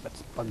why, but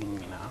it's bugging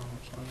me now.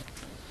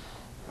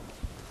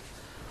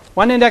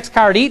 One index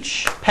card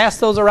each. Pass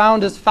those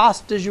around as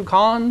fast as you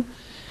can.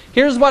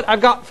 Here's what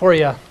I've got for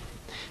you.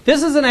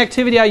 This is an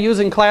activity I use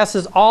in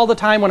classes all the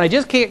time when I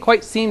just can't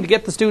quite seem to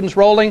get the students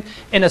rolling,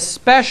 and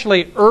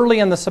especially early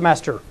in the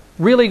semester.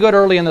 Really good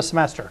early in the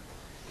semester.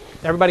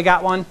 Everybody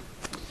got one?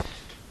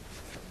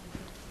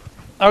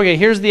 Okay,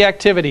 here's the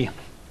activity.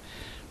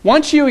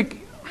 Once you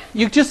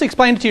just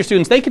explain it to your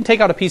students, they can take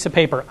out a piece of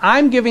paper.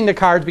 I'm giving the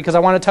cards because I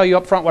want to tell you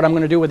up front what I'm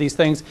going to do with these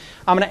things.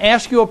 I'm going to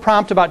ask you a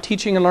prompt about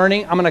teaching and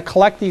learning. I'm going to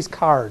collect these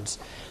cards.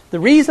 The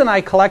reason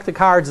I collect the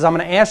cards is I'm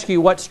going to ask you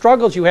what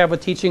struggles you have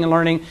with teaching and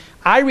learning.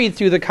 I read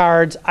through the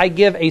cards. I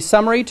give a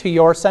summary to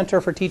your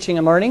Center for Teaching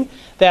and Learning.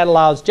 That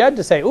allows Jed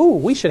to say, ooh,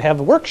 we should have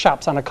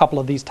workshops on a couple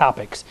of these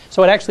topics.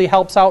 So it actually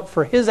helps out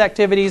for his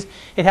activities.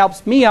 It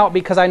helps me out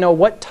because I know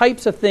what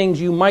types of things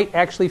you might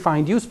actually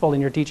find useful in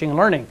your teaching and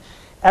learning.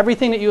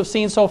 Everything that you have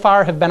seen so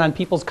far have been on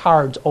people's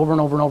cards over and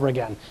over and over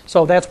again.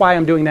 So that's why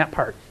I'm doing that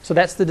part. So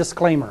that's the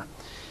disclaimer.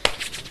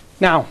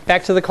 Now,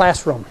 back to the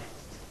classroom.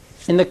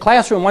 In the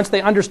classroom, once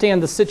they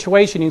understand the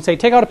situation, you can say,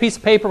 take out a piece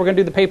of paper, we're going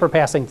to do the paper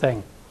passing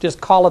thing. Just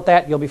call it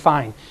that, you'll be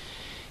fine.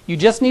 You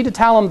just need to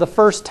tell them the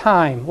first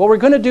time. What we're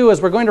going to do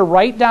is we're going to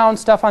write down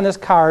stuff on these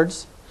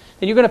cards,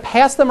 and you're going to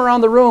pass them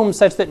around the room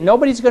such that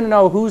nobody's going to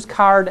know whose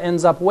card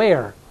ends up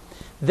where.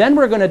 Then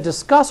we're going to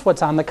discuss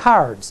what's on the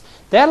cards.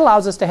 That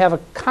allows us to have a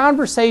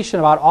conversation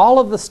about all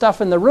of the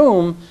stuff in the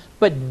room,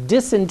 but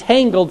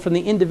disentangled from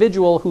the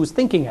individual who's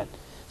thinking it.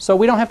 So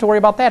we don't have to worry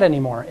about that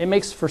anymore. It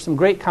makes for some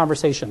great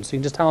conversations. So you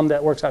can just tell them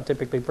that works out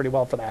typically pretty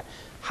well for that.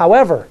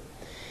 However,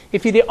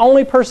 if you're the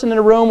only person in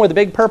a room with a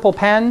big purple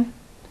pen,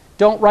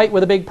 don't write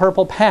with a big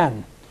purple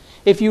pen.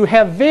 If you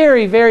have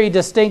very, very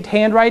distinct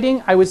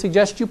handwriting, I would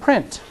suggest you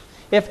print.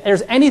 If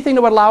there's anything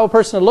that would allow a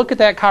person to look at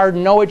that card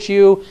and know it's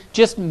you,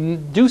 just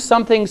do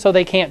something so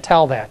they can't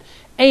tell that.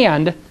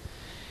 And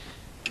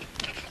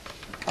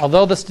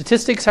although the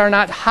statistics are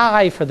not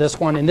high for this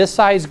one, in this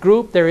size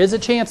group, there is a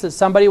chance that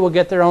somebody will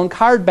get their own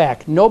card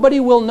back. Nobody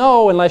will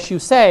know unless you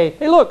say,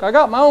 hey, look, I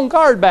got my own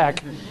card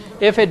back.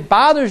 If it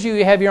bothers you,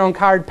 you have your own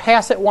card,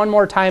 pass it one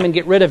more time and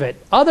get rid of it.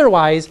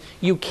 Otherwise,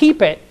 you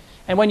keep it,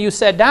 and when you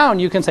sit down,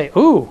 you can say,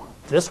 ooh,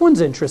 this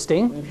one's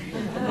interesting.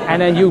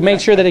 And then you make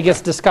sure that it gets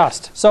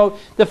discussed. So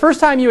the first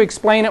time you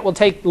explain it will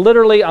take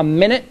literally a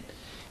minute.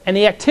 And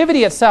the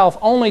activity itself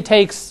only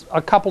takes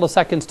a couple of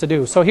seconds to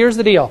do. So here's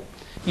the deal.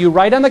 You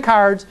write on the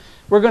cards.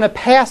 We're going to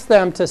pass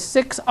them to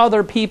 6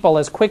 other people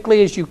as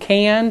quickly as you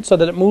can so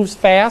that it moves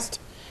fast.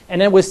 And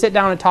then we'll sit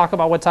down and talk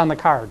about what's on the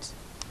cards.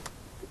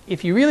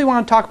 If you really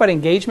want to talk about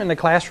engagement in the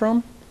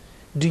classroom,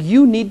 do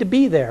you need to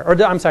be there?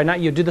 Or I'm sorry, not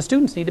you. Do the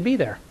students need to be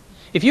there?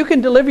 If you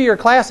can deliver your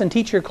class and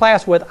teach your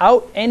class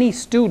without any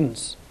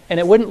students, and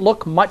it wouldn't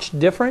look much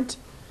different,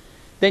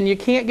 then you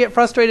can't get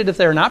frustrated if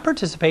they're not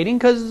participating,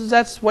 because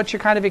that's what you're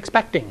kind of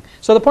expecting.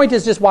 So the point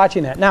is just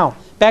watching that. Now,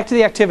 back to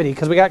the activity,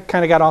 because we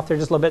kind of got off there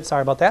just a little bit.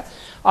 Sorry about that.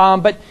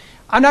 But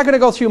I'm not going to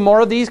go through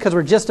more of these because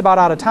we're just about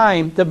out of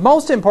time. The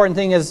most important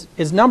thing is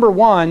number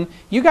one,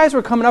 you guys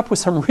were coming up with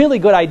some really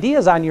good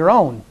ideas on your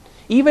own.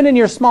 Even in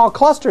your small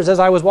clusters, as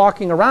I was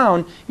walking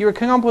around, you were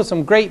coming up with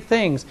some great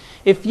things.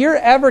 If you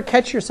ever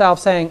catch yourself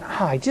saying,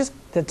 the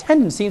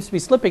attendance seems to be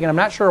slipping and I'm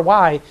not sure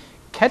why,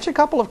 catch a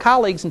couple of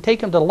colleagues and take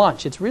them to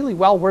lunch. It's really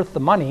well worth the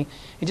money.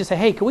 And just say,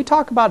 hey, can we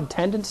talk about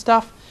attendance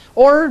stuff?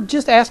 Or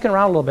just asking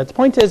around a little bit. The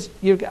point is,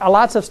 you've got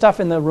lots of stuff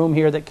in the room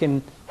here that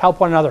can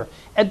help one another.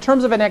 In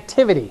terms of an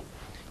activity,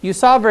 you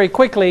saw very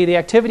quickly the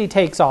activity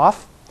takes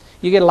off.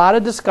 You get a lot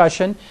of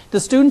discussion. The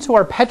students who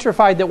are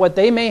petrified that what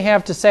they may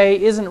have to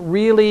say isn't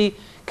really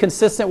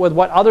consistent with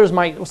what others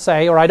might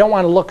say, or I don't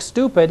want to look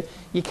stupid,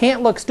 you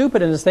can't look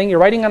stupid in this thing. You're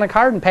writing on a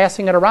card and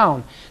passing it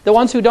around. The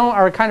ones who don't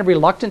are kind of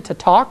reluctant to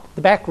talk,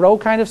 the back row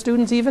kind of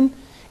students even,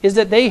 is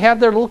that they have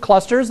their little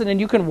clusters and then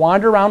you can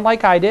wander around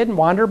like I did and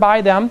wander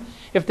by them.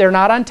 If they're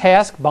not on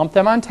task, bump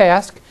them on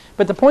task.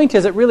 But the point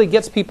is it really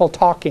gets people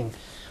talking.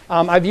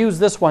 I've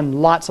used this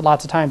one lots and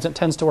lots of times. It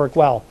tends to work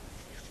well.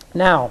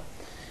 Now,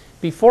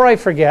 before I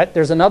forget,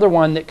 there's another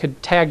one that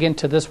could tag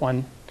into this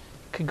one.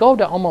 Could go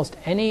to almost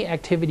any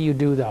activity you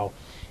do, though.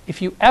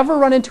 If you ever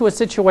run into a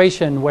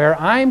situation where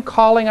I'm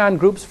calling on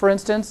groups, for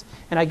instance,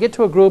 and I get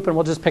to a group, and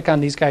we'll just pick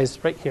on these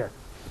guys right here,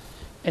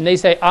 and they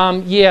say,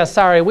 yeah,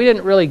 sorry, we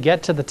didn't really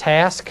get to the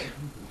task.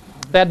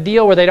 That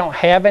deal where they don't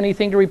have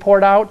anything to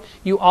report out,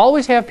 you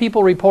always have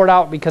people report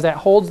out because that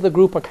holds the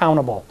group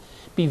accountable.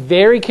 Be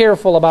very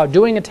careful about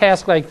doing a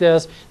task like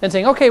this, then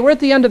saying, okay, we're at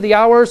the end of the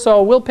hour,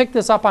 so we'll pick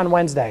this up on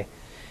Wednesday.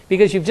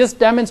 Because you've just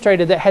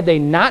demonstrated that had they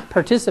not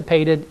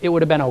participated, it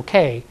would have been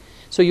okay.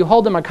 So you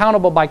hold them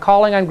accountable by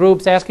calling on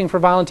groups, asking for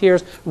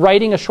volunteers,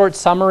 writing a short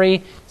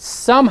summary,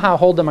 somehow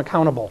hold them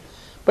accountable.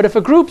 But if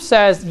a group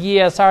says,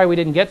 yeah, sorry, we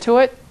didn't get to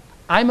it,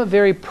 I'm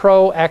very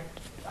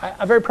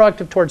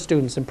proactive towards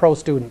students and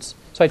pro-students.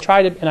 So I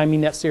try to, and I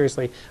mean that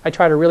seriously, I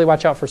try to really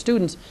watch out for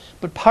students.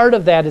 But part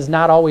of that is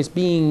not always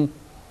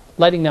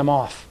letting them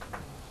off.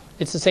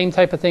 It's the same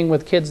type of thing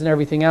with kids and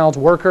everything else.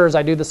 Workers,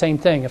 I do the same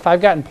thing. If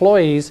I've got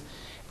employees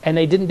and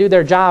they didn't do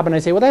their job, and I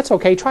say, well, that's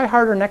okay, try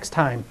harder next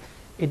time.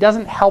 It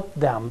doesn't help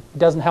them. It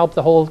doesn't help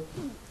the whole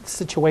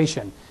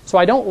situation. So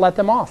I don't let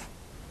them off.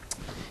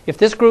 If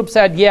this group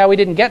said, yeah, we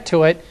didn't get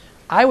to it,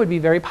 I would be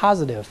very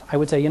positive. I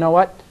would say, you know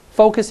what?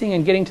 Focusing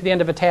and getting to the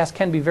end of a task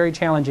can be very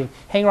challenging.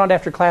 Hang around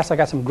after class. I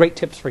got some great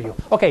tips for you.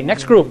 Okay,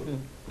 next group.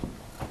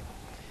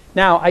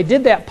 Now, I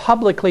did that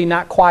publicly,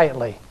 not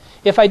quietly.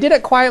 If I did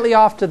it quietly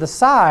off to the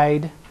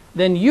side,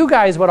 then you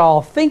guys would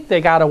all think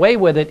they got away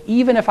with it,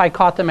 even if I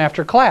caught them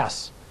after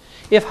class.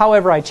 If,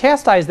 however, I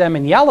chastise them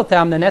and yell at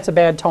them, then that's a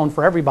bad tone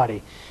for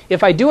everybody.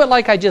 If I do it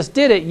like I just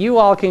did it, you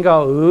all can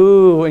go,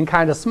 ooh, and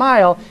kind of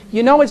smile.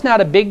 You know it's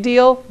not a big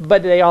deal,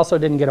 but they also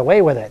didn't get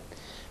away with it.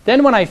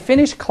 Then when I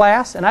finish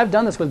class, and I've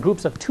done this with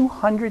groups of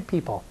 200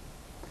 people,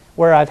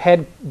 where I've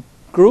had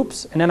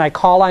groups, and then I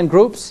call on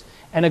groups,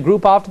 and a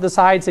group off to the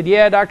side said,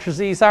 yeah, Dr.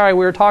 Z, sorry,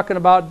 we were talking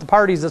about the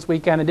parties this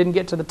weekend and didn't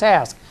get to the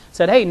task.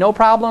 Said, hey, no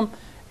problem.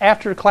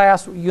 After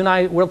class, you and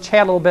I will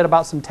chat a little bit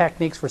about some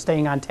techniques for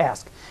staying on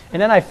task.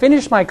 And then I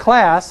finished my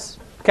class,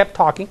 kept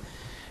talking.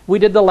 We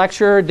did the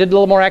lecture, did a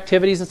little more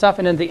activities and stuff.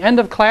 And at the end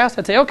of class,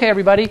 I'd say, okay,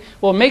 everybody,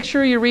 well, make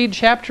sure you read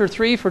chapter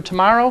 3 for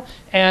tomorrow.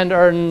 And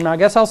I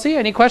guess I'll see you.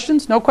 Any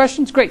questions? No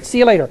questions? Great. See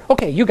you later.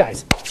 Okay, you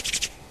guys.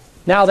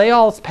 Now they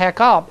all pack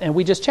up and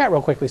we just chat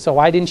real quickly. So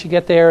why didn't you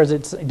get there?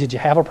 Did you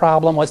have a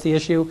problem? What's the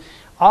issue?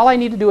 All I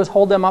need to do is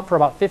hold them up for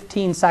about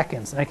 15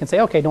 seconds. And I can say,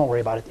 okay, don't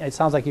worry about it. It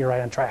sounds like you're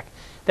right on track.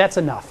 That's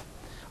enough.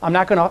 I'm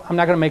not going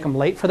to make them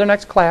late for their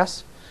next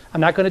class. I'm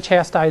not going to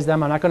chastise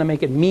them. I'm not going to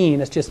make it mean.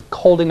 It's just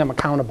holding them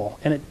accountable.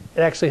 And it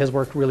actually has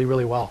worked really,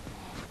 really well.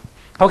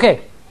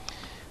 Okay,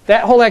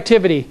 that whole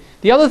activity.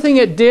 The other thing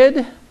it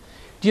did,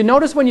 do you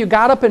notice when you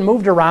got up and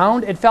moved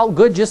around, it felt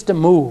good just to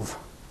move.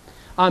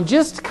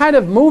 Just kind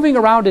of moving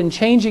around and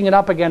changing it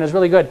up again is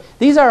really good.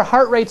 These are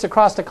heart rates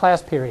across the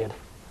class period.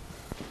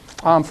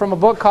 From a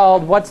book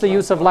called What's the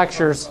Use of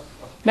Lectures?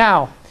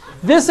 Now,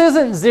 this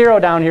isn't zero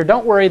down here.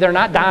 Don't worry, they're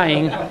not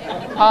dying.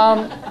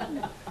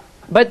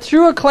 But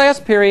through a class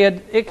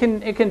period, it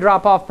can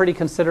drop off pretty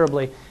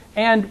considerably.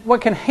 And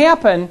what can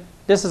happen,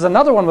 this is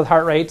another one with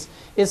heart rates,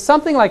 is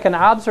something like an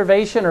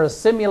observation or a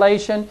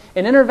simulation,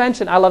 an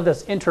intervention. I love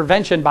this,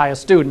 intervention by a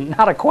student,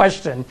 not a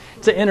question.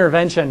 It's an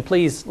intervention.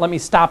 Please let me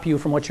stop you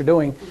from what you're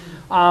doing.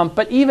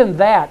 But even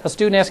that, a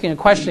student asking a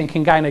question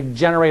can kind of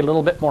generate a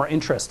little bit more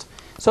interest.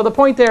 So the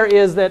point there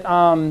is that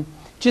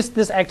just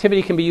this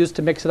activity can be used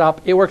to mix it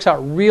up. It works out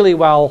really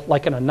well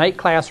like in a night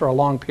class or a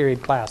long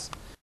period class.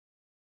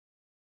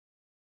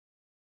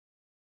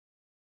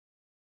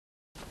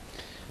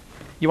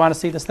 You want to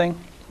see this thing?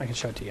 I can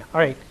show it to you. All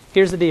right,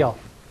 here's the deal.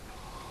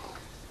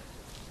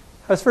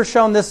 I was first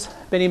shown this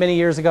many, many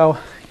years ago.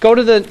 Go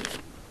to the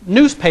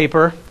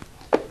newspaper,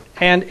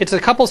 and it's a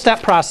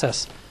couple-step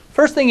process.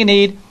 First thing you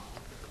need,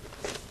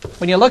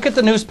 when you look at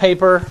the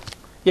newspaper,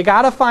 you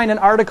got to find an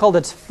article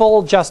that's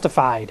full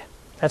justified.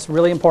 That's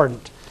really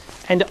important.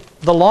 And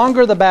the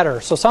longer, the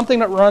better. So something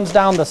that runs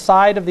down the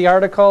side of the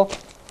article.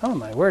 Oh,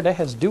 my word, that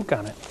has Duke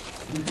on it.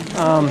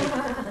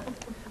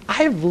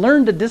 I've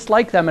learned to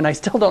dislike them, and I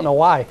still don't know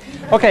why.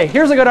 Okay,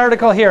 here's a good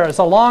article here. It's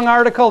a long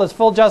article. It's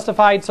full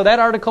justified, so that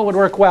article would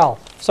work well.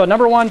 So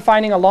number one,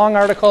 finding a long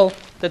article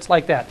that's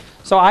like that.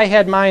 So I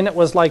had mine that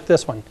was like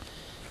this one.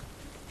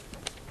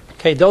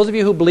 Okay, those of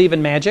you who believe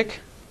in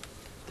magic,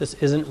 this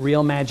isn't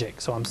real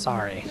magic, so I'm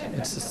sorry.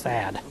 It's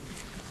sad.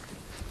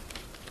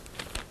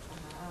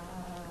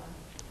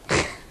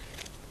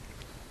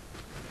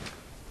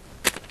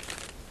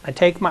 I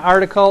take my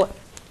article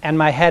and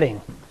my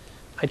heading.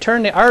 I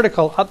turn the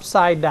article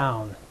upside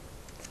down.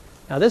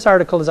 Now this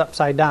article is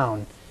upside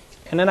down,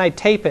 and then I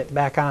tape it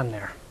back on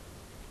there.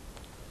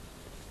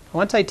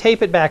 Once I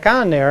tape it back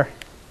on there,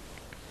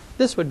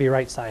 this would be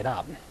right side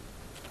up.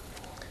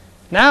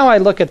 Now I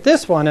look at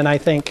this one and I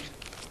think,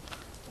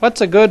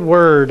 what's a good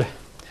word?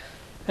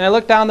 And I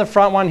look down the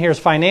front one. Here's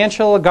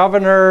financial,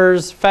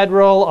 governors,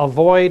 federal,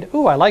 avoid.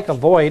 Ooh, I like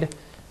avoid.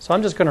 So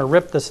I'm just going to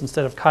rip this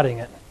instead of cutting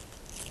it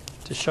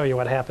to show you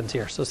what happens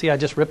here. So see, I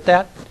just ripped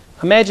that.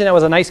 Imagine that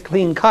was a nice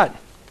clean cut.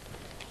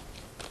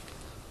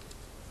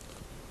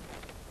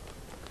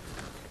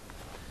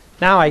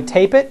 Now I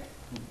tape it.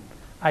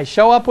 I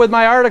show up with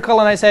my article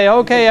and I say,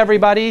 okay,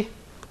 everybody.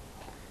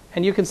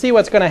 And you can see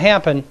what's going to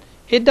happen.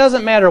 It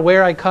doesn't matter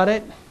where I cut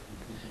it.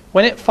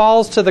 When it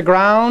falls to the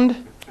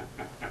ground,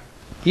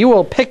 you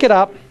will pick it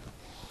up,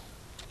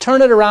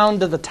 turn it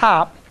around to the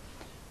top,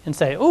 and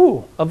say,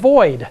 ooh,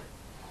 avoid.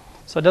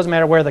 So it doesn't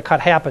matter where the cut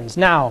happens.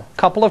 Now, a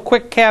couple of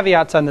quick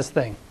caveats on this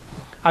thing.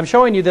 I'm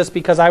showing you this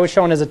because I was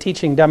shown as a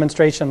teaching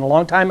demonstration a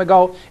long time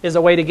ago as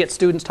a way to get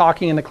students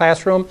talking in the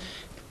classroom.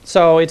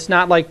 So it's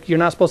not like you're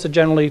not supposed to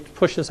generally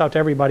push this out to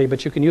everybody,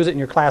 but you can use it in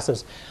your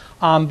classes.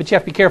 But you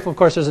have to be careful. Of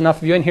course, there's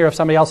enough of you in here. If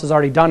somebody else has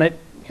already done it,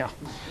 yeah.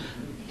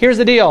 Here's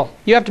the deal.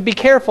 You have to be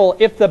careful.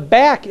 If the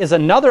back is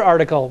another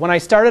article, when I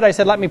started, I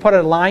said, let me put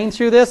a line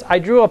through this. I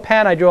drew a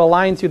pen. I drew a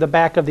line through the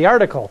back of the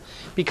article.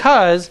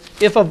 Because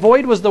if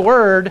avoid was the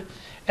word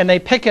and they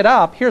pick it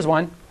up, here's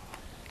one.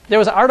 There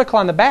was an article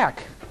on the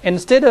back.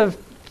 Instead of,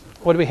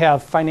 what do we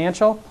have,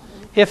 financial?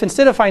 If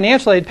instead of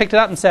financial, they'd picked it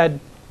up and said,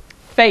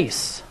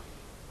 face.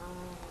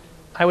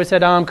 I would say,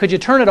 could you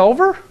turn it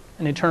over?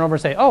 And they'd turn over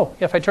and say, oh,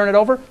 if I turn it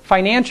over,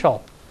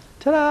 financial.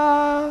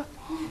 Ta-da!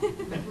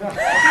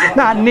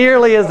 Not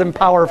nearly as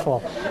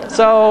powerful.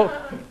 So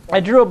I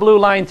drew a blue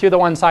line through the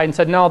one side and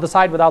said, no, the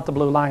side without the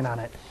blue line on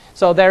it.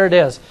 So there it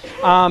is.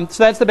 So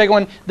that's the big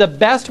one. The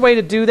best way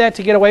to do that,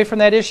 to get away from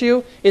that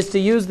issue, is to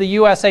use the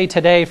USA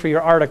Today for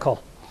your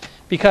article.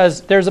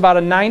 Because there's about a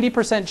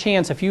 90%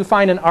 chance if you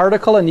find an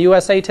article in the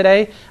USA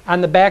Today,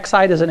 on the back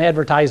side is an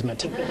advertisement.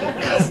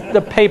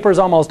 The paper's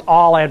almost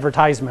all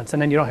advertisements,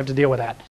 and then you don't have to deal with that.